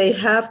how they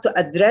have to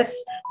address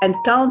and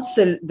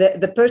counsel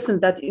the person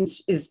that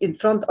is in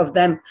front of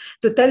them,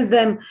 to tell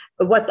them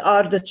what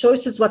are the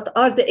choices, what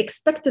are the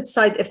expected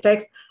side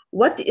effects,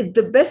 what is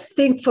the best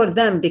thing for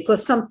them.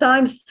 Because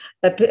sometimes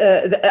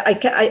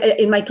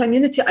in my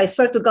community, I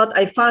swear to God,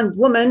 I found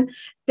women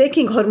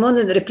taking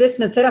hormonal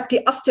replacement therapy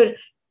after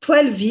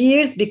 12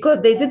 years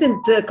because they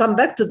didn't come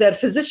back to their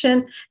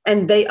physician,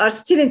 and they are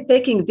still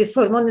taking this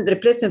hormone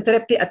replacement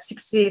therapy at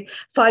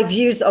 65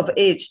 years of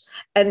age.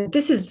 And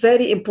this is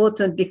very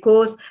important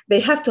because they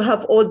have to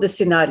have all the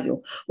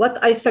scenario.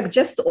 What I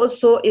suggest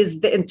also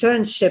is the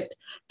internship,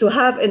 to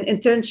have an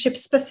internship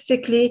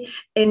specifically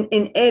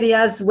in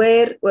areas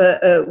where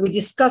we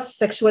discuss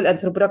sexual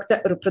and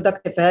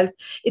reproductive health.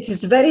 It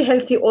is very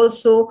healthy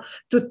also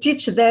to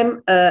teach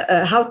them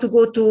how to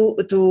go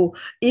to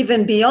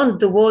even beyond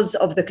the walls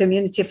of the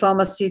community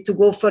pharmacy, to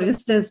go, for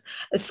instance,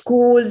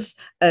 schools,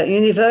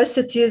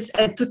 universities,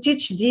 and to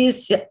teach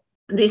these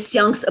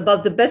youngs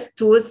about the best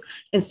tools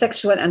in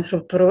sexual and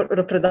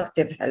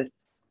reproductive health.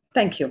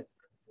 Thank you.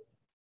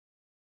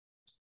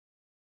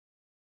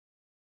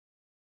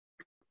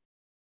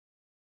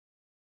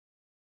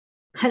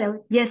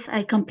 Hello. Yes,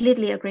 I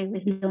completely agree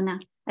with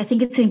Luna. I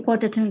think it's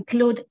important to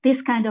include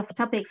this kind of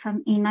topics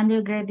in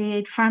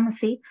undergraduate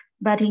pharmacy,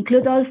 but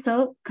include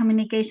also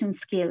communication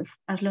skills,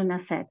 as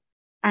Luna said.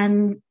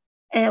 And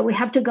we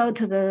have to go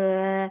to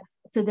the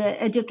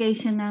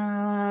education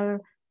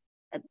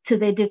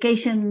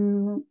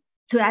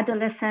to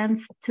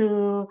adolescents,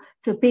 to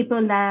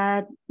people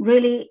that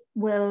really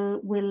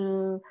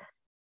will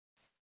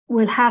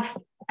have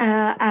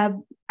a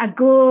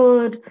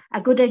good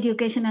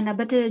education and a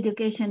better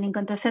education in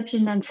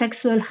contraception and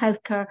sexual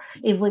healthcare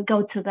if we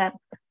go to them.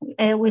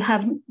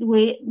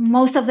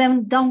 Most of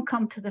them don't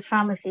come to the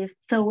pharmacies,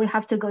 so we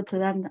have to go to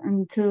them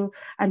and to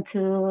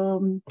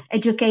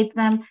educate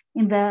them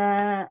in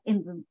the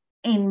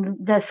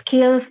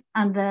skills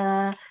and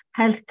the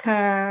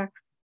healthcare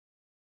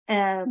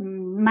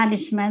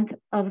management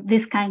of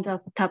this kind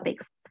of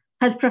topics.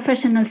 Health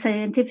professional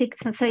scientific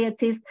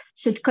societies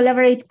should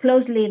collaborate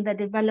closely in the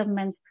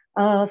development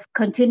of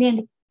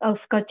continuing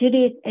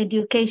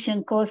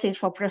education courses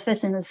for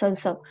professionals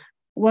also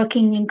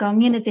working in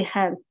community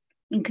health,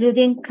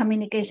 including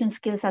communication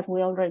skills, as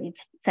we already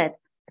said.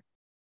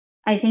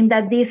 I think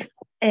that this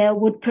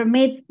would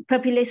permit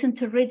population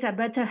to reach a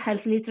better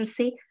health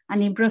literacy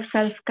and improve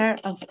self-care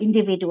of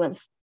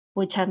individuals,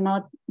 which are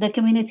not the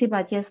community,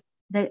 but yes,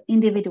 the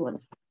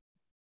individuals.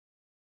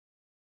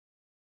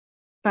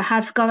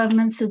 Perhaps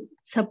governments should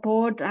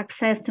support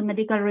access to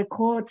medical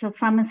records of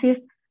pharmacies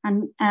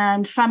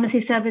and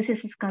pharmacy services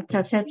as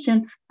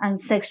contraception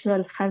and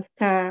sexual health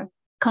care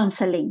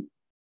counseling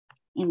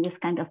in this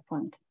kind of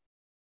point.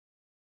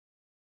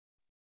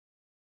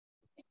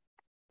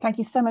 Thank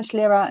you so much,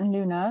 Lyra and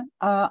Luna.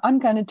 I'm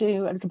going to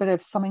do a little bit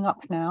of summing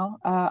up now.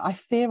 I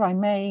fear I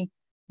may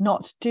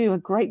not do a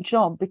great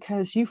job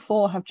because you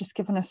four have just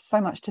given us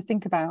so much to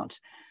think about.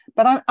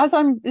 But as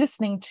I'm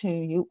listening to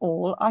you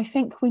all, I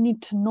think we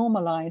need to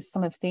normalize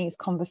some of these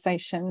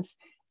conversations,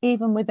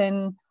 even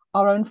within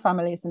our own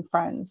families and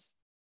friends.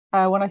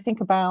 When I think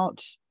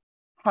about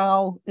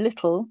how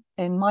little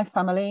in my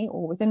family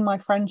or within my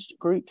friends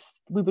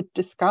groups we would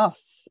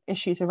discuss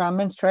issues around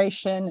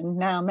menstruation and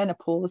now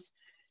menopause.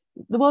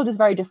 The world is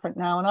very different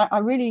now, and I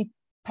really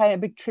pay a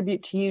big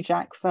tribute to you,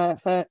 Jack,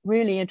 for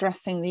really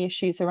addressing the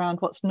issues around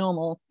what's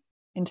normal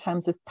in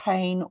terms of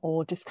pain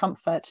or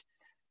discomfort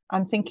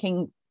and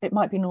thinking it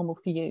might be normal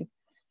for you.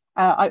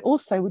 I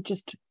also would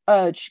just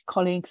urge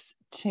colleagues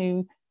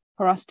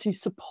for us to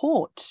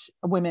support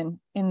women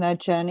in their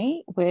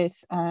journey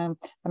with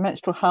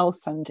menstrual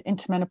health and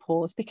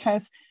intermenopause,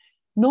 because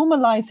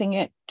normalizing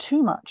it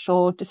too much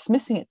or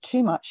dismissing it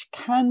too much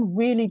can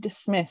really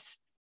dismiss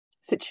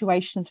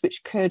situations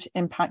which could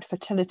impact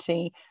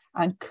fertility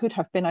and could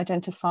have been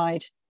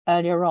identified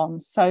earlier on.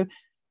 So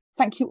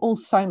thank you all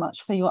so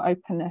much for your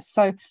openness.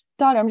 So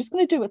Dalia, I'm just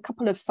going to do a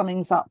couple of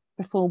summings up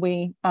before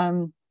we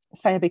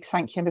say a big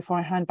thank you and before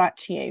I hand back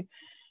to you.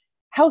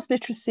 Health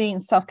literacy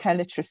and self-care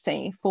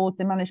literacy for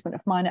the management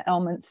of minor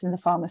ailments in the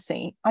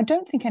pharmacy. I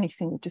don't think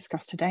anything we've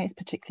discussed today is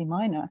particularly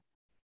minor,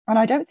 and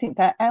I don't think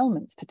they're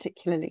ailments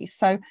particularly.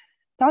 So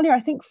Dalia, I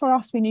think for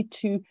us, we need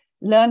to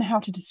learn how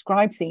to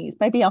describe these.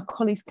 Maybe our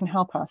colleagues can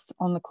help us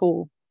on the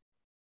call.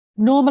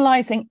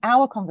 Normalizing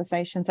our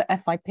conversations at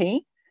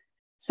FIP.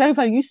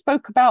 Sovo, you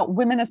spoke about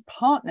women as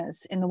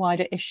partners in the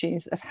wider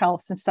issues of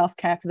health and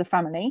self-care for the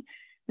family.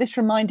 This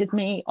reminded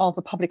me of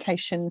a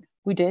publication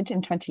we did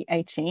in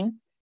 2018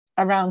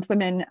 around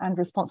women and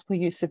responsible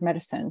use of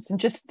medicines, and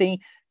just the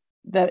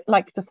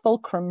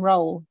fulcrum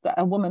role that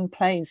a woman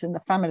plays in the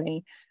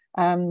family,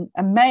 and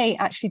may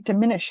actually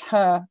diminish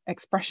her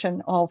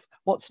expression of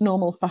what's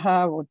normal for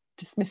her or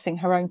dismissing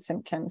her own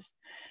symptoms.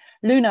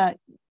 Luna,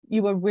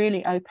 you were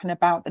really open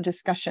about the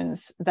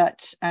discussions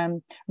that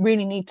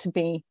really need to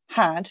be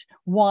had,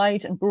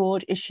 wide and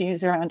broad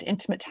issues around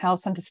intimate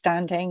health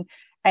understanding,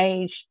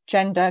 age,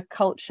 gender,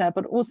 culture,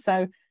 but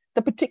also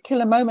the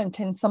particular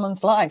moment in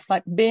someone's life,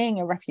 like being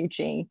a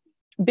refugee,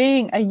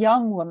 being a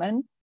young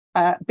woman,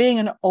 being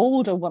an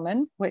older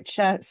woman, which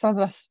some of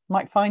us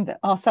might find that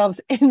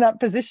ourselves in that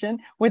position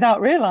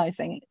without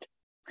realizing it.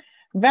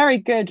 Very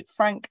good,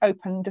 frank,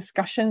 open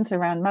discussions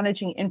around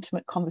managing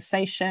intimate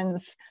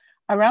conversations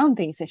around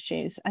these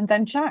issues. And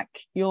then Jack,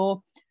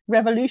 your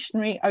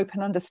revolutionary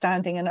open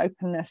understanding and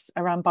openness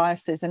around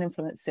biases and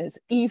influences,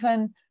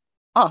 even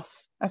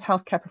us as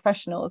healthcare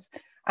professionals.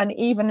 And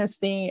even as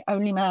the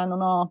only man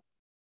on our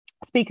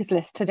speakers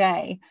list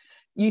today,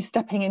 you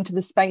stepping into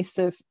the space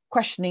of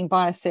questioning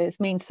biases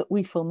means that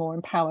we feel more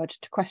empowered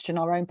to question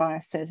our own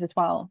biases as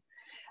well.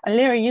 And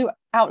Lyra, you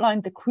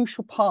outlined the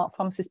crucial part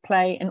pharmacists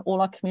play in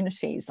all our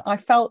communities. I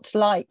felt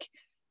like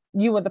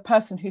you were the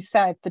person who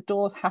said the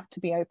doors have to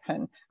be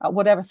open at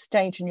whatever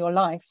stage in your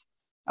life.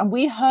 And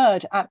we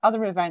heard at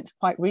other events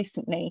quite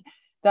recently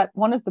that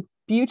one of the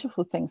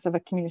beautiful things of a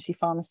community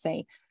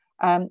pharmacy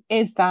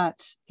is that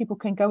people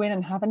can go in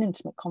and have an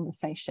intimate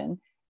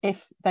conversation.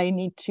 If they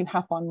need to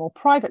have one more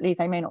privately,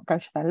 they may not go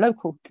to their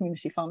local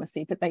community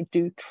pharmacy, but they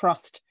do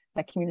trust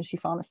their community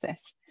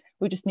pharmacists.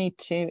 We just need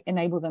to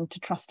enable them to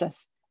trust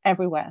us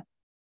everywhere.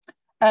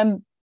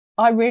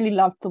 I really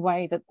loved the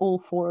way that all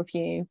four of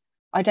you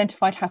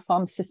identified how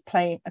pharmacists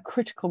play a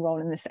critical role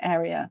in this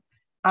area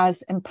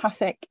as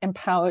empathic,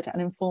 empowered,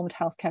 and informed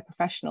healthcare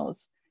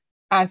professionals,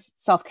 as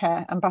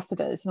self-care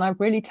ambassadors. And I've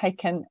really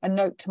taken a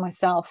note to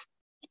myself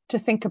to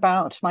think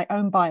about my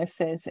own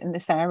biases in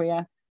this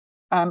area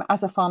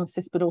as a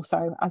pharmacist, but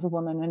also as a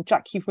woman. And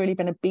Jack, you've really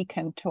been a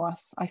beacon to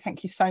us. I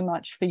thank you so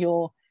much for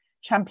your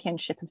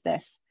championship of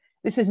this.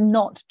 This is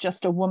not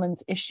just a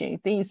woman's issue.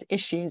 These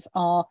issues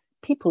are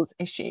people's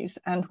issues,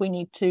 and we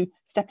need to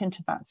step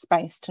into that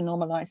space to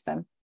normalize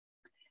them.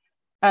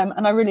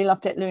 And I really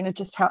loved it, Luna,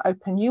 just how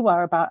open you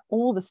were about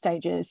all the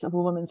stages of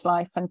a woman's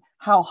life and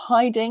how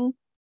hiding,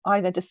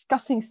 either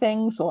discussing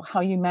things or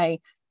how you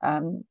may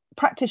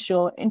practice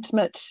your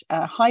intimate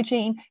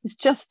hygiene is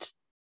just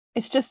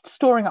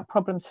storing up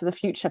problems for the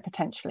future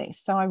potentially.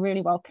 So I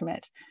really welcome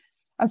it.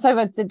 And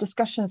so the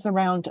discussions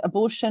around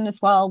abortion as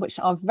well, which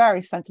are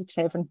very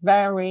sensitive and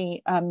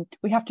very,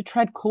 we have to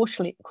tread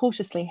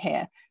cautiously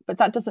here, but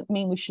that doesn't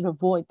mean we should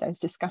avoid those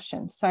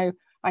discussions. So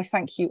I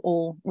thank you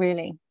all,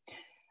 really.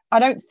 I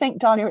don't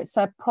think, Dalia, it's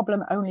a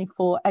problem only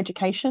for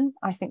education.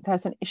 I think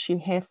there's an issue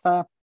here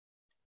for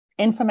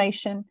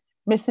information,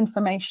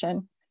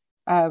 misinformation,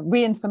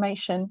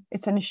 re-information.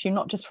 It's an issue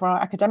not just for our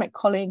academic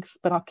colleagues,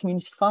 but our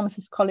community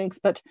pharmacist colleagues,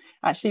 but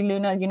actually,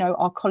 Luna, you know,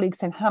 our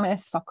colleagues in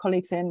HAMIS, our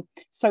colleagues in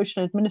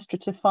social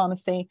administrative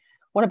pharmacy.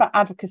 What about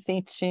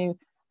advocacy to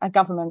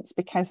governments?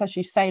 Because as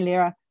you say,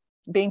 Lyra,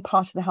 being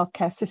part of the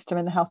healthcare system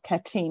and the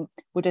healthcare team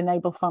would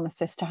enable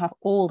pharmacists to have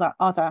all that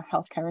other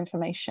healthcare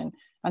information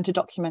and to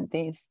document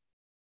these.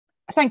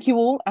 Thank you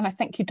all, and I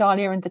thank you,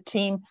 Dalia, and the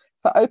team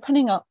for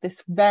opening up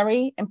this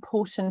very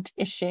important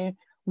issue,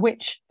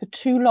 which for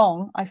too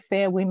long, I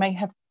fear we may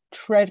have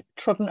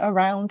trodden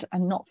around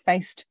and not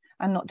faced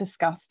and not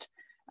discussed.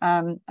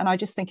 And I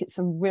just think it's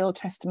a real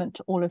testament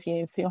to all of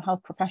you, for your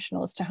health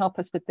professionals, to help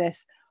us with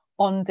this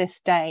on this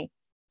day.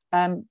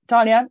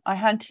 Dalia, I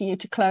hand to you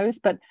to close,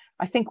 but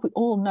I think we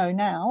all know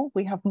now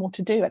we have more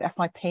to do at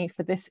FIP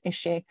for this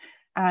issue.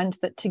 and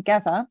that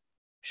together,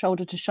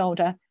 shoulder to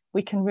shoulder,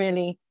 we can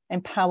really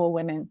empower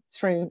women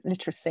through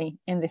literacy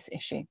in this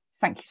issue.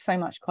 Thank you so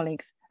much,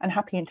 colleagues, and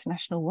happy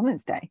International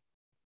Women's Day.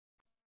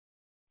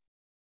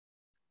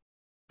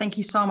 Thank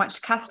you so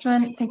much,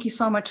 Catherine. Thank you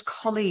so much,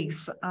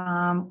 colleagues.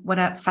 What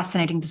a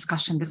fascinating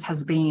discussion this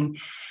has been.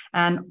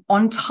 And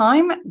on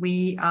time,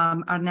 we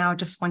are now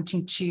just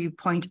wanting to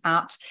point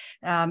out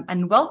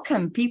and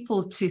welcome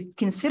people to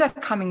consider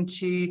coming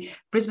to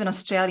Brisbane,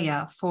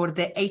 Australia for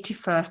the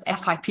 81st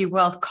FIP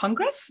World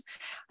Congress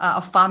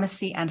of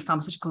Pharmacy and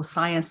Pharmaceutical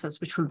Sciences,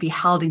 which will be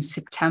held in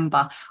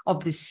September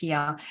of this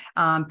year.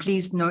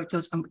 Please note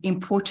those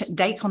important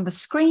dates on the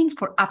screen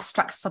for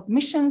abstract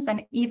submissions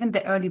and even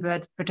the early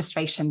bird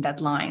registration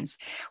deadlines.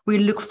 We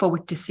look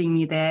forward to seeing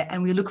you there,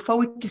 and we look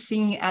forward to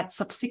seeing you at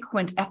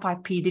subsequent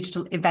FIP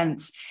digital events.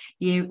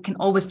 You can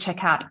always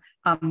check out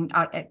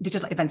our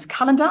digital events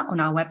calendar on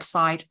our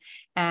website.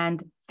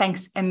 And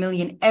thanks a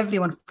million,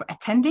 everyone, for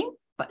attending.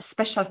 But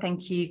special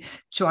thank you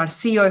to our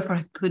CEO for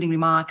concluding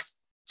remarks,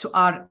 to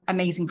our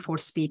amazing 4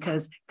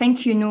 speakers.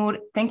 Thank you, Noor.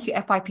 Thank you,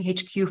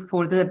 FIPHQ,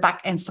 for the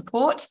back-end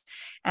support.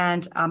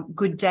 And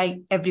good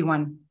day,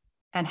 everyone.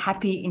 And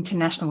happy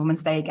International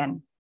Women's Day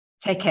again.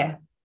 Take care.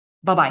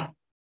 Bye-bye.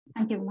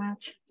 Thank you very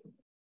much.